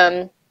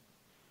 I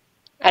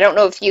don't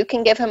know if you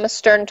can give him a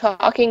stern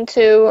talking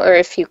to or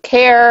if you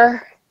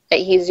care that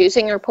he's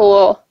using your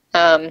pool.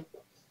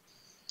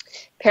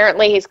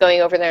 Apparently he's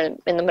going over there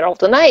in the middle of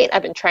the night.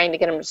 I've been trying to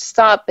get him to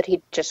stop, but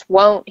he just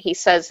won't. He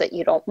says that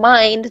you don't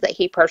mind, that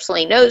he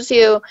personally knows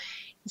you.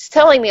 He's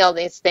telling me all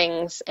these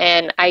things,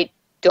 and I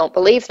don't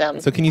believe them.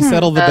 So can you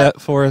settle the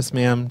bet for us,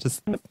 ma'am?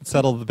 Just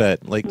settle the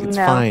bet. Like, it's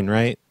No. fine,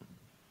 right?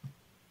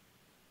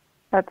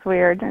 That's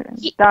weird.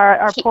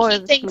 Our pool he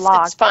is thinks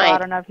locked, it's fine. so I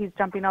don't know if he's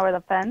jumping over the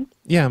fence.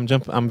 Yeah,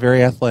 I'm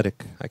very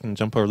athletic. I can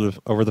jump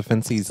over the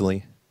fence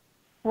easily.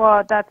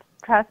 Well, that's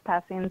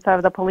trespassing, so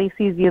if the police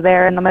sees you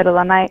there in the middle of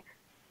the night,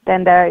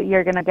 then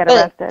you're going to get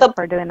But arrested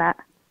for doing that.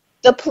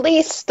 The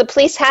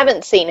police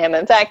haven't seen him.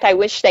 In fact, I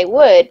wish they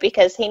would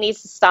because he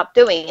needs to stop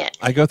doing it.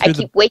 I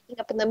keep waking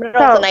up in the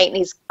middle of the night and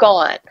he's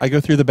gone. I go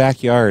through the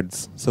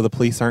backyards, so the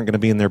police aren't going to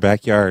be in their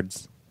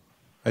backyards.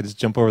 I just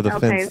jump over the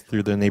Okay. fence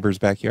through the neighbor's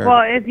backyard.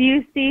 Well, if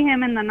you see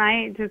him in the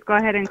night, just go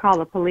ahead and call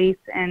the police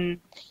and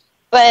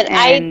But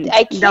And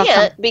I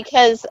can't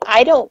because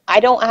I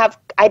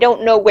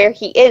don't know where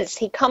he is.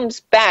 He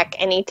comes back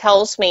and he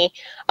tells me,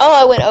 "Oh,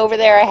 I went over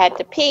there. I had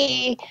to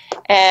pee,"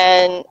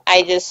 and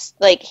I just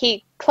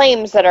he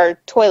claims that our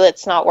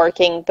toilet's not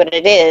working, but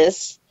it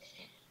is.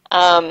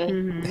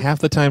 Half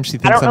the time she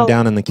thinks I'm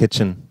down in the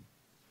kitchen.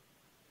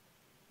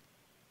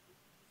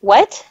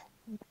 What?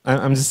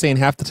 I'm just saying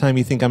half the time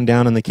you think I'm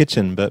down in the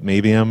kitchen, but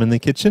maybe I'm in the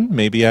kitchen.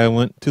 Maybe I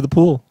went to the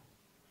pool.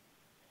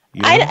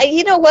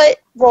 You know what,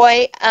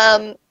 Roy?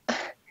 I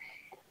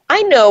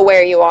know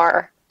where you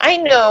are. I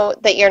know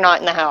that you're not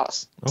in the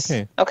house.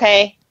 Okay.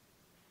 Okay?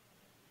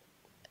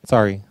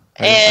 Sorry.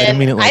 I And didn't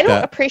mean it like I don't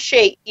that.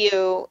 appreciate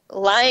you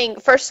lying.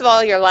 First of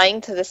all, you're lying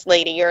to this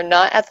lady. You're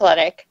not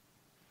athletic.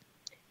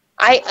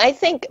 I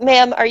think,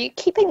 ma'am, are you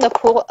keeping the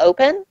pool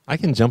open? I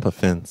can jump a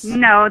fence.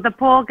 No, the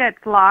pool gets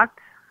locked,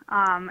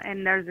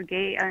 and there's a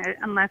gate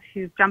unless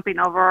she's jumping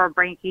over or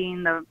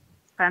breaking the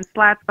fence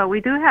slats. But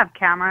we do have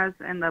cameras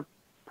in the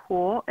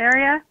pool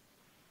area.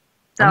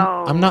 So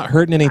I'm not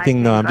hurting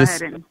anything though. go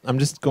ahead and- I'm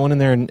just going in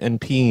there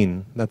and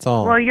peeing. That's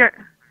all. Well, you're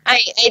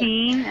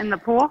peeing in the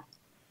pool.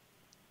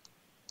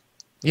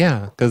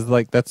 Yeah, because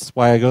that's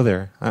why I go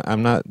there.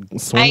 I'm not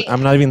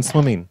I'm not even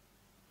swimming.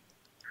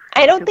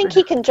 I don't think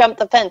he can jump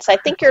the fence. I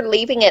think you're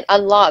leaving it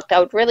unlocked. I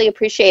would really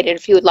appreciate it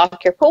if you would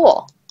lock your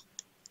pool.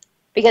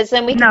 Because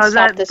then we can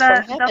stop this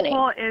from happening. The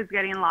pool is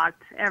getting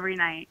locked every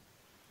night.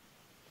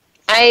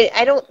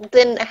 I don't,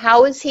 then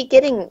how is he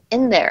getting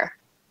in there?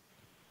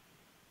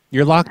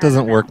 Your lock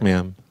doesn't work,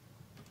 ma'am.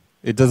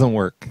 It doesn't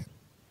work.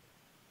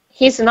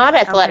 He's not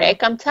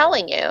athletic, I'm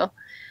telling you.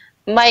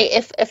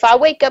 If I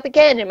wake up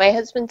again and my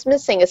husband's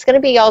missing, it's going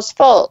to be y'all's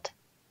fault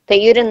that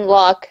you didn't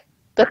lock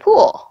the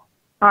pool.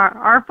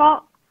 Our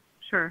fault?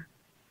 Sure.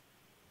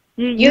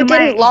 You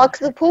didn't lock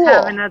the pool.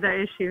 Have another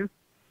issue.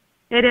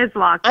 It is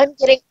locked. I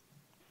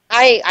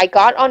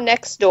got on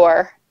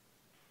Nextdoor,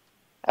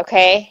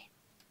 okay,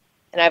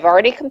 and I've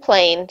already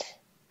complained,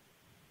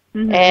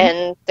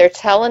 and they're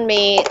telling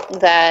me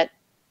that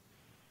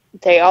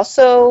they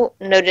also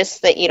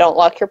noticed that you don't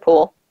lock your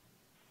pool.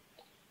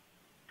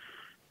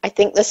 I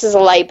think this is a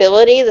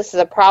liability. This is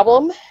a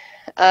problem.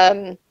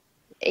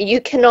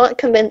 You cannot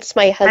convince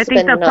my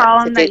husband not to do this. I think the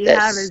problem that you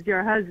have is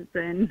your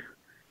husband.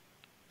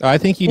 I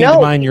think you need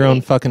to mind your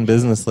own fucking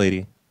business,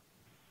 lady.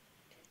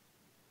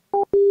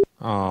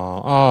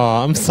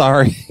 Oh, I'm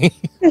sorry.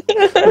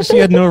 She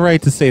had no right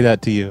to say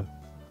that to you.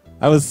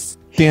 I was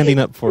standing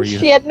up for you.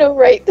 She had no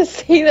right to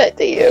say that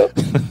to you.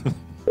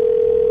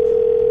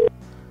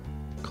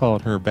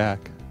 Called her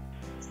back.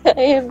 I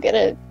am going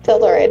to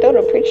tell her I don't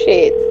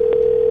appreciate.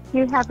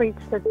 You have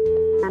reached the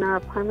Manor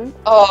apartment.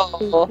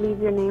 Oh. Please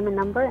leave your name and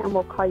number, and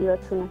we'll call you as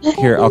soon as.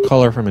 Here, I'll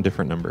call her from a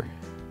different number.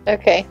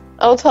 Okay.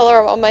 I'll tell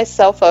her I'm on my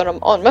cell phone.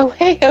 I'm on my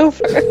way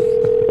over.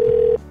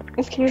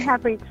 You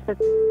have reached the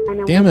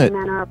Damn it.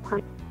 Manor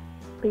apartment.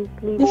 Please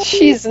leave.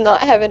 She's not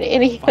having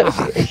any of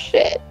your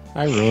shit.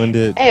 I ruined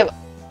it. I am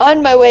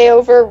on my way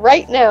over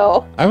right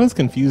now. I was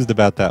confused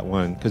about that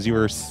one because you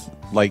were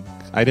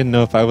I didn't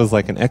know if I was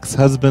like an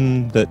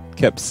ex-husband that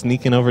kept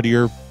sneaking over to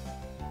your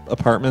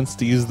apartments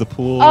to use the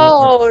pool.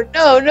 Oh,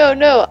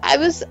 no.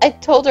 I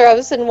told her I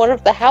was in one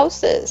of the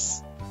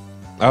houses.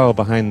 Oh,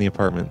 behind the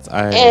apartments.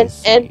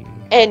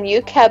 And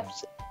you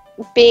kept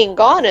being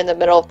gone in the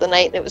middle of the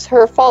night, and it was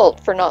her fault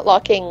for not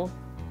locking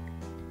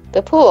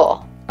the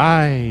pool.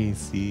 I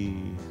see.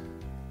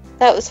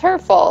 That was her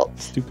fault.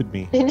 Stupid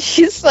me. And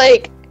she's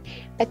like,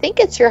 I think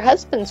it's your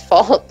husband's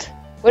fault.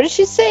 What did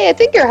she say? I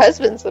think your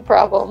husband's the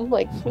problem.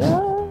 Like,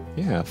 no.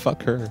 Yeah,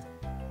 fuck her.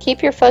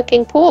 Keep your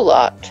fucking pool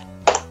locked.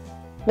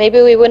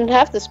 Maybe we wouldn't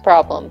have this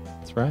problem.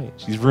 That's right.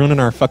 She's ruining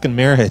our fucking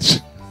marriage.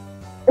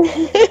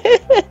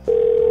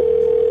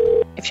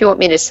 If you want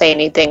me to say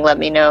anything, let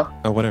me know.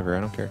 Oh, whatever.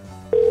 I don't care.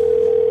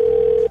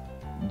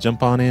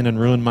 Jump on in and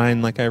ruin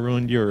mine like I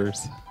ruined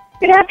yours.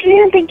 Good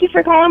afternoon. Thank you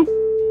for calling.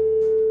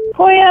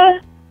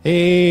 Hoya.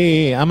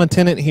 Hey, I'm a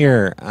tenant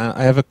here.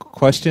 I have a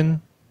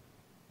question.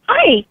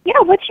 Hi. Yeah,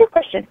 what's your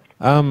question?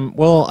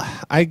 Well,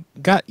 I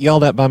got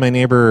yelled at by my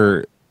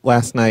neighbor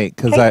last night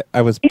because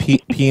I was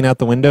peeing out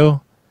the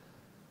window.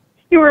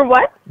 You were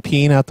what?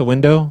 Peeing out the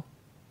window.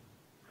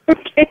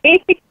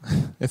 Okay.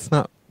 It's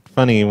not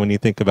funny when you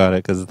think about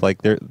it because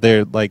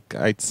they're like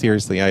I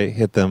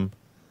hit them.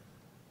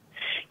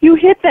 You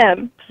hit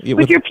them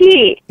with your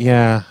pee.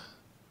 Yeah.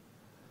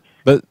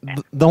 But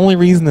the only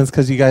reason is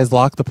because you guys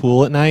lock the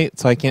pool at night,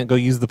 so I can't go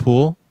use the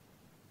pool.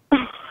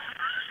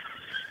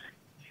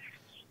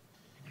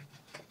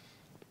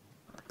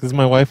 Because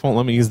my wife won't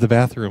let me use the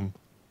bathroom.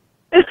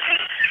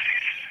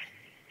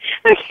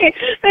 Okay,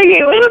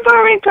 what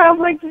apartment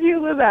complex did you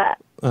live at?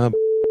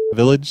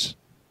 Village.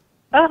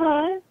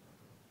 Uh-huh.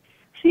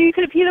 So you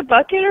could have peed a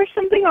bucket or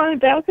something on a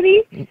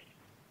balcony?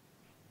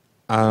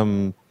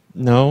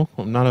 No,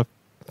 I'm not a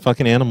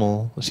fucking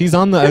animal. She's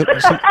on the...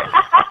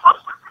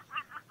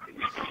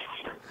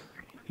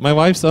 My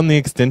wife's on the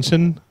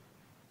extension,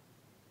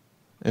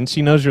 and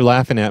she knows you're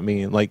laughing at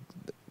me. Like,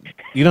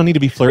 you don't need to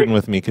be flirting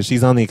with me because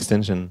she's on the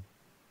extension.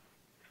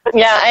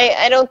 Yeah,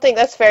 I don't think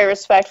that's very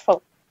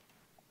respectful.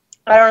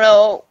 I don't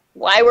know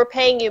why we're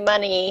paying you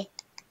money,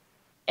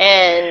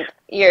 and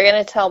you're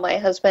going to tell my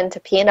husband to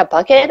pee in a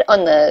bucket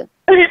on the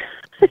balcony?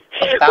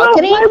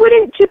 Well, why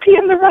wouldn't you pee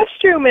in the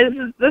restroom is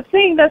the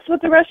thing. That's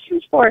what the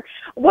restroom's for.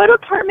 What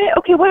apartment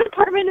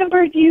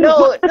number do you... No.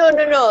 What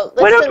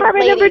Listen,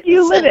 apartment lady, number do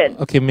you live in?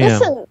 Okay, ma'am.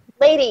 Listen,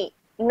 lady,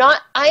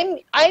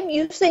 I'm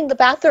using the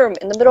bathroom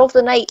in the middle of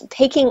the night,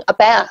 taking a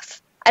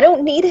bath. I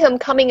don't need him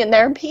coming in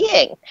there and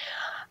peeing.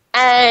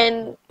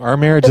 And Our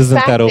marriage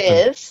isn't that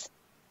open.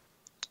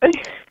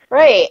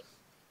 Right.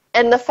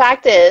 And the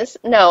fact is,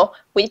 no,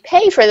 we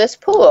pay for this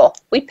pool.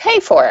 We pay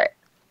for it.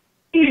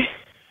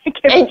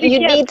 And you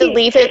need to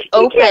leave it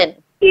open.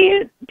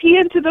 You can't pee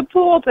into the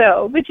pool,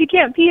 though. But you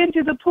can't pee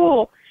into the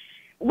pool.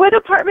 What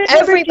apartment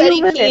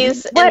Everybody number do you live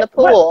pees in the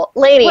pool.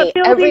 Lady, what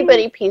building?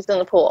 everybody pees in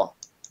the pool.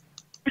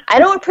 I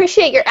don't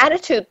appreciate your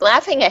attitude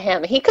laughing at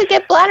him. He could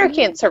get bladder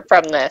cancer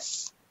from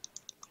this.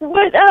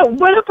 What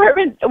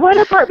apartment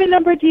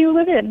number do you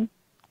live in?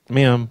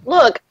 Ma'am.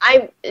 Look,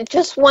 I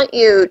just want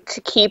you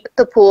to keep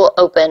the pool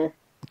open.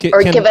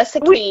 Or give us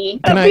a key.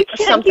 We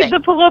can't keep the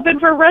pool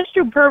open for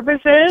restroom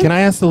purposes. Can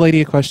I ask the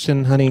lady a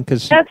question, honey?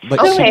 Because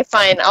okay,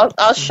 fine.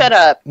 I'll shut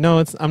up.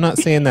 No, I'm not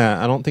saying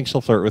that. I don't think she'll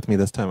flirt with me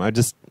this time. I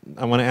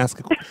want to ask,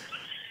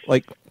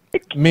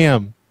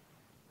 ma'am,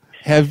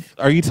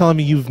 are you telling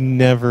me you've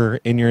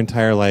never in your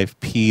entire life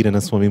peed in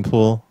a swimming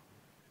pool?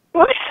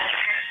 What?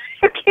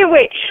 Okay,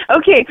 wait.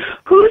 Okay,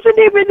 who's the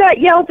neighbor that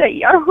yelled at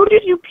you? Or who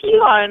did you pee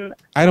on?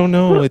 I don't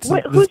know. Who's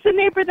the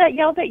neighbor that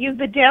yelled at you?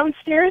 The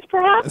downstairs,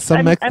 perhaps?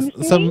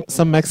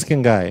 Some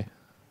Mexican guy.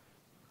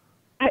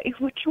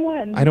 Which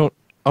one? I don't.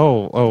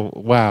 Oh,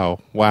 wow.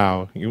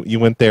 You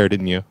went there,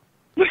 didn't you?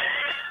 What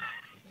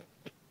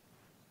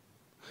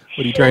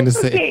are you trying to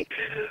say? Okay.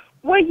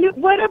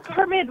 What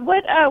apartment?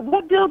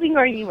 What building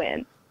are you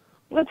in?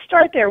 Let's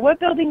start there. What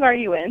building are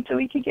you in, so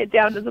we can get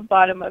down to the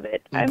bottom of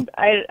it? I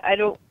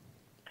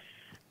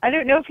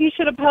don't know if you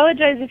should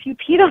apologize if you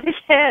peed on his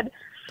head.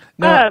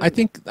 No, I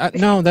think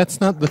no.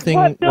 That's not the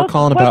thing we're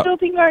calling about. What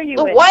building are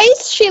you in? Why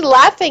is she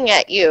laughing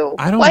at you?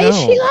 I don't know. Why is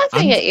she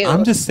laughing at you?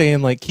 I'm just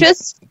saying,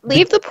 just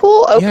leave the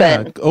pool open.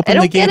 Yeah, open I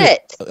don't the gate.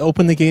 get it.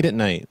 Open the gate at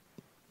night,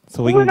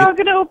 so we're not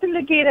going to open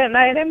the gate at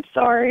night. I'm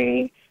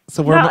sorry.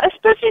 So we're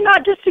especially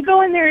not just to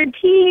go in there and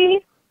pee.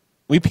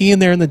 We pee in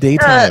there in the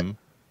daytime.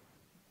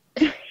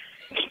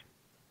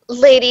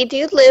 Lady, do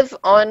you live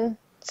on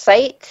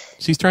site?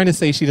 She's trying to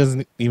say she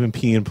doesn't even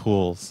pee in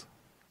pools.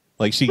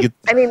 She gets.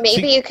 I mean,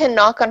 maybe you can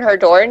knock on her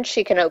door and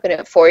she can open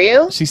it for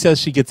you. She says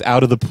she gets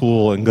out of the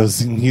pool and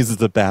goes and uses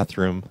the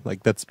bathroom.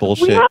 That's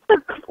bullshit.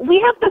 We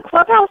have the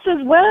clubhouse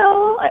as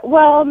well.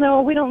 Well,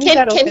 no, we don't need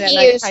that open. Can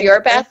he use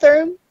your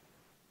bathroom?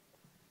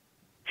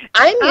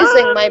 I'm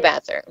using my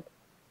bathroom.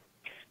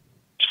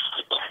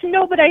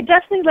 No, but I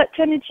definitely let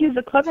tenants use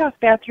the clubhouse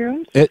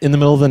bathrooms. In the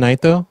middle of the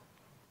night, though?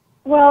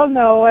 Well,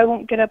 no, I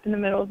won't get up in the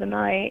middle of the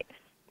night.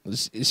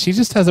 She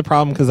just has a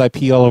problem because I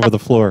pee all over the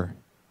floor.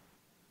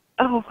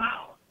 Oh,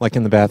 wow. Like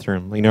in the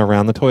bathroom,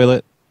 around the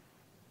toilet.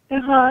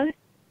 Uh-huh.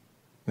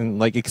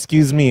 And,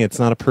 excuse me, it's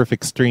not a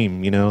perfect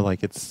stream,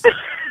 it's...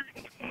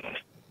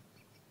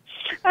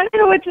 I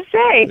don't know what to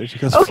say. There she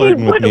goes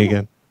flirting with me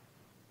again.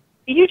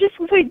 You just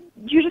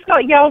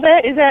got yelled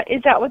at? Is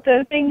that what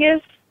the thing is?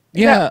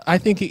 Yeah, I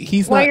think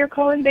he's why not. you're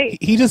calling?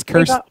 He just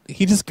cursed.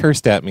 He just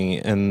cursed at me,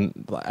 and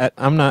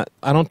I'm not.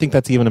 I don't think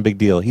that's even a big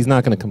deal. He's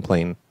not going to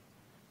complain,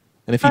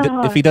 and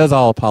if he does,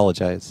 I'll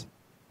apologize.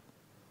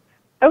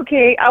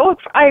 Okay,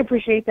 I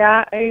appreciate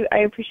that. I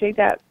appreciate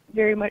that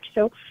very much.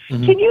 So,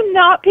 Mm-hmm. Can you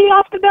not pee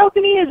off the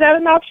balcony? Is that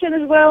an option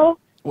as well?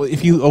 Well,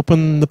 if you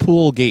open the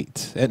pool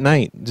gate at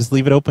night, just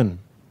leave it open.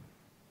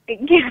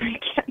 Yeah, I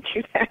can't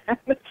do that.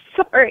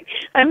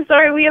 I'm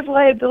sorry. We have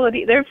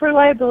liability. For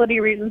liability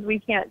reasons, we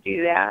can't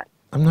do that.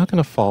 I'm not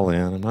going to fall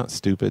in. I'm not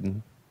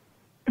stupid.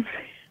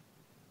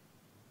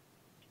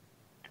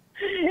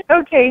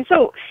 Okay,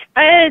 so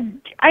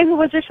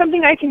was there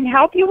something I can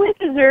help you with?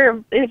 Is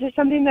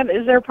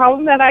there a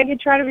problem that I could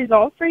try to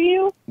resolve for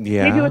you?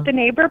 Yeah. Maybe with the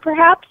neighbor,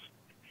 perhaps?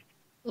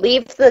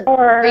 Leave the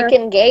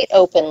freaking gate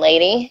open,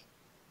 lady.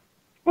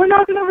 We're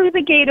not going to leave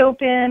the gate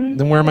open.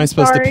 Then where am I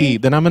supposed to pee?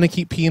 Then I'm going to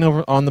keep peeing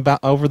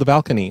over the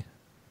balcony.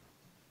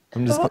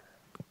 I'm just.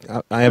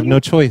 I have no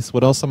choice.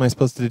 What else am I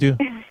supposed to do?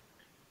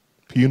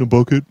 Pee in a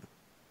bucket?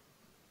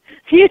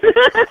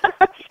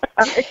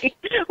 Sorry.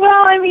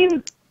 Well, I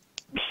mean,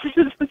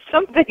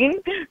 something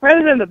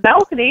rather than the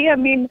balcony. I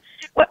mean,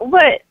 what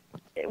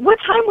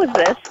time was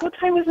this? What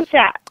time was this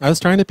at? I was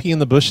trying to pee in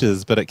the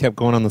bushes, but it kept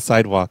going on the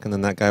sidewalk, and then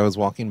that guy was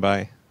walking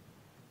by.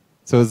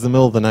 So it was the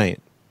middle of the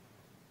night.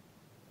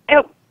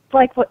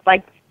 Like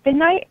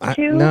midnight?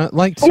 2? No,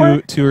 like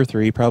 2 or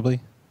 3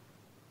 probably.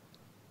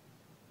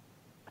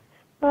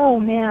 Oh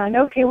man.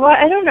 Okay. Well,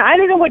 I don't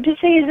know what to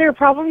say. Is there a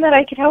problem that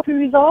I could help you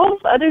resolve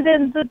other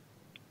than the?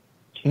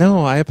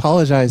 No, I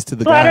apologized to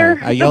the guy.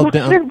 I yelled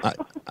down.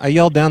 I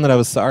yelled down that I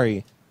was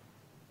sorry.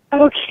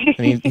 Okay.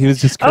 And he was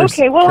just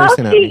cursing Okay. Well, I'll at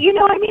see. me.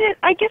 I mean,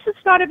 I guess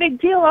it's not a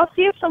big deal. I'll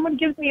see if someone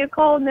gives me a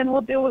call, and then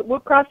we'll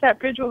cross that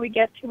bridge when we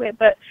get to it.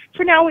 But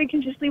for now, we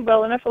can just leave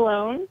well enough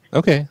alone.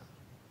 Okay.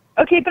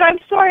 Okay, but I'm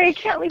sorry, I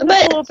can't leave the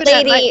But pool open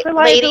at night for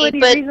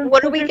liability reasons.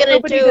 what are we because gonna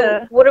there's do?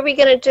 nobody What are we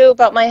gonna do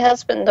about my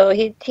husband though?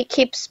 He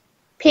keeps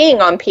peeing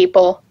on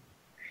people.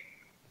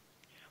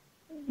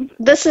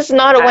 This is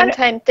not a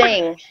one-time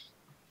thing.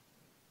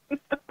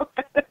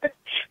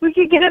 We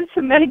could get him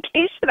some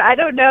medication. I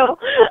don't know.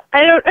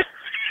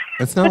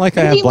 It's not like I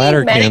What do have you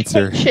bladder mean,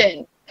 cancer.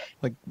 medication?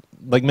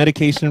 Like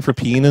medication for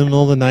peeing in the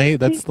middle of the night.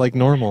 That's like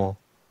normal.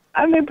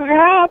 I mean,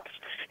 perhaps.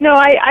 No,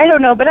 I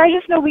don't know, but I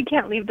just know we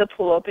can't leave the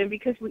pool open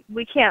because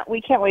we can't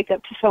wake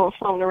up to someone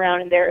floating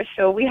around in there.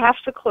 So we have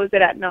to close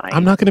it at 9.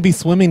 I'm not going to be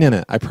swimming in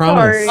it. I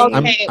promise. Sorry.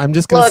 Okay, I'm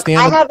just going to look, stand.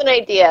 I have an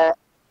idea.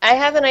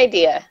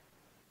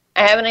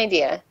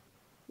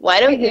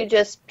 Why don't you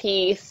just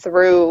pee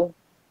through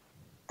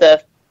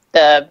the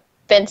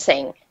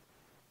fencing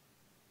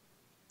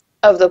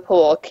of the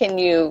pool? Can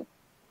you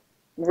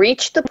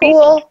reach the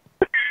pool?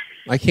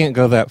 I can't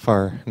go that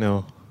far.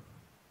 No.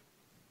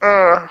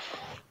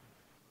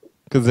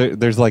 Because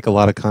there's like a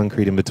lot of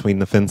concrete in between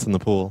the fence and the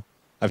pool.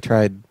 I've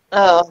tried.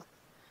 Oh.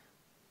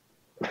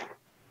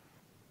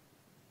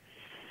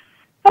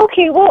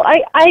 Okay, well,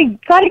 I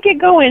got to get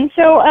going.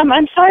 So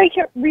I'm sorry I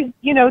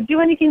can't, do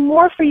anything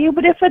more for you.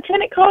 But if a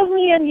tenant calls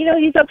me and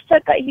he's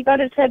upset that he got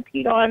his head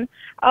peed on,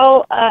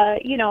 I'll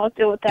I'll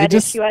deal with that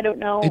issue. I don't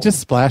know. It just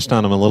splashed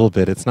on him a little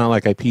bit. It's not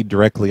like I peed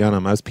directly on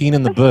him. I was peeing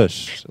in the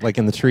bush, like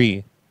in the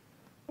tree.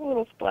 A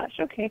little splash.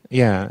 Okay.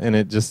 Yeah, and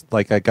it just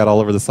like I got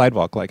all over the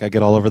sidewalk, like I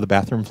get all over the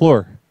bathroom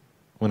floor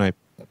when I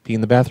pee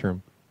in the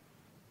bathroom.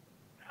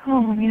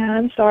 Oh man,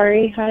 I'm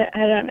sorry. I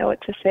don't know what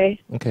to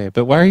say. Okay,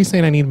 but why are you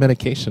saying I need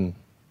medication?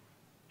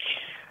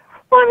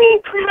 Well, I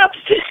mean, perhaps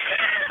just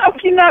help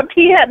you not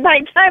pee at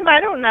nighttime. I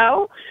don't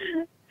know.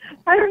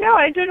 I don't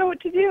know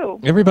what to do.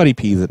 Everybody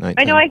pees at night.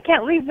 I know I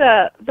can't leave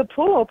the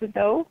pool open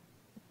though.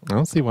 I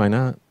don't see why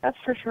not. That's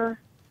for sure.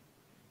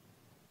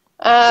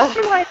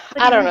 I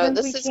don't know.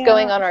 This is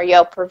going on our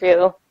Yelp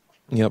review.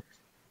 Yep.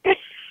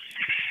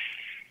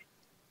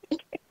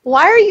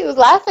 Why are you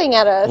laughing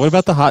at us? What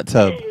about the hot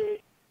tub?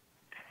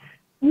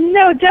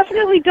 No,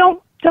 definitely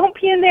don't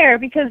pee in there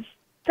because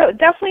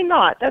definitely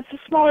not. That's a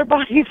smaller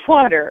body of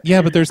water.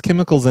 Yeah, but there's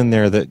chemicals in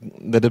there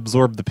that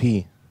absorb the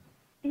pee.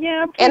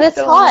 Yeah, and it's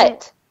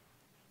hot.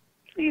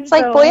 It's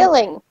like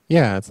boiling.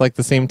 Yeah, it's like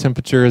the same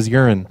temperature as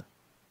urine.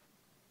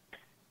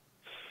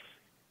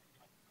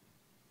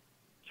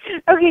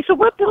 Okay, so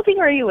what building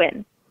are you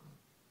in?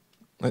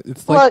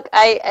 It's like, Look,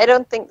 I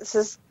don't think this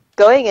is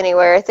going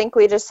anywhere. I think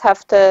we just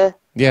have to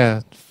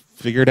yeah,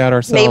 figure it out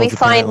ourselves. maybe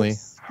apparently.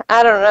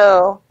 I don't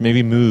know.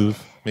 Maybe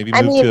move. Maybe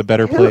move to a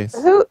better place.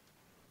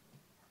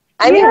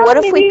 I mean, what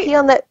if we pee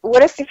on that?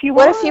 What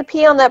if you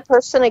pee on that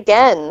person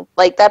again?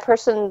 Like that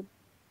person.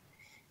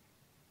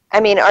 I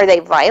mean, are they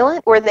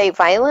violent? Were they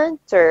violent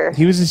or?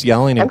 He was just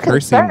yelling and I'm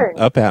cursing concerned.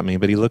 up at me,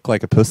 but he looked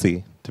like a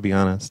pussy, to be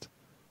honest.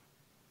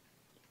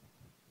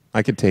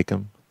 I could take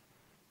him.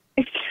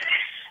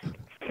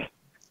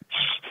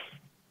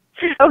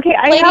 Okay,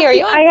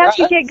 I have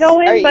to get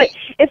going, but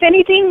if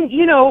anything,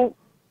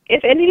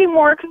 if anything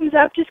more comes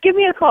up, just give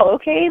me a call,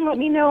 okay? And let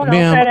me know, and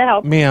I'll try to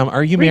help. Ma'am,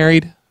 are you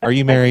married? Are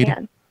you married?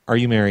 Are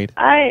you married?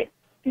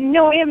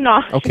 No, I am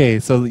not. Okay,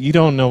 so you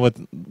don't know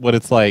what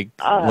it's like,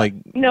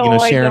 no,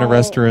 sharing I a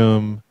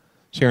restroom,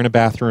 sharing a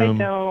bathroom. I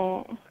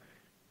don't.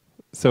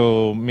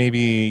 So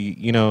maybe,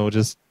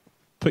 just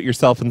put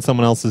yourself in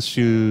someone else's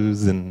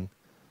shoes and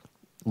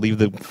leave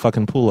the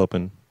fucking pool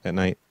open at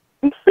night.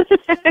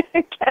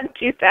 I can't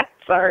do that.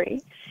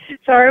 Sorry,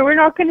 we're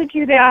not going to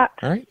do that.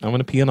 All right, I'm going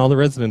to pee on all the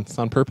residents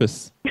on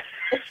purpose.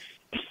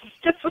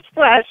 Just a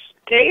splash,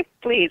 okay?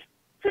 Please.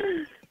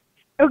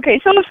 Okay,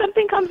 so if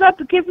something comes up,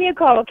 give me a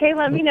call, okay?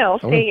 Let me know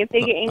if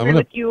they get angry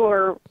with you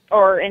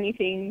or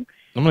anything.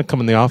 I'm going to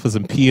come in the office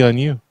and pee on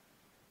you.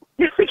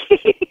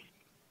 Okay.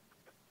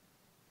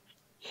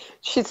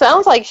 She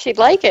sounds like she'd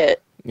like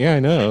it. Yeah, I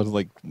know.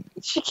 Like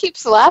she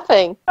keeps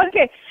laughing.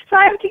 Okay, so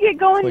I have to get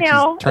going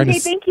now. Okay,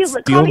 thank you.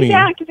 Call me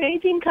back if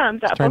anything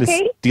comes up, trying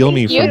okay? to steal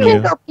me from you. You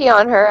can go pee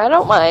on her. I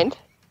don't mind.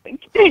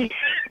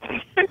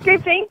 Okay,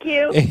 thank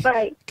you. Hey,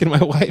 Bye. Can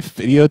my wife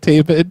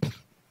videotape it?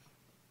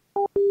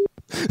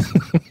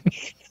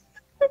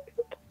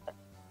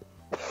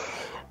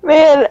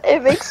 Man,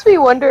 it makes me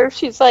wonder if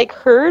she's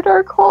heard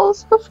our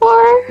calls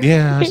before.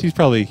 Yeah, she's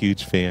probably a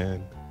huge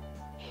fan.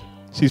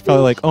 She's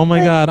probably like, oh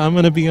my god, I'm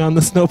going to be on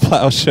the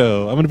Snowplow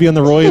show. I'm going to be on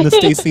the Roy and the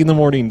Staci in the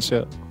Morning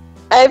show.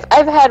 I've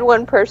had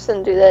one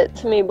person do that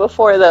to me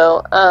before,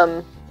 though.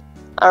 I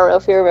don't know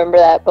if you remember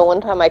that, but one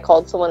time I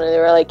called someone and they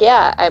were like,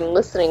 yeah, I'm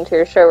listening to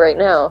your show right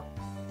now.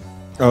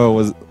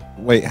 Oh,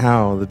 wait,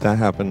 how did that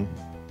happen?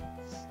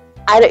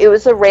 It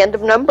was a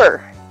random number.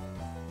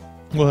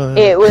 What?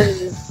 It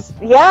was,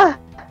 yeah.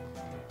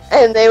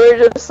 And they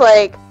were just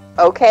like,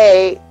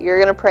 okay, you're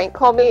going to prank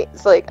call me?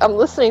 It's like, I'm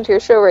listening to your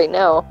show right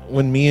now.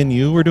 When me and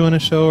you were doing a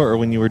show, or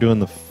when you were doing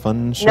the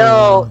fun show?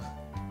 No,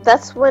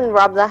 that's when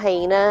Rob the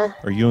Hyena.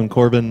 Or you and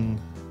Corbin?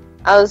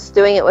 I was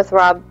doing it with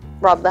Rob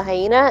the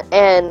Hyena,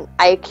 and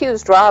I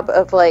accused Rob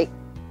of,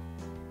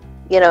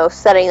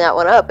 setting that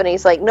one up. And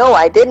he's like, no,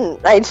 I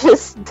didn't. I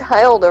just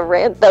dialed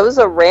that was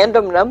a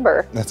random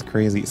number. That's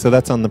crazy. So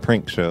that's on the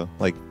prank show.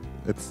 Like,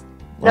 it's...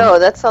 No,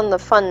 that's on the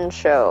fun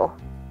show.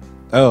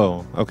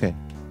 Oh, okay.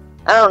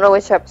 I don't know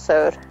which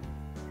episode.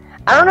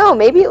 I don't know.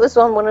 Maybe it was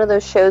on one of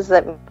those shows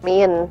that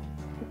me and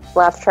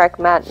Laugh Track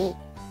Matt and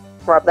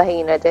Rob the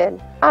Hyena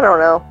did. I don't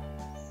know.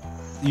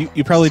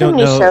 You probably don't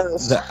know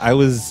that I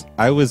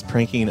was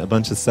pranking a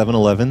bunch of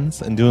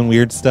 7-Elevens and doing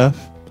weird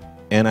stuff,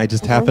 and I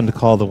just happened to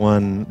call the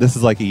one. This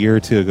is like a year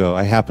or two ago.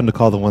 I happened to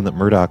call the one that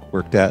Murdoch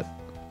worked at.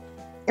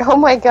 Oh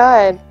my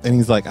god! And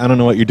he's like, "I don't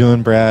know what you're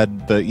doing,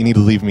 Brad, but you need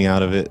to leave me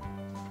out of it."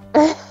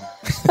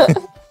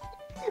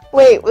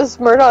 Wait, was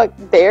Murdoch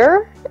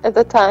there at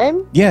the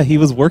time? Yeah, he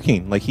was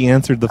working. Like, he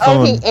answered the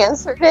phone. Oh, he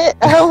answered it?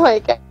 Oh my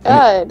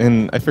god!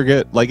 And I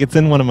forget. Like, it's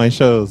in one of my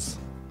shows.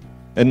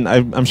 And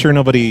I'm sure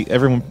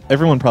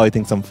everyone probably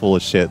thinks I'm full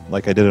of shit,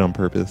 like I did it on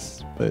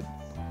purpose. But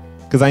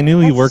because I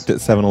knew he worked at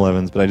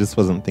 7-Elevens, but I just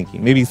wasn't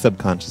thinking. Maybe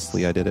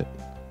subconsciously I did it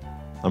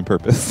on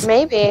purpose.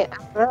 Maybe. I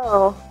don't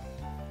know.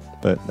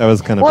 But that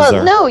was kind of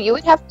bizarre. Well, no, you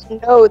would have to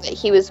know that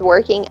he was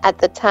working at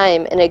the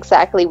time and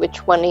exactly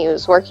which one he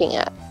was working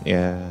at.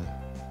 Yeah.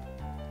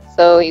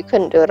 So you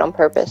couldn't do it on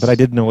purpose. But I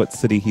did know what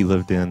city he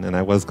lived in, and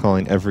I was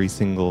calling every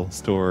single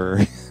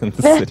store in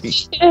the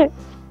city.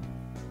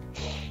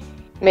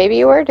 Maybe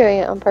you were doing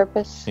it on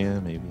purpose. Yeah,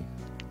 maybe.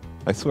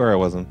 I swear I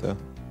wasn't, though.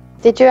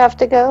 Did you have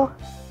to go?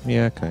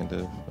 Yeah, kind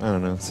of. I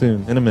don't know.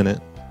 Soon. In a minute.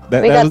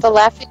 We got the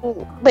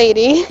laughing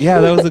lady.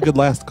 Yeah, that was a good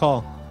last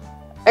call.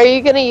 Are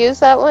you going to use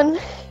that one?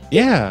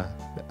 Yeah.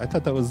 I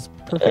thought that was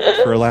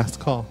perfect for a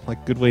last call.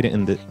 Like, good way to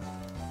end it.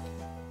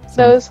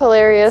 That was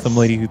hilarious. Some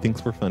lady who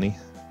thinks we're funny.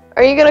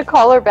 Are you going to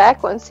call her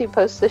back once you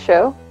post the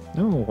show?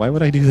 No, why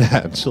would I do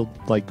that? She'll,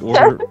 like,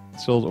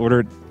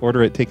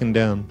 order it taken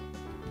down.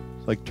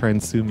 Like, try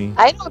and sue me.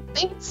 I don't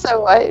think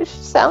so. She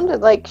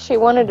sounded like she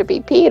wanted to be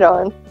peed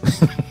on.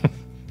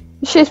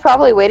 She's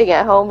probably waiting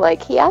at home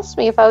like, he asked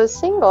me if I was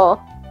single.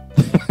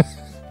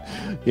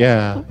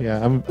 Yeah.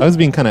 I was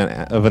being kind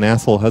of an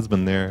asshole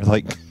husband there.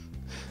 Like,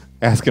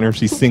 asking her if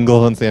she's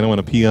single and saying I want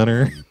to pee on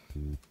her.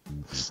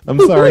 I'm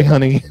sorry,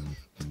 honey.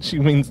 She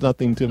means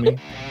nothing to me.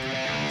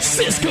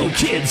 Cisco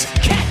Kids,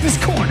 Cactus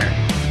Corner.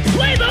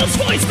 Play those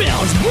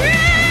voicemails,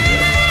 Brad!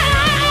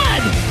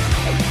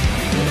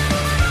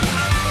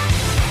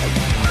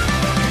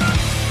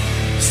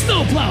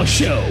 Snowplow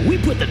Show. We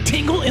put the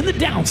tingle in the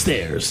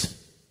downstairs.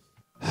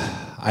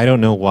 I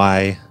don't know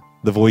why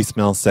the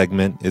voicemail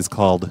segment is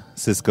called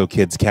Cisco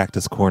Kid's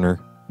Cactus Corner.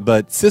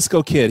 But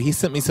Cisco Kid, he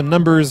sent me some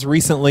numbers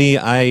recently.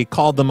 I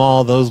called them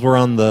all. Those were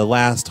on the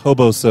last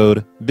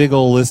Hobosode. Big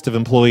ol' list of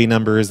employee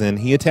numbers, and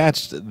he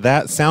attached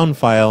that sound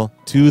file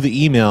to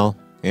the email.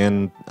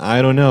 And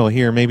I don't know,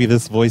 here, maybe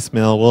this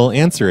voicemail will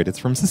answer it. It's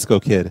from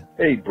Cisco Kid.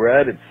 Hey,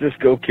 Brad, it's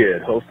Cisco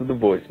Kid, host of the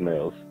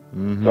voicemails.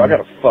 So I got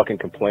a fucking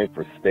complaint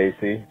for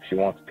Staci. She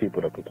wants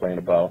people to complain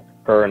about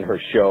her and her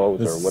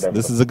shows or whatever.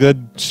 This is a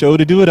good show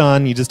to do it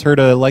on. You just heard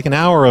like an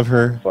hour of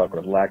her. Fuck,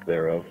 or lack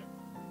thereof.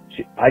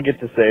 I get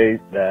to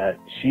say that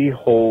she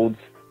holds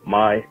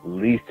my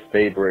least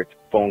favorite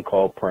phone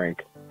call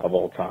prank of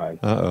all time.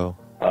 Uh-oh.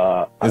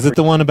 Is it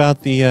the one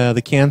about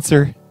the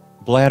cancer?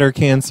 Bladder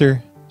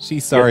cancer?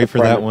 She's sorry for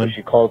that one.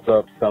 She calls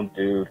up some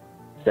dude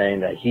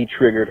saying that he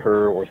triggered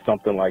her or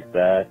something like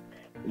that.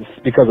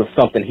 It's because of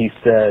something he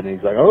said, and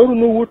he's like, I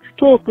don't know what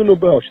you're talking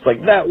about. She's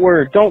like, that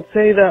word, don't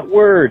say that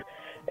word.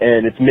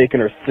 And it's making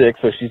her sick,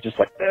 so she's just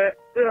like,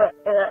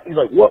 He's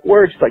like, what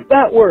word? She's like,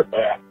 that word.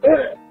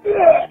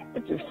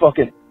 It's just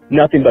fucking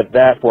nothing but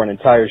that for an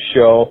entire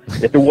show.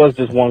 If it was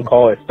just one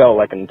call, it felt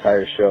like an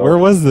entire show. Where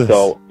was this?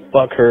 So,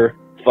 fuck her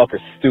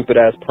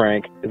stupid-ass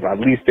prank. It's my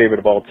least favorite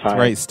of all time. That's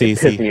right, Staci. It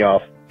pissed me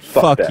off.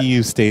 Fuck that.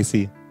 You,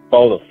 Staci.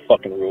 Follow the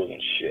fucking rules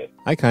and shit.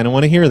 I kind of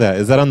want to hear that.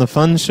 Is that on the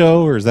fun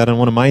show, or is that on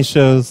one of my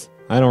shows?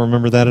 I don't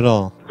remember that at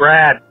all.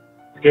 Brad,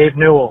 it's Gabe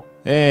Newell.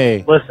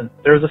 Hey. Listen,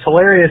 there was this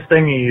hilarious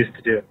thing you used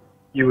to do.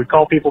 You would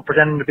call people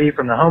pretending to be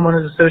from the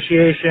homeowners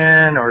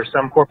association or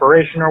some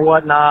corporation or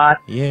whatnot.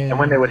 Yeah. And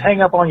when they would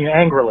hang up on you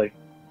angrily,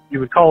 you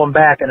would call them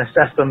back and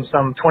assess them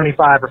some $25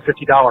 or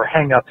 $50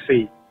 hang-up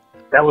fee.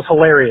 That was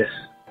hilarious.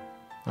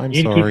 I'm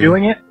you need to sorry. keep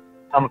doing it.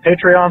 I'm a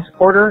Patreon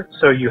supporter,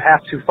 so you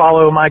have to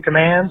follow my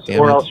commands,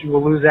 or else you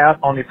will lose out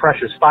on the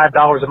precious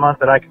 $5 a month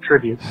that I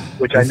contribute,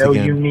 which I know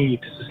you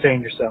need to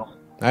sustain yourself.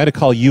 I had to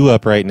call you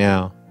up right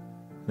now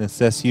and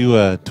assess you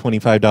a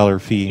 $25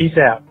 fee. Peace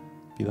out.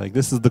 Be like,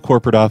 this is the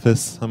corporate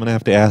office. I'm going to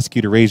have to ask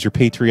you to raise your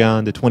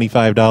Patreon to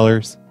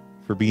 $25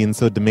 for being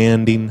so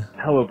demanding.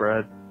 Hello,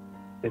 Brad.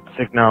 It's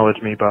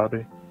Acknowledge Me,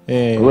 Bobby.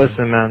 Hey.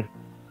 Listen, man.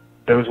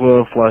 Those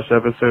Willow Flush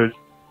episodes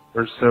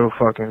were so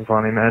fucking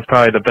funny, man. It's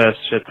probably the best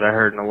shit that I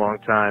heard in a long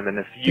time. And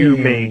if you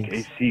make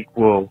a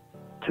sequel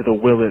to the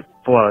Will It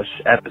Flush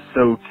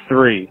episode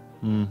 3,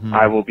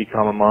 I will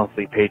become a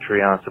monthly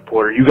Patreon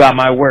supporter. You got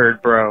my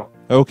word, bro.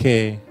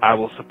 Okay. I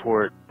will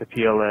support the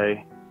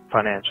PLA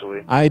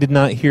financially. I did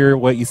not hear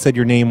what you said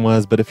your name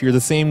was, but if you're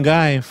the same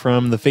guy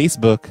from the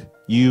Facebook,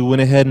 you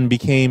went ahead and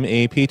became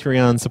a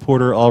Patreon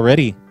supporter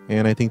already.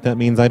 And I think that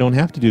means I don't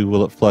have to do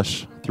Will It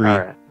Flush 3. All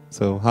right.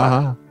 So,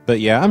 haha. But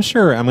yeah, I'm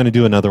sure I'm going to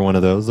do another one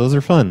of those. Those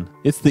are fun.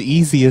 It's the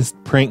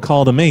easiest prank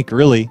call to make,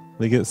 really.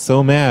 They get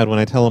so mad when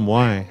I tell them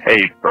why.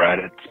 Hey, Brad,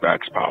 it's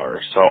Max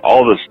Power. So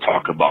all this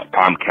talk about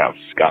time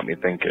capsules got me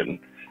thinking.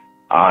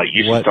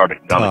 You should start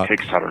another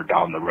Kickstarter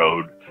down the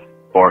road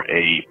for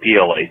a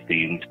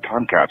PLA-themed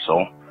time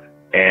capsule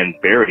and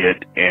bury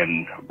it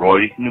in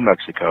Roy, New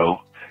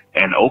Mexico,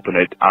 and open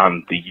it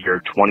on the year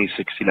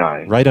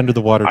 2069. Right under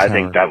the water tower. I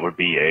think that would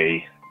be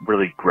a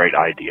really great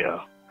idea.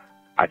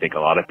 I think a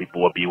lot of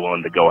people would be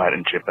willing to go ahead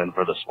and chip in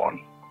for this one.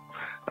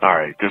 All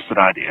right, just an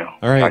idea.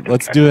 All right,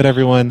 let's do it,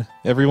 everyone.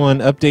 Everyone,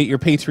 update your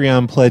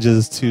Patreon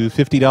pledges to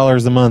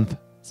 $50 a month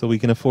so we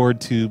can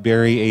afford to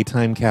bury a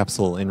time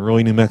capsule in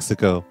Roy, New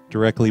Mexico,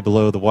 directly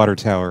below the water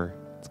tower.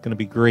 It's going to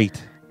be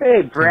great.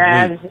 Hey,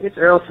 Brad, it's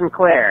Earl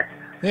Sinclair.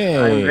 Hey.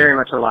 I'm very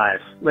much alive.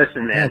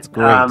 Listen, man. That's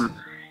great.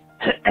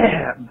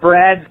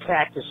 Brad's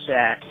Cactus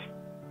Shack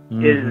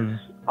is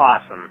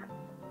awesome.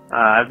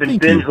 I've been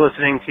binge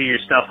listening to your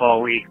stuff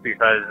all week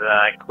because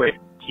I quit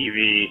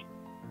TV,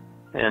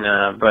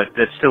 and but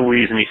that still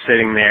leaves me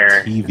sitting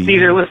there. It's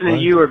either listen to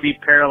you or be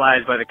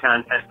paralyzed by the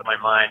contents of my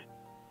mind.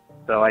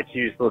 So I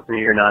choose to listen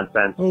to your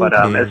nonsense. Okay. But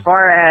as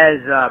far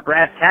as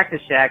Brad's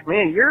Cactus Shack,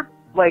 man, you're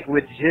like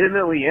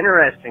legitimately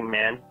interesting,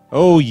 man.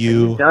 Oh,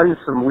 you. You've done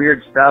some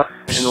weird stuff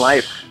in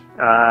life.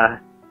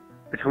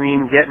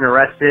 Between getting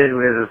arrested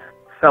with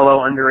fellow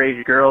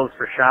underage girls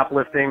for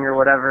shoplifting or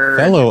whatever.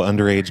 Fellow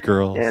underage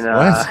girls. And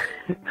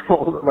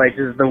what? like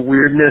just the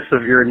weirdness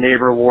of your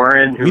neighbor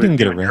Warren, who We didn't was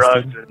get doing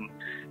arrested. drugs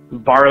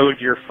and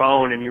borrowed your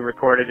phone and you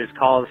recorded his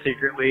calls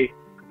secretly.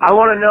 I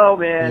want to know,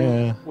 man,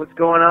 Yeah. what's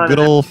going on Good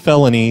in old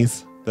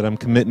felonies that I'm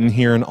committing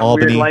here in this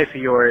Albany. weird life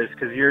of yours,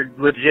 because you're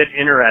legit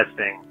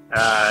interesting.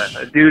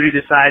 A dude who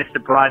decides to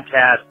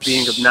broadcast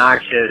being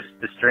obnoxious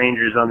to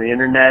strangers on the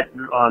internet,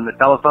 on the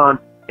telephone.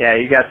 Yeah,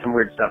 you got some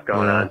weird stuff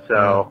going on.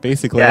 So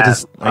Basically, yeah,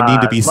 I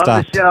need to be love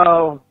stopped. the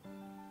show.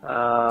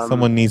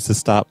 Someone needs to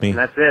stop me. And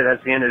that's it.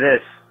 That's the end of this.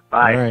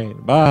 Bye. All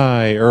right.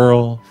 Bye,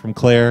 Earl from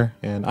Claire.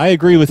 And I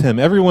agree with him.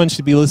 Everyone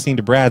should be listening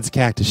to Brad's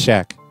Cactus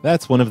Shack.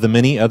 That's one of the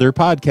many other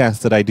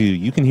podcasts that I do.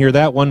 You can hear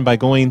that one by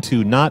going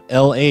to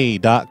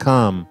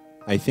notla.com.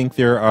 I think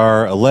there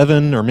are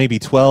 11 or maybe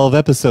 12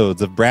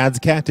 episodes of Brad's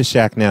Cactus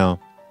Shack now.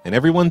 And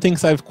everyone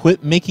thinks I've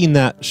quit making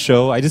that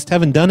show. I just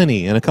haven't done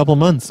any in a couple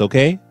months,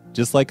 okay?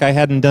 Just like I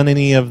hadn't done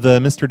any of the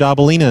Mr.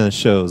 Dabalina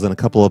shows in a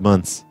couple of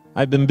months.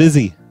 I've been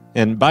busy.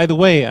 And by the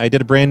way, I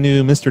did a brand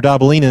new Mr.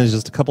 Dabalina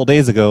just a couple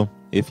days ago.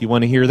 If you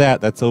want to hear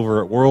that, that's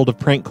over at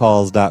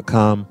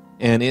worldofprankcalls.com.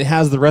 And it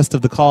has the rest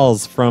of the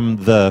calls from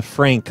the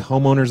Frank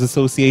Homeowners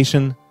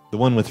Association, the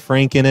one with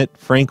Frank in it,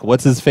 Frank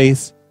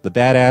What's-His-Face, the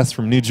badass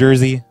from New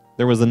Jersey.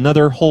 There was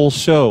another whole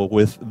show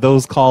with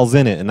those calls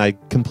in it, and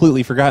I'd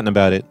completely forgotten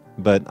about it.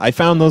 But I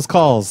found those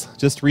calls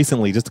just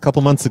recently, just a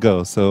couple months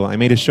ago, so I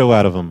made a show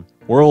out of them.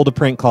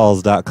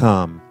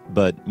 worldofprankcalls.com.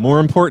 But more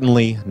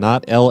importantly,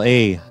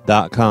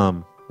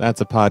 notla.com.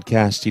 That's a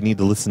podcast you need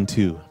to listen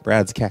to.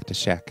 Brad's Cactus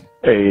Shack.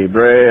 Hey,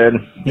 Brad.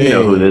 You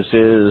know who this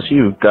is.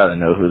 You've got to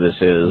know who this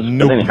is.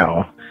 Nope. But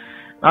anyhow,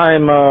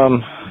 I'm,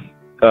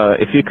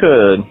 if you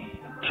could,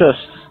 just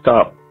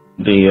stop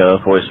the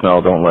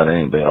voicemail. Don't let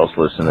anybody else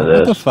listen to this,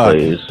 What the fuck?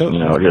 please. Don't- You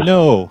know, just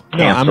no,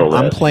 cancel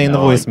I'm this, playing you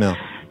the know, voicemail.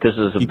 This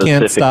is a You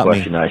can't specific stop me.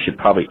 question. I should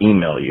probably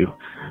email you.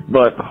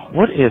 But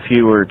what if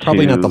you were to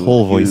Probably not the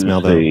whole use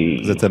voicemail, though,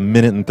 because it's a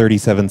minute and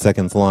 37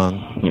 seconds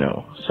long. you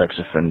know, sex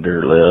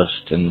offender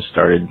list and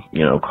started,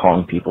 you know,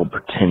 calling people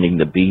pretending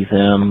to be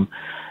them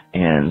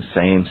and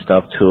saying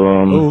stuff to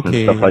them Okay.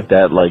 and stuff like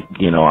that. Like,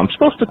 you know, I'm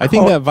supposed to call I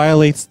think that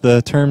violates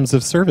the terms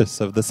of service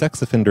of the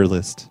sex offender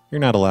list.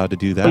 You're not allowed to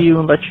do that. you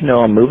and let you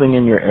know I'm moving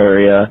in your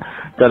area,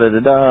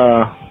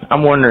 da-da-da-da.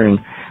 I'm wondering,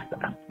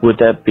 would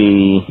that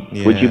be,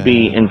 would you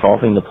be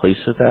involving the police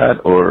with that,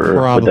 or would that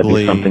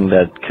Probably. be something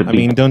that could I be...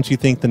 mean, don't you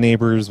think the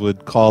neighbors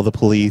would call the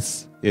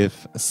police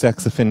if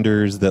sex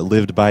offenders that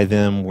lived by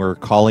them were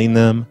calling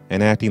them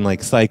and acting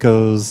like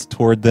psychos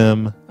toward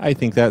them? I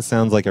think that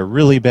sounds like a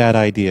really bad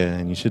idea,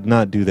 and you should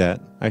not do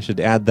that. I should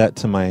add that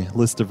to my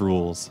list of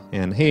rules.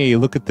 And hey,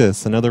 look at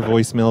this, another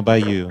voicemail by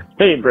you.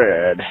 Hey,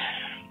 Brad.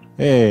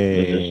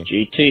 Hey. This is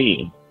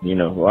GT. You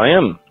know who I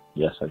am.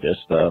 Yes, I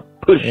just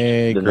pushed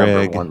Hey, the Greg.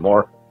 number one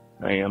more.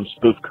 I am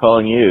spoof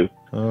calling you.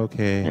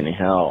 Okay.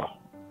 Anyhow.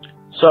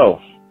 So,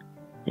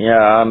 yeah,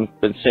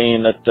 I've been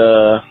seeing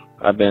that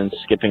I've been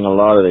skipping a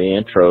lot of the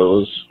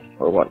intros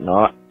or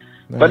whatnot.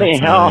 But That's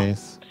anyhow,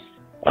 nice.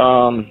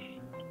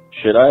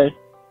 should I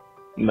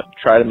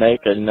try to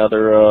make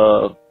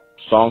another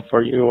song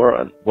for you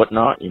or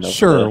whatnot? You know,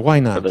 Sure, why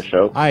not? For the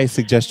show. I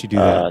suggest you do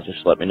that.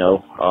 Just let me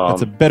know.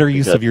 That's a better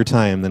use because- of your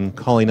time than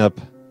calling up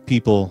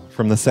people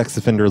from the sex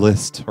offender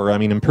list, or I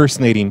mean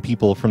impersonating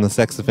people from the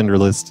sex offender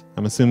list.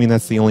 I'm assuming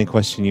that's the only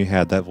question you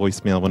had. That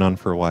voicemail went on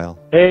for a while.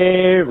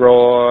 Hey,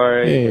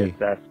 Roy. Hey.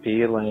 It's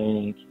SP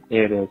Link.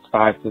 It is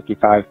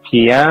 5:55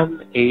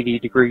 p.m., 80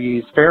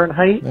 degrees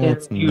Fahrenheit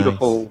That's in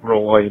beautiful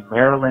Roy,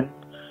 Maryland.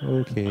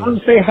 Okay.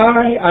 Say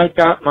hi. I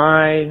got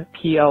my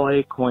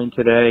PLA coin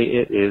today.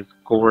 It is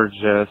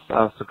gorgeous. I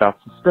also got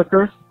some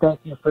stickers. Thank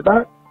you for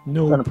that.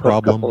 No I'm gonna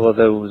problem. put a couple of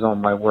those on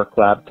my work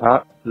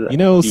laptop. You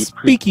know,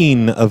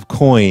 speaking of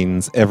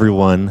coins,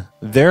 everyone,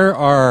 there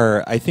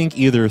are, I think,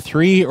 either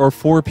 3 or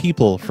 4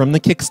 people from the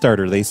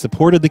Kickstarter. They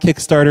supported the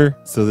Kickstarter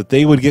so that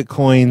they would get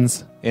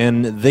coins,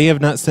 and they have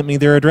not sent me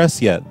their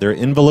address yet. Their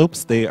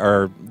envelopes, the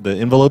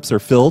envelopes are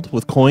filled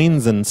with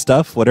coins and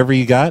stuff, whatever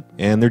you got,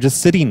 and they're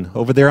just sitting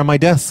over there on my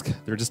desk.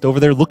 They're just over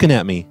there looking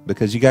at me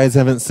because you guys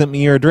haven't sent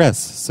me your address.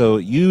 So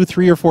you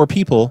 3 or 4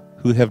 people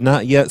who have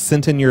not yet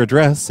sent in your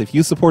address, if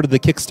you supported the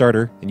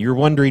Kickstarter and you're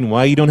wondering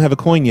why you don't have a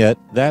coin yet,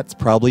 that's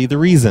probably the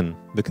reason,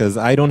 because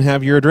I don't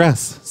have your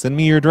address. Send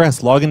me your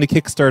address, log into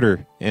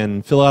Kickstarter,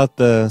 and fill out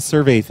the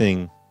survey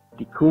thing.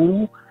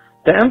 Cool.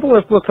 The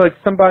envelope looks like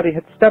somebody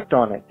had stepped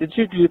on it. Did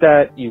you do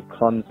that, you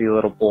clumsy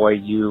little boy,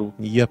 you?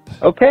 Yep.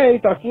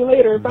 Okay, talk to you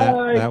later.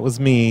 Bye. That was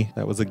me.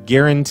 That was a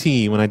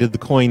guarantee when I did the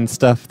coin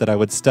stuff that I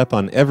would step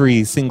on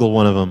every single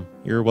one of them.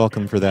 You're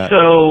welcome for that.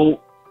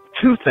 So,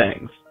 2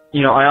 things.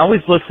 You know, I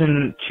always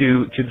listen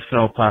to the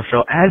Snowplow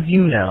Show. As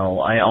you know,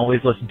 I always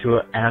listen to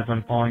it as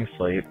I'm falling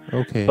asleep.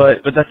 Okay.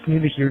 But that's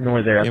neither here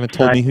nor there. You haven't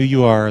told me who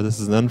you are.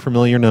 This is an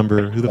unfamiliar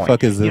number. Who the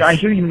fuck is this? You know, I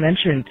hear you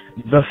mention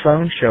the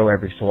phone show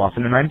every so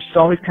often, and I'm just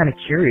always kind of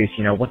curious,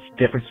 you know, what's the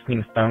difference between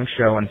the phone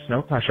show and the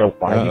Snowplow Show?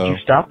 Why did you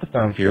stop the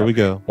phone show? Here we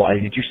go. Why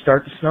did you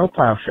start the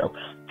Snowplow Show?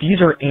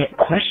 These are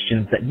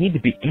questions that need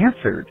to be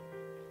answered.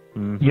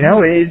 Mm-hmm. You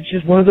know, it's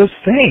just one of those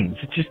things.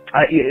 It's just,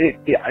 I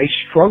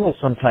struggle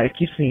sometimes. It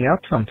keeps me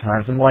up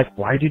sometimes. I'm like,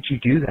 why did you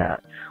do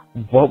that?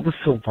 What was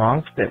so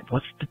wrong with it?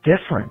 What's the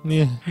difference?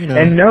 Yeah, you know.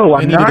 And no,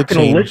 I'm not to going to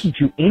change. listen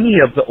to any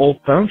of the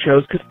old phone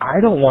shows because I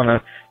don't want to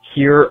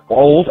hear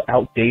old,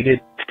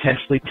 outdated,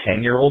 potentially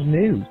 10-year-old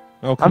news.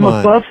 Oh, come I'm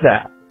on. above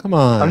that. Come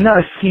on. I'm not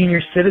a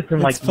senior citizen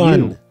It's like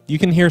fun. you. You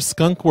can hear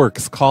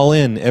Skunkworks call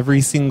in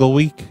every single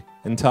week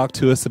and talk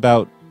to us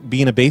about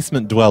being a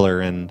basement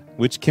dweller and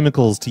which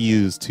chemicals to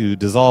use to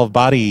dissolve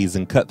bodies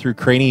and cut through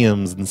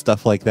craniums and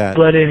stuff like that.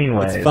 But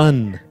anyway, it's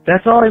fun.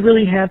 That's all I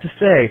really had to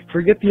say.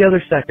 Forget the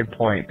other second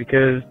point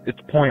because it's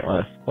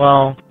pointless.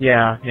 Well,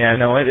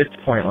 it's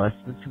pointless.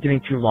 It's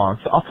getting too long.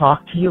 So I'll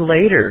talk to you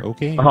later.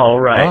 Okay. All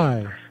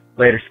right. Bye.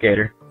 Later,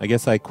 skater. I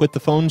guess I quit the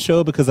phone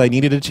show because I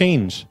needed a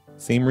change.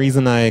 Same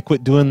reason I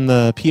quit doing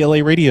the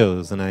PLA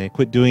radios and I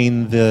quit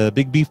doing the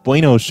Big Beef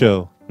Bueno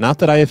show. Not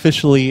that I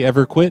officially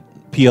ever quit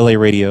PLA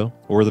radio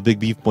or the Big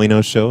Beef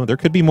Bueno show. There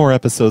could be more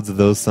episodes of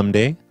those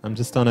someday. I'm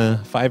just on a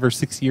 5 or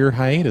 6 year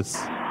hiatus.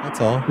 That's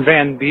all.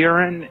 Van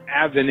Buren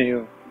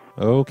Avenue.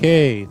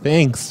 Okay,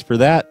 thanks for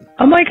that.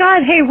 Oh my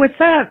God! Hey, what's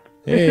up?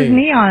 This Hey. is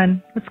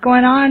Neon. What's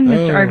going on,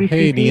 Mr. RBCP?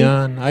 Hey,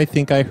 Neon. I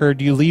think I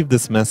heard you leave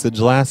this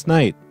message last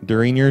night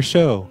during your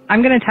show.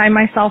 I'm gonna time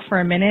myself for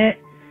a minute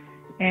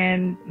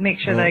and make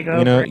sure that I go.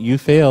 You know, over it. you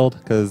failed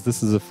because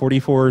this is a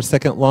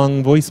 44-second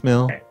long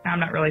voicemail. I'm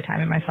not really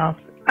timing myself.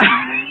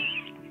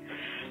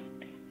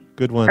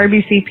 Good one.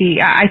 RBCP.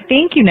 I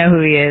think you know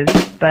who he is,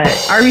 but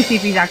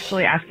RBCP is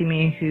actually asking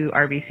me who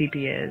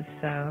RBCP is.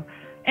 So,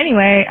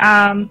 anyway,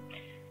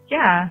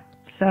 yeah.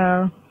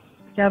 So,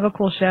 you have a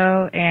cool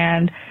show,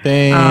 and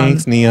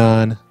Thanks,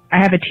 Neon.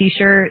 I have a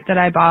T-shirt that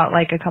I bought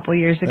like a couple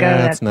years ago.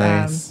 That's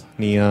nice,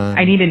 Neon.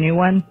 I need a new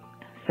one.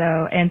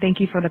 So, and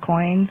thank you for the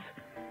coins.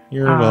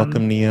 You're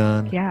welcome,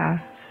 Neon. Yeah.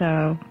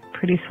 So,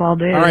 pretty swell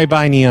dude. All right,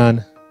 bye,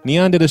 Neon.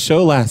 Neon did a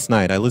show last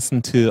night. I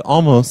listened to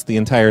almost the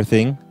entire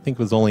thing. I think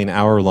it was only an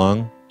hour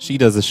long. She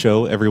does a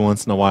show every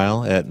once in a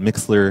while at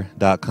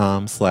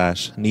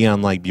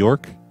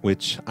mixler.com/neonlikebjork,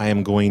 which I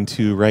am going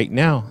to right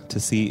now to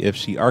see if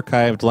she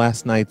archived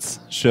last night's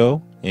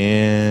show.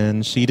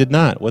 And she did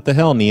not. What the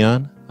hell,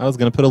 Neon? I was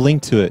going to put a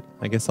link to it.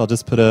 I guess I'll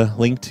just put a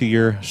link to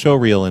your show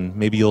reel and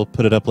maybe you'll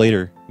put it up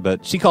later.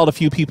 But she called a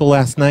few people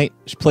last night.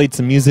 She played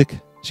some music.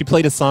 She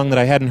played a song that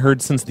I hadn't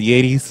heard since the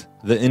 80s.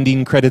 The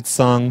ending credits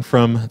song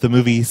from the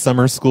movie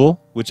Summer School,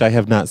 which I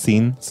have not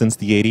seen since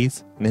the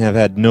 80s and have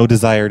had no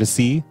desire to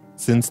see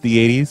since the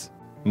 80s,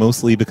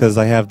 mostly because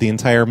I have the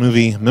entire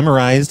movie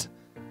memorized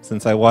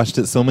since I watched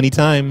it so many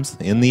times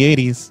in the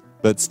 80s.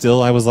 But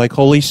still, I was like,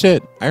 holy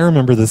shit, I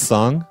remember this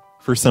song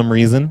for some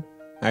reason.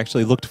 I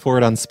actually looked for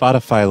it on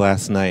Spotify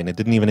last night and it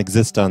didn't even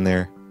exist on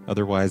there.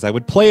 Otherwise, I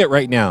would play it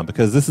right now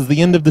because this is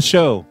the end of the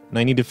show and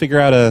I need to figure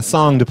out a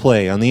song to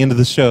play on the end of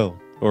the show.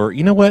 Or,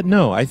 you know what?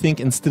 No, I think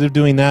instead of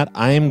doing that,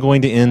 I am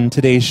going to end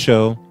today's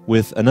show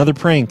with another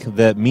prank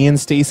that me and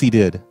Staci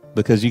did.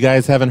 Because you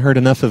guys haven't heard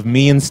enough of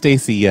me and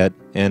Staci yet.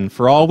 And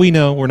for all we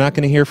know, we're not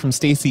going to hear from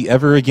Staci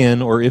ever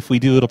again. Or if we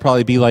do, it'll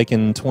probably be like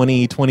in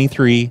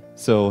 2023.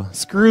 So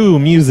screw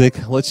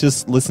music. Let's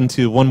just listen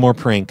to one more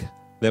prank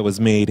that was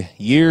made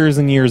years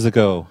and years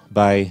ago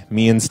by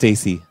me and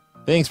Staci.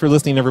 Thanks for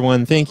listening,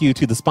 everyone. Thank you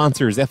to the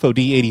sponsors,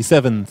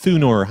 FOD87,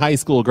 Thunor, high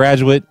school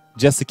graduate,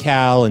 Jessica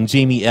Cal, and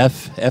Jamie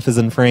F. F as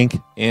in Frank.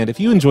 And if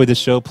you enjoyed this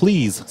show,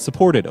 please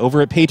support it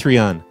over at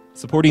Patreon.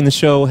 Supporting the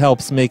show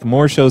helps make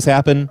more shows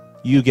happen.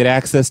 You get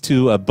access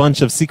to a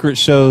bunch of secret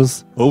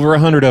shows, over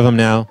 100 of them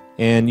now,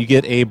 and you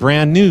get a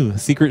brand new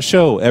secret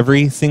show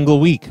every single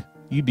week.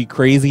 You'd be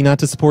crazy not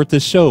to support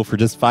this show for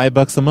just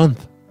 $5 a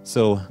month.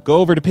 So go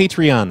over to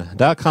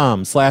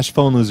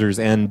patreon.com/phone losers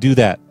and do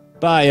that.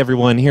 Bye,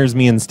 everyone. Here's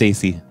me and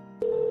Staci.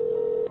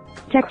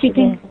 Check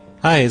speaking.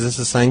 Hi, is this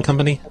a sign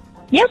company?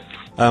 Yep.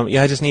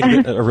 Yeah, I just need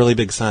a really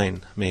big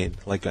sign made.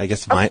 Like, I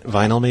guess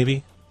vinyl,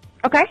 maybe?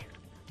 Okay.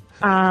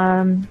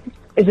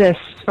 Is this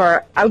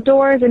for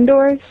outdoors,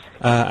 indoors?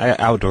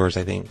 Outdoors,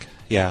 I think.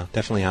 Yeah,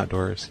 definitely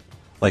outdoors.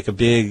 Like a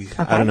big,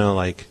 I don't know,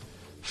 like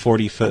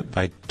 40 foot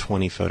by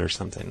 20 foot or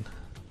something.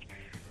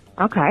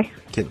 Okay.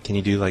 Can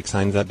you do like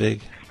signs that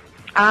big?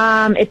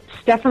 It's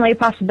definitely a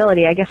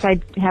possibility. I guess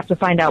I'd have to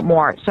find out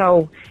more.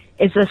 So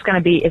is this going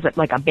to be, is it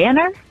like a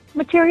banner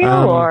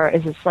material or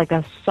is this like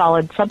a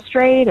solid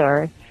substrate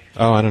or?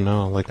 Oh, I don't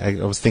know. Like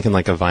I was thinking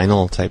like a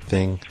vinyl type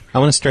thing. I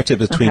want to stretch it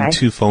between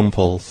two phone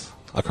poles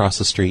across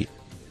the street.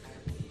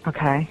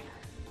 Okay.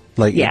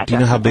 Like, yeah, do you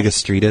know how big a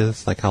street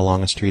is? Like how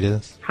long a street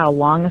is? How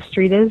long a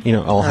street is? You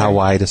know, how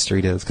wide a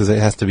street is. Because it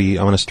has to be,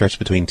 I want to stretch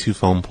between two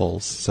phone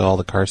poles so all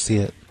the cars see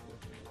it.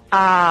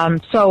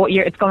 So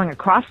it's going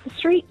across the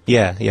street?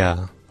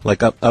 Yeah.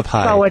 Like up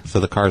high so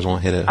the cars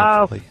won't hit it.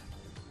 Hopefully.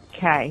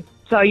 Okay.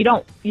 So you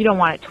don't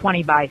want it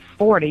 20 by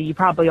 40. You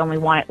probably only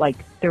want it like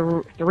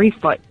 3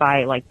 foot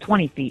by like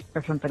 20 feet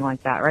or something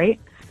like that, right?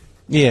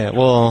 Yeah,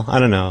 well, I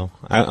don't know.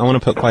 I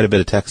want to put quite a bit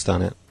of text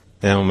on it.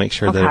 And I'll make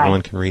sure that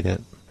everyone can read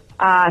it.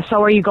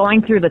 So are you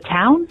going through the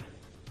town?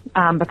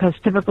 Because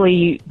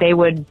typically they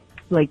would,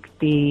 like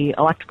the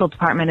electrical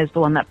department is the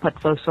one that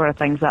puts those sort of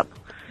things up.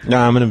 No,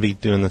 I'm going to be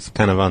doing this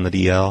kind of on the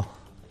DL.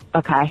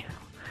 Okay.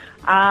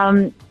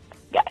 Can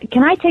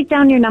I take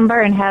down your number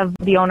and have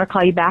the owner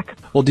call you back?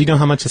 Well, do you know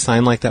how much a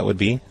sign like that would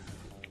be?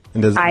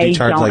 And do you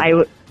charge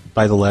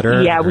by the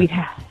letter? Yeah,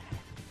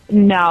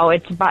 no,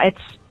 it's by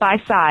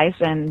size.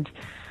 And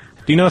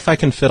do you know if I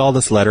can fit all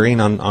this lettering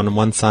on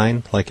one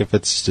sign? Like if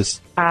it's just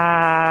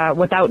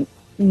without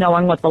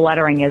knowing what the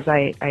lettering is,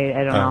 I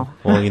don't know.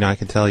 Well, I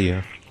can tell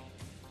you.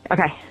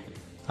 Okay.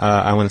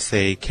 I want to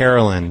say,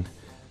 Carolyn,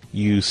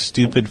 you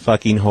stupid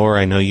fucking whore,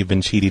 I know you've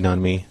been cheating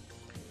on me.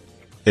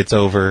 It's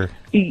over.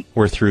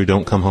 We're through.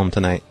 Don't come home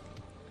tonight.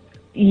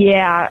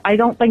 Yeah, I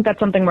don't think that's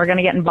something we're going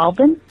to get involved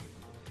in.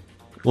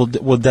 Well,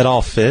 would that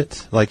all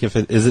fit? Like,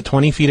 is it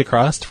 20 feet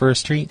across for a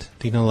street?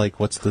 Do you know, like,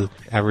 what's the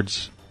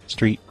average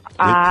street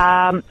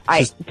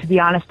width? To be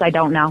honest, I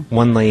don't know.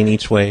 One lane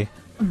each way.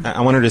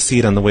 I want her to see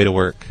it on the way to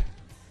work.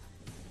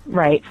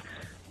 Right.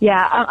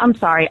 Yeah, I'm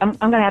sorry. I'm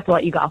going to have to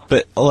let you go.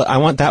 But I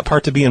want that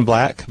part to be in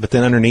black, but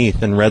then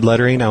underneath, in red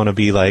lettering, I want to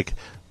be like,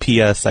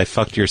 P.S. I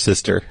fucked your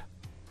sister.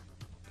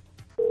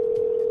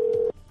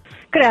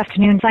 Good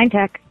afternoon, Sign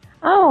Tech.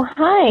 Oh,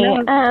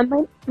 hi.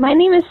 My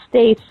name is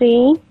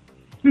Staci.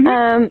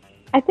 Mm-hmm.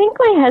 I think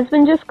my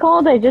husband just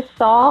called. I just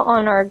saw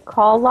on our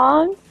call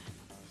logs.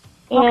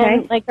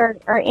 And, like,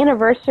 our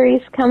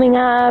anniversary's coming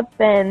up,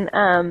 and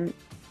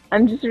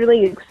I'm just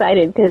really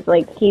excited because,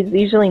 like, he's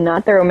usually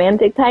not the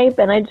romantic type,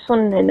 and I just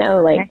wanted to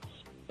know, like,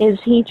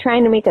 is he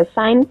trying to make a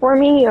sign for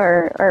me,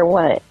 or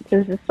what?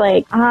 Because it's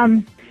like...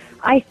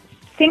 I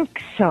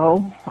think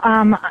so.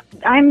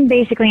 I'm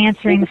basically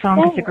answering the phone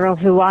because the girl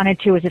who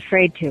wanted to was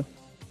afraid to.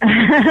 So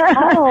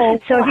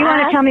if you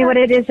want to tell me what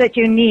it is that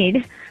you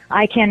need,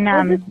 I can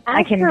help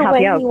you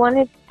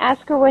out.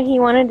 Ask her what he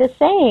wanted to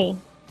say.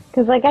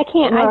 Because, like, I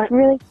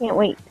really can't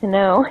wait to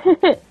know.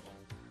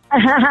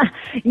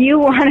 You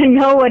want to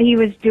know what he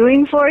was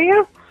doing for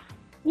you?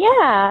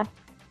 Yeah.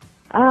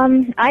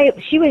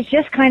 She was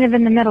just kind of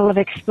in the middle of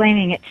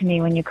explaining it to me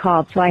when you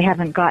called, so I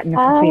haven't gotten the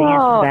complete answer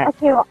to that.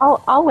 Okay,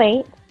 well, I'll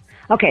wait.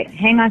 Okay,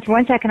 hang on for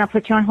 1 second. I'll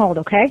put you on hold,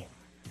 okay?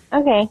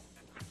 Okay.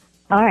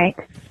 All right.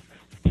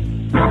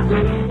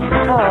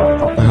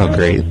 Oh,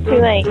 great. Too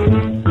late.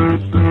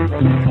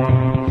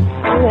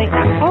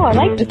 I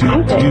like this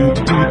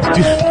music.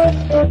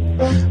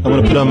 I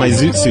want to put on my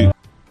zoot suit.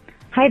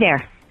 Hi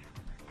there.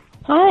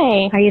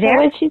 Hi. Are you there?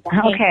 What did she say?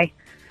 Okay.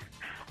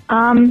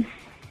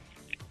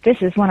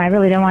 This is one I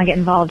really don't want to get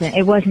involved in.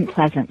 It wasn't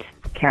pleasant.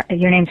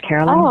 Your name's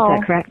Carolyn, is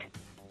that correct?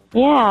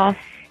 Yeah.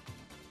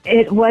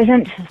 It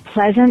wasn't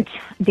pleasant.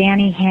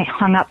 Danny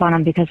hung up on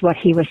him because what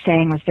he was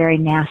saying was very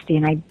nasty,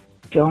 and I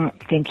don't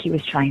think he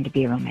was trying to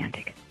be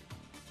romantic.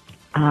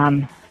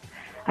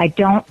 I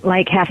don't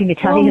like having to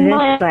tell you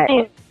this, but...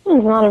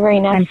 He's not a very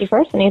nasty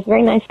person. He's a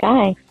very nice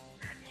guy.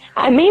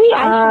 Maybe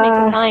I should make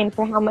a sign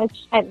for how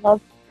much I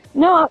love...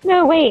 No,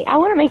 wait. I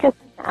want to make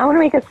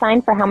a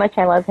sign for how much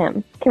I love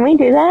him. Can we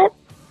do that?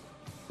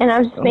 And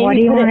I was maybe what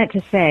do you want it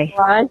to say?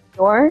 Garage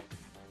door.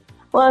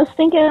 Well, I was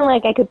thinking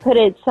like I could put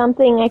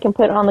something I can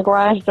put on the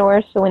garage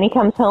door so when he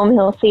comes home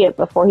he'll see it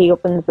before he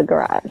opens the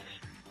garage.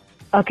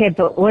 Okay,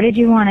 but what did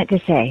you want it to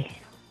say?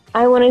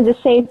 I wanted to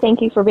say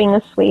thank you for being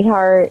a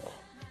sweetheart.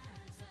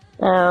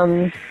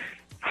 Something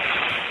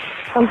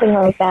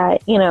like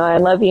that. I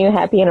love you,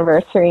 happy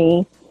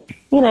anniversary.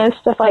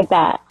 Stuff like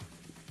that.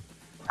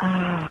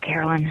 Oh,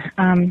 Carolyn.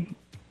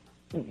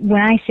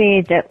 When I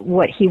say that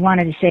what he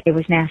wanted to say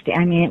was nasty,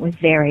 I mean it was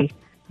very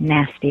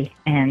nasty.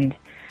 And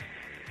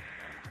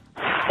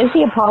is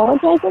he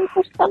apologizing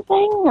for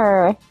something,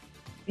 or?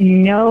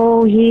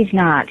 No, he's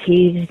not.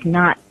 He's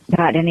not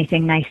got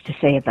anything nice to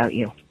say about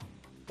you.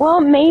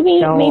 Well,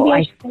 maybe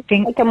I should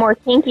think like a more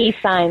kinky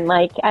sign,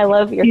 like "I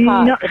love your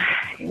cock." No.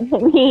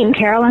 I mean,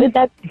 Carolyn, is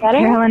that better?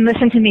 Carolyn,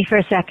 listen to me for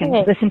a second.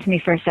 Okay. Listen to me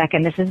for a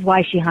second. This is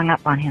why she hung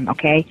up on him,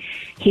 okay?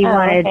 He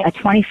wanted a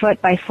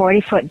 20-foot by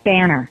 40-foot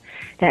banner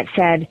that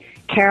said,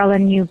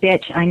 "Carolyn, you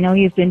bitch, I know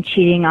you've been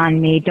cheating on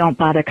me. Don't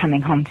bother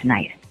coming home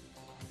tonight."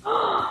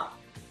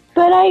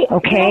 But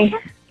Okay?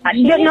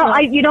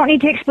 You don't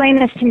need to explain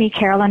this to me,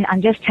 Carolyn.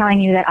 I'm just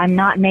telling you that I'm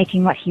not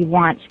making what he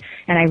wants,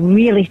 and I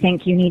really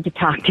think you need to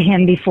talk to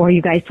him before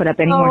you guys put up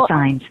any more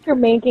signs. You're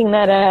making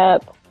that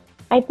up.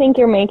 I think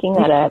you're making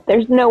that up.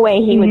 There's no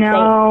way he would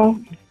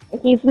say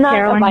he's not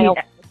Carolyn, a violent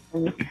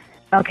person.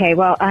 Okay,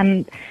 well,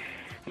 I'm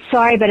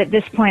sorry, but at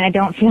this point, I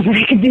don't feel that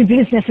I can do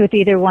business with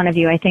either one of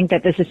you. I think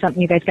that this is something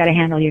you guys got to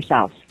handle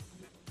yourselves.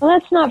 Well,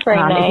 that's not very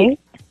nice.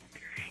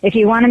 If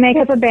you want to make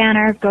up a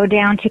banner, go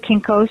down to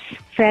Kinko's,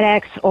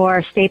 FedEx,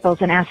 or Staples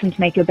and ask them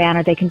to make you a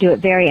banner. They can do it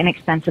very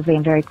inexpensively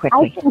and very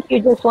quickly. I think you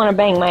just want to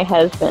bang my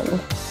husband.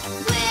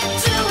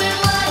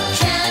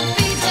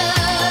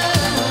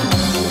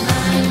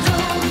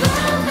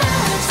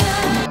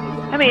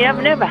 I mean,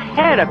 I've never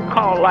had a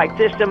call like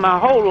this in my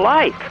whole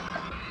life.